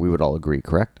minor. We would all agree,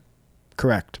 correct?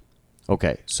 Correct.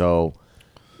 Okay, so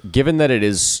given that it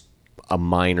is a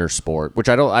minor sport, which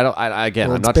again, Well, I'm it's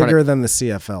not trying bigger to. than the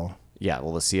CFL. Yeah,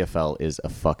 well, the CFL is a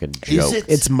fucking joke. Is it?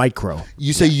 It's micro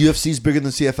You say UFC's bigger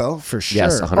than CFL? for sure.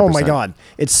 Yes, Oh my 100%. god,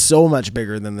 it's so much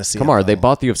bigger than the CFL. Kamar, they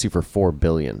bought the UFC for $4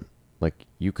 billion. Like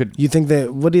you could You think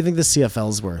that? What do you think the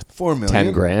CFL's worth? 4 million.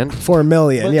 10 grand. 4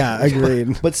 million. Yeah,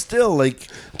 agreed. But still, like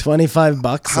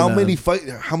 $25. how and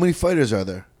many fighters are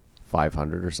there?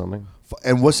 500 or something.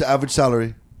 And what's the average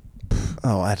salary?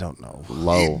 Oh, I don't know.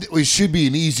 Low. It should be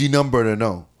an easy number to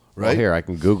know, Well, right? here I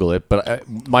can Google it, but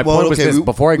my Well, point was okay, this: we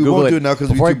before I won't Google do it, it now 'cause it'd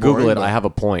be before I too Google boring, it, but- I have a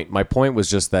point. My point was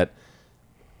just that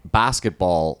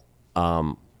basketball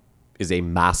is a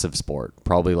massive sport,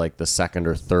 probably like the second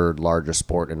or third largest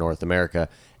sport in North America,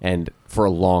 and for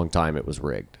a long time it was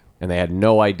rigged, and they had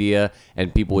no idea,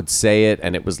 and people would say it,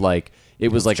 and it was like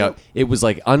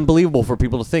unbelievable for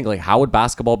people to think, like, how would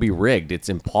basketball be rigged? It's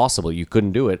impossible. You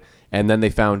couldn't do it. And then they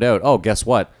found out, oh, guess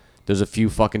what? There's a few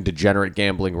fucking degenerate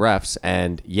gambling refs,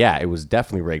 and yeah, it was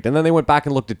definitely rigged. And then they went back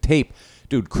and looked at tape.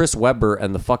 Dude, Chris Webber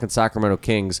and the fucking Sacramento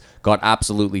Kings got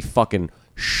absolutely fucking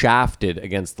shafted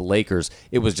against the Lakers.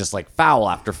 It was just like foul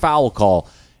after foul call.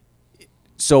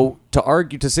 So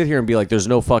to sit here and be like, there's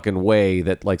no fucking way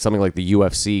that like something like the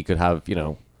UFC could have,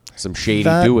 some shady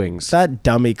doings. That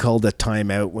dummy called a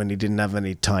timeout when he didn't have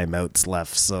any timeouts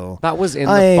left. So That was in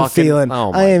I the ain't fucking. feeling.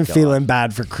 Oh my I ain't God. feeling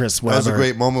bad for Chris Webber. That was a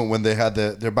great moment when they had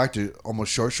they're back to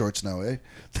almost shorts now, eh?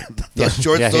 The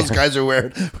shorts those guys are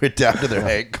wearing were down to their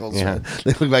ankles. Yeah. Man.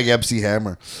 They look like MC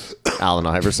Hammer. Allen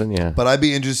Iverson, yeah. But I'd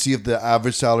be interested to see if the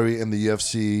average salary in the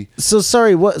UFC. So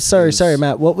sorry. What? Sorry,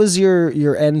 Matt. What was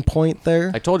your end point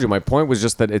there? I told you my point was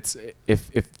just that it's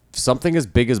if something as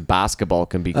big as basketball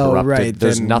can be corrupted, right.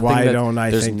 there's then nothing why that don't I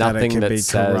there's think that it nothing can that be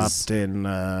says corrupt in?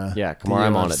 yeah. Come the on,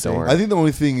 I'm on it. UFC? Don't worry. I think the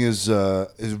only thing is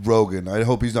Rogan. I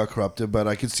hope he's not corrupted, but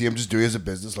I could see him just doing it as a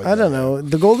business. Like I don't know.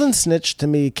 The Golden Snitch to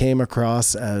me came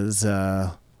across as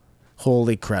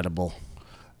wholly credible.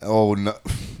 Oh no!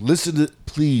 Listen to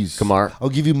please, Kamar. I'll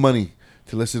give you money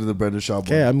to listen to the Brendan Schaub.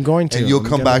 Okay, I'm going to. And you'll I'm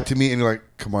come gonna- back to me and you're like,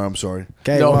 Kamar, I'm sorry.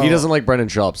 Okay, No, well, he doesn't like Brendan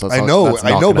Schaub. So that's I not- know, that's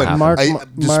not gonna but happen. Mark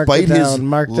despite it his down,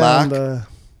 mark down lack the-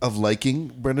 of liking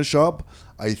Brendan Schaub,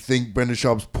 I think Brendan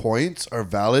Schaub's points are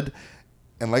valid.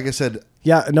 And like I said,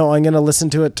 Yeah, no, I'm going to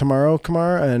listen to it tomorrow,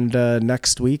 Kamar, and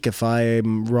next week, if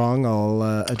I'm wrong, I'll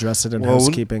address it in Well,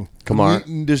 housekeeping. Kamar.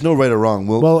 there's no right or wrong.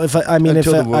 Well, if I mean, if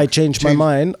until the I book change my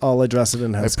mind, I'll address it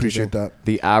in I housekeeping. appreciate that.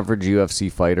 The average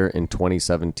UFC fighter in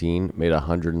 2017 made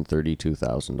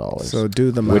 $132,000. So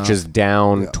do the math. which is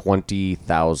down Yeah.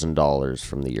 $20,000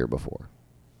 from the year before.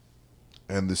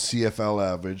 And the CFL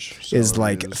average Is salary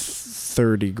like is-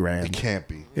 30 it grand. can't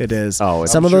be. It is. Oh,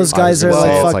 it's- Some of I'm those sure- guys I are was gonna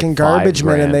like say it's fucking like garbage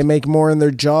men, and $5,000. they make more in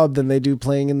their job than they do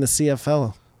playing in the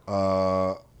CFL.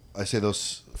 I say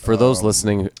those For those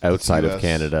listening outside of US.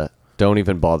 Canada, don't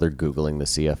even bother Googling the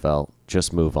CFL.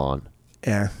 Just move on.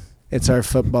 Yeah, it's our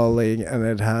football league, and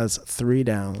it has 3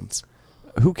 downs.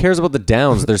 Who cares about the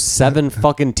downs? There's 7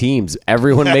 fucking teams.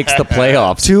 Everyone makes the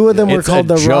playoffs. 2 of them were It's a called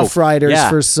the joke. Rough Riders Yeah.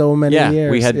 for so many Yeah,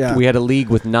 years. we had Yeah. we had a league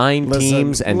with 9 Listen,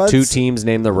 teams and let's- 2 teams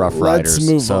named the Rough Riders. Let's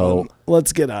move so on.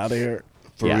 Let's get out of here.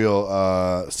 for Yeah.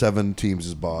 real. 7 teams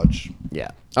is bodge. yeah.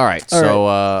 All right. All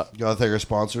so Gotta thank our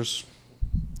sponsors.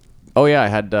 oh yeah, I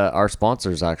had our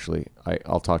sponsors actually.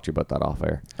 I'll talk to you about that off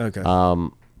air. Okay.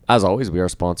 As always, we are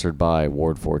sponsored by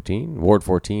Ward 14. Ward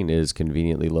 14 is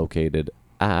conveniently located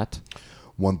at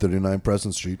 139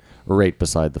 Pleasant Street. right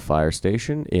beside the fire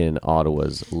station in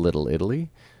Ottawa's Little Italy.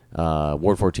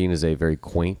 Ward 14 is a very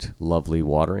quaint, lovely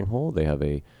watering hole. They have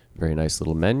a very nice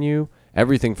little menu.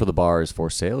 Everything for the bar is for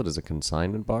sale. It is a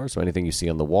consignment bar, so anything you see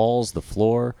on the walls, the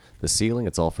floor, the ceiling,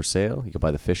 it's all for sale. You can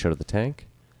buy the fish out of the tank.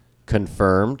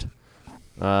 Confirmed.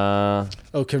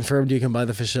 Confirmed you can buy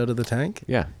the fish out of the tank?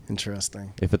 Yeah,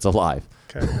 Interesting. if it's alive.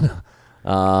 Okay.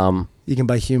 You can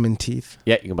buy human teeth.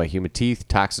 Yeah, you can buy human teeth,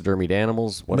 taxidermied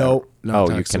animals, whatever. No, not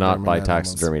oh, you cannot buy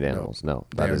taxidermied taxidermied animals. animals. No,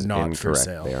 They that are is not for incorrect.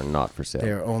 sale. They are not for sale.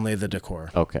 They are only the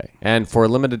decor. Okay. And for a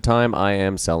limited time, I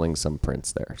am selling some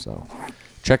prints there. So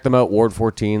check them out. Ward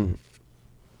 14,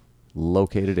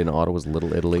 located in Ottawa's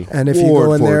Little Italy. And if you Ward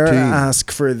go in there, 14.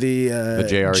 ask for the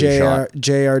JRE shot.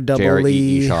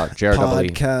 JREE shot. JREE.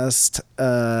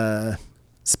 podcast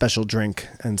special drink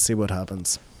and see what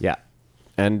happens. Yeah.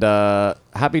 And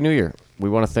Happy New Year. We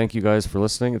want to thank you guys for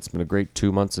listening. It's been a great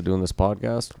 2 months of doing this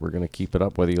podcast. We're going to keep it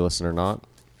up whether you listen or not.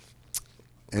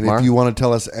 And Mark? if you want to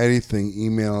tell us anything,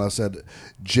 email us at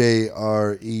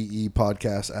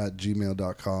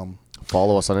jreepodcast@gmail.com.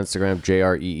 Follow us on Instagram,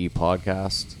 JREE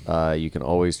Podcast. You can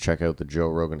always check out the Joe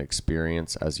Rogan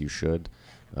Experience, as you should.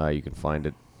 You can find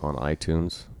it on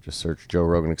iTunes. Just search Joe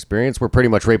Rogan Experience. We're pretty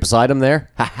much right beside him there.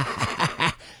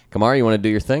 Kamar, you want to do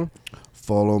your thing?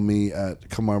 Follow me at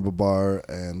Kamar Babar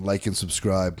and like and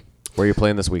subscribe. Where are you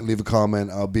playing this week? Leave a comment.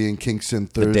 I'll be in Kingston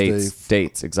The Thursday,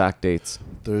 exact dates.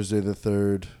 Thursday the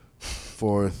 3rd,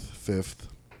 4th, 5th.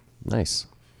 Nice.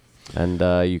 And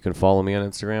you can follow me on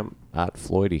Instagram at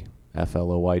Floydy,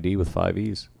 Floyd with 5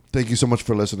 E's. Thank you so much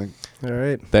for listening. All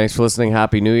right. Thanks for listening.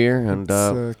 Happy New Year. And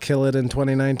Let's kill it in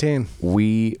 2019.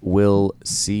 we will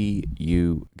see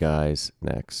you guys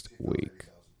next week.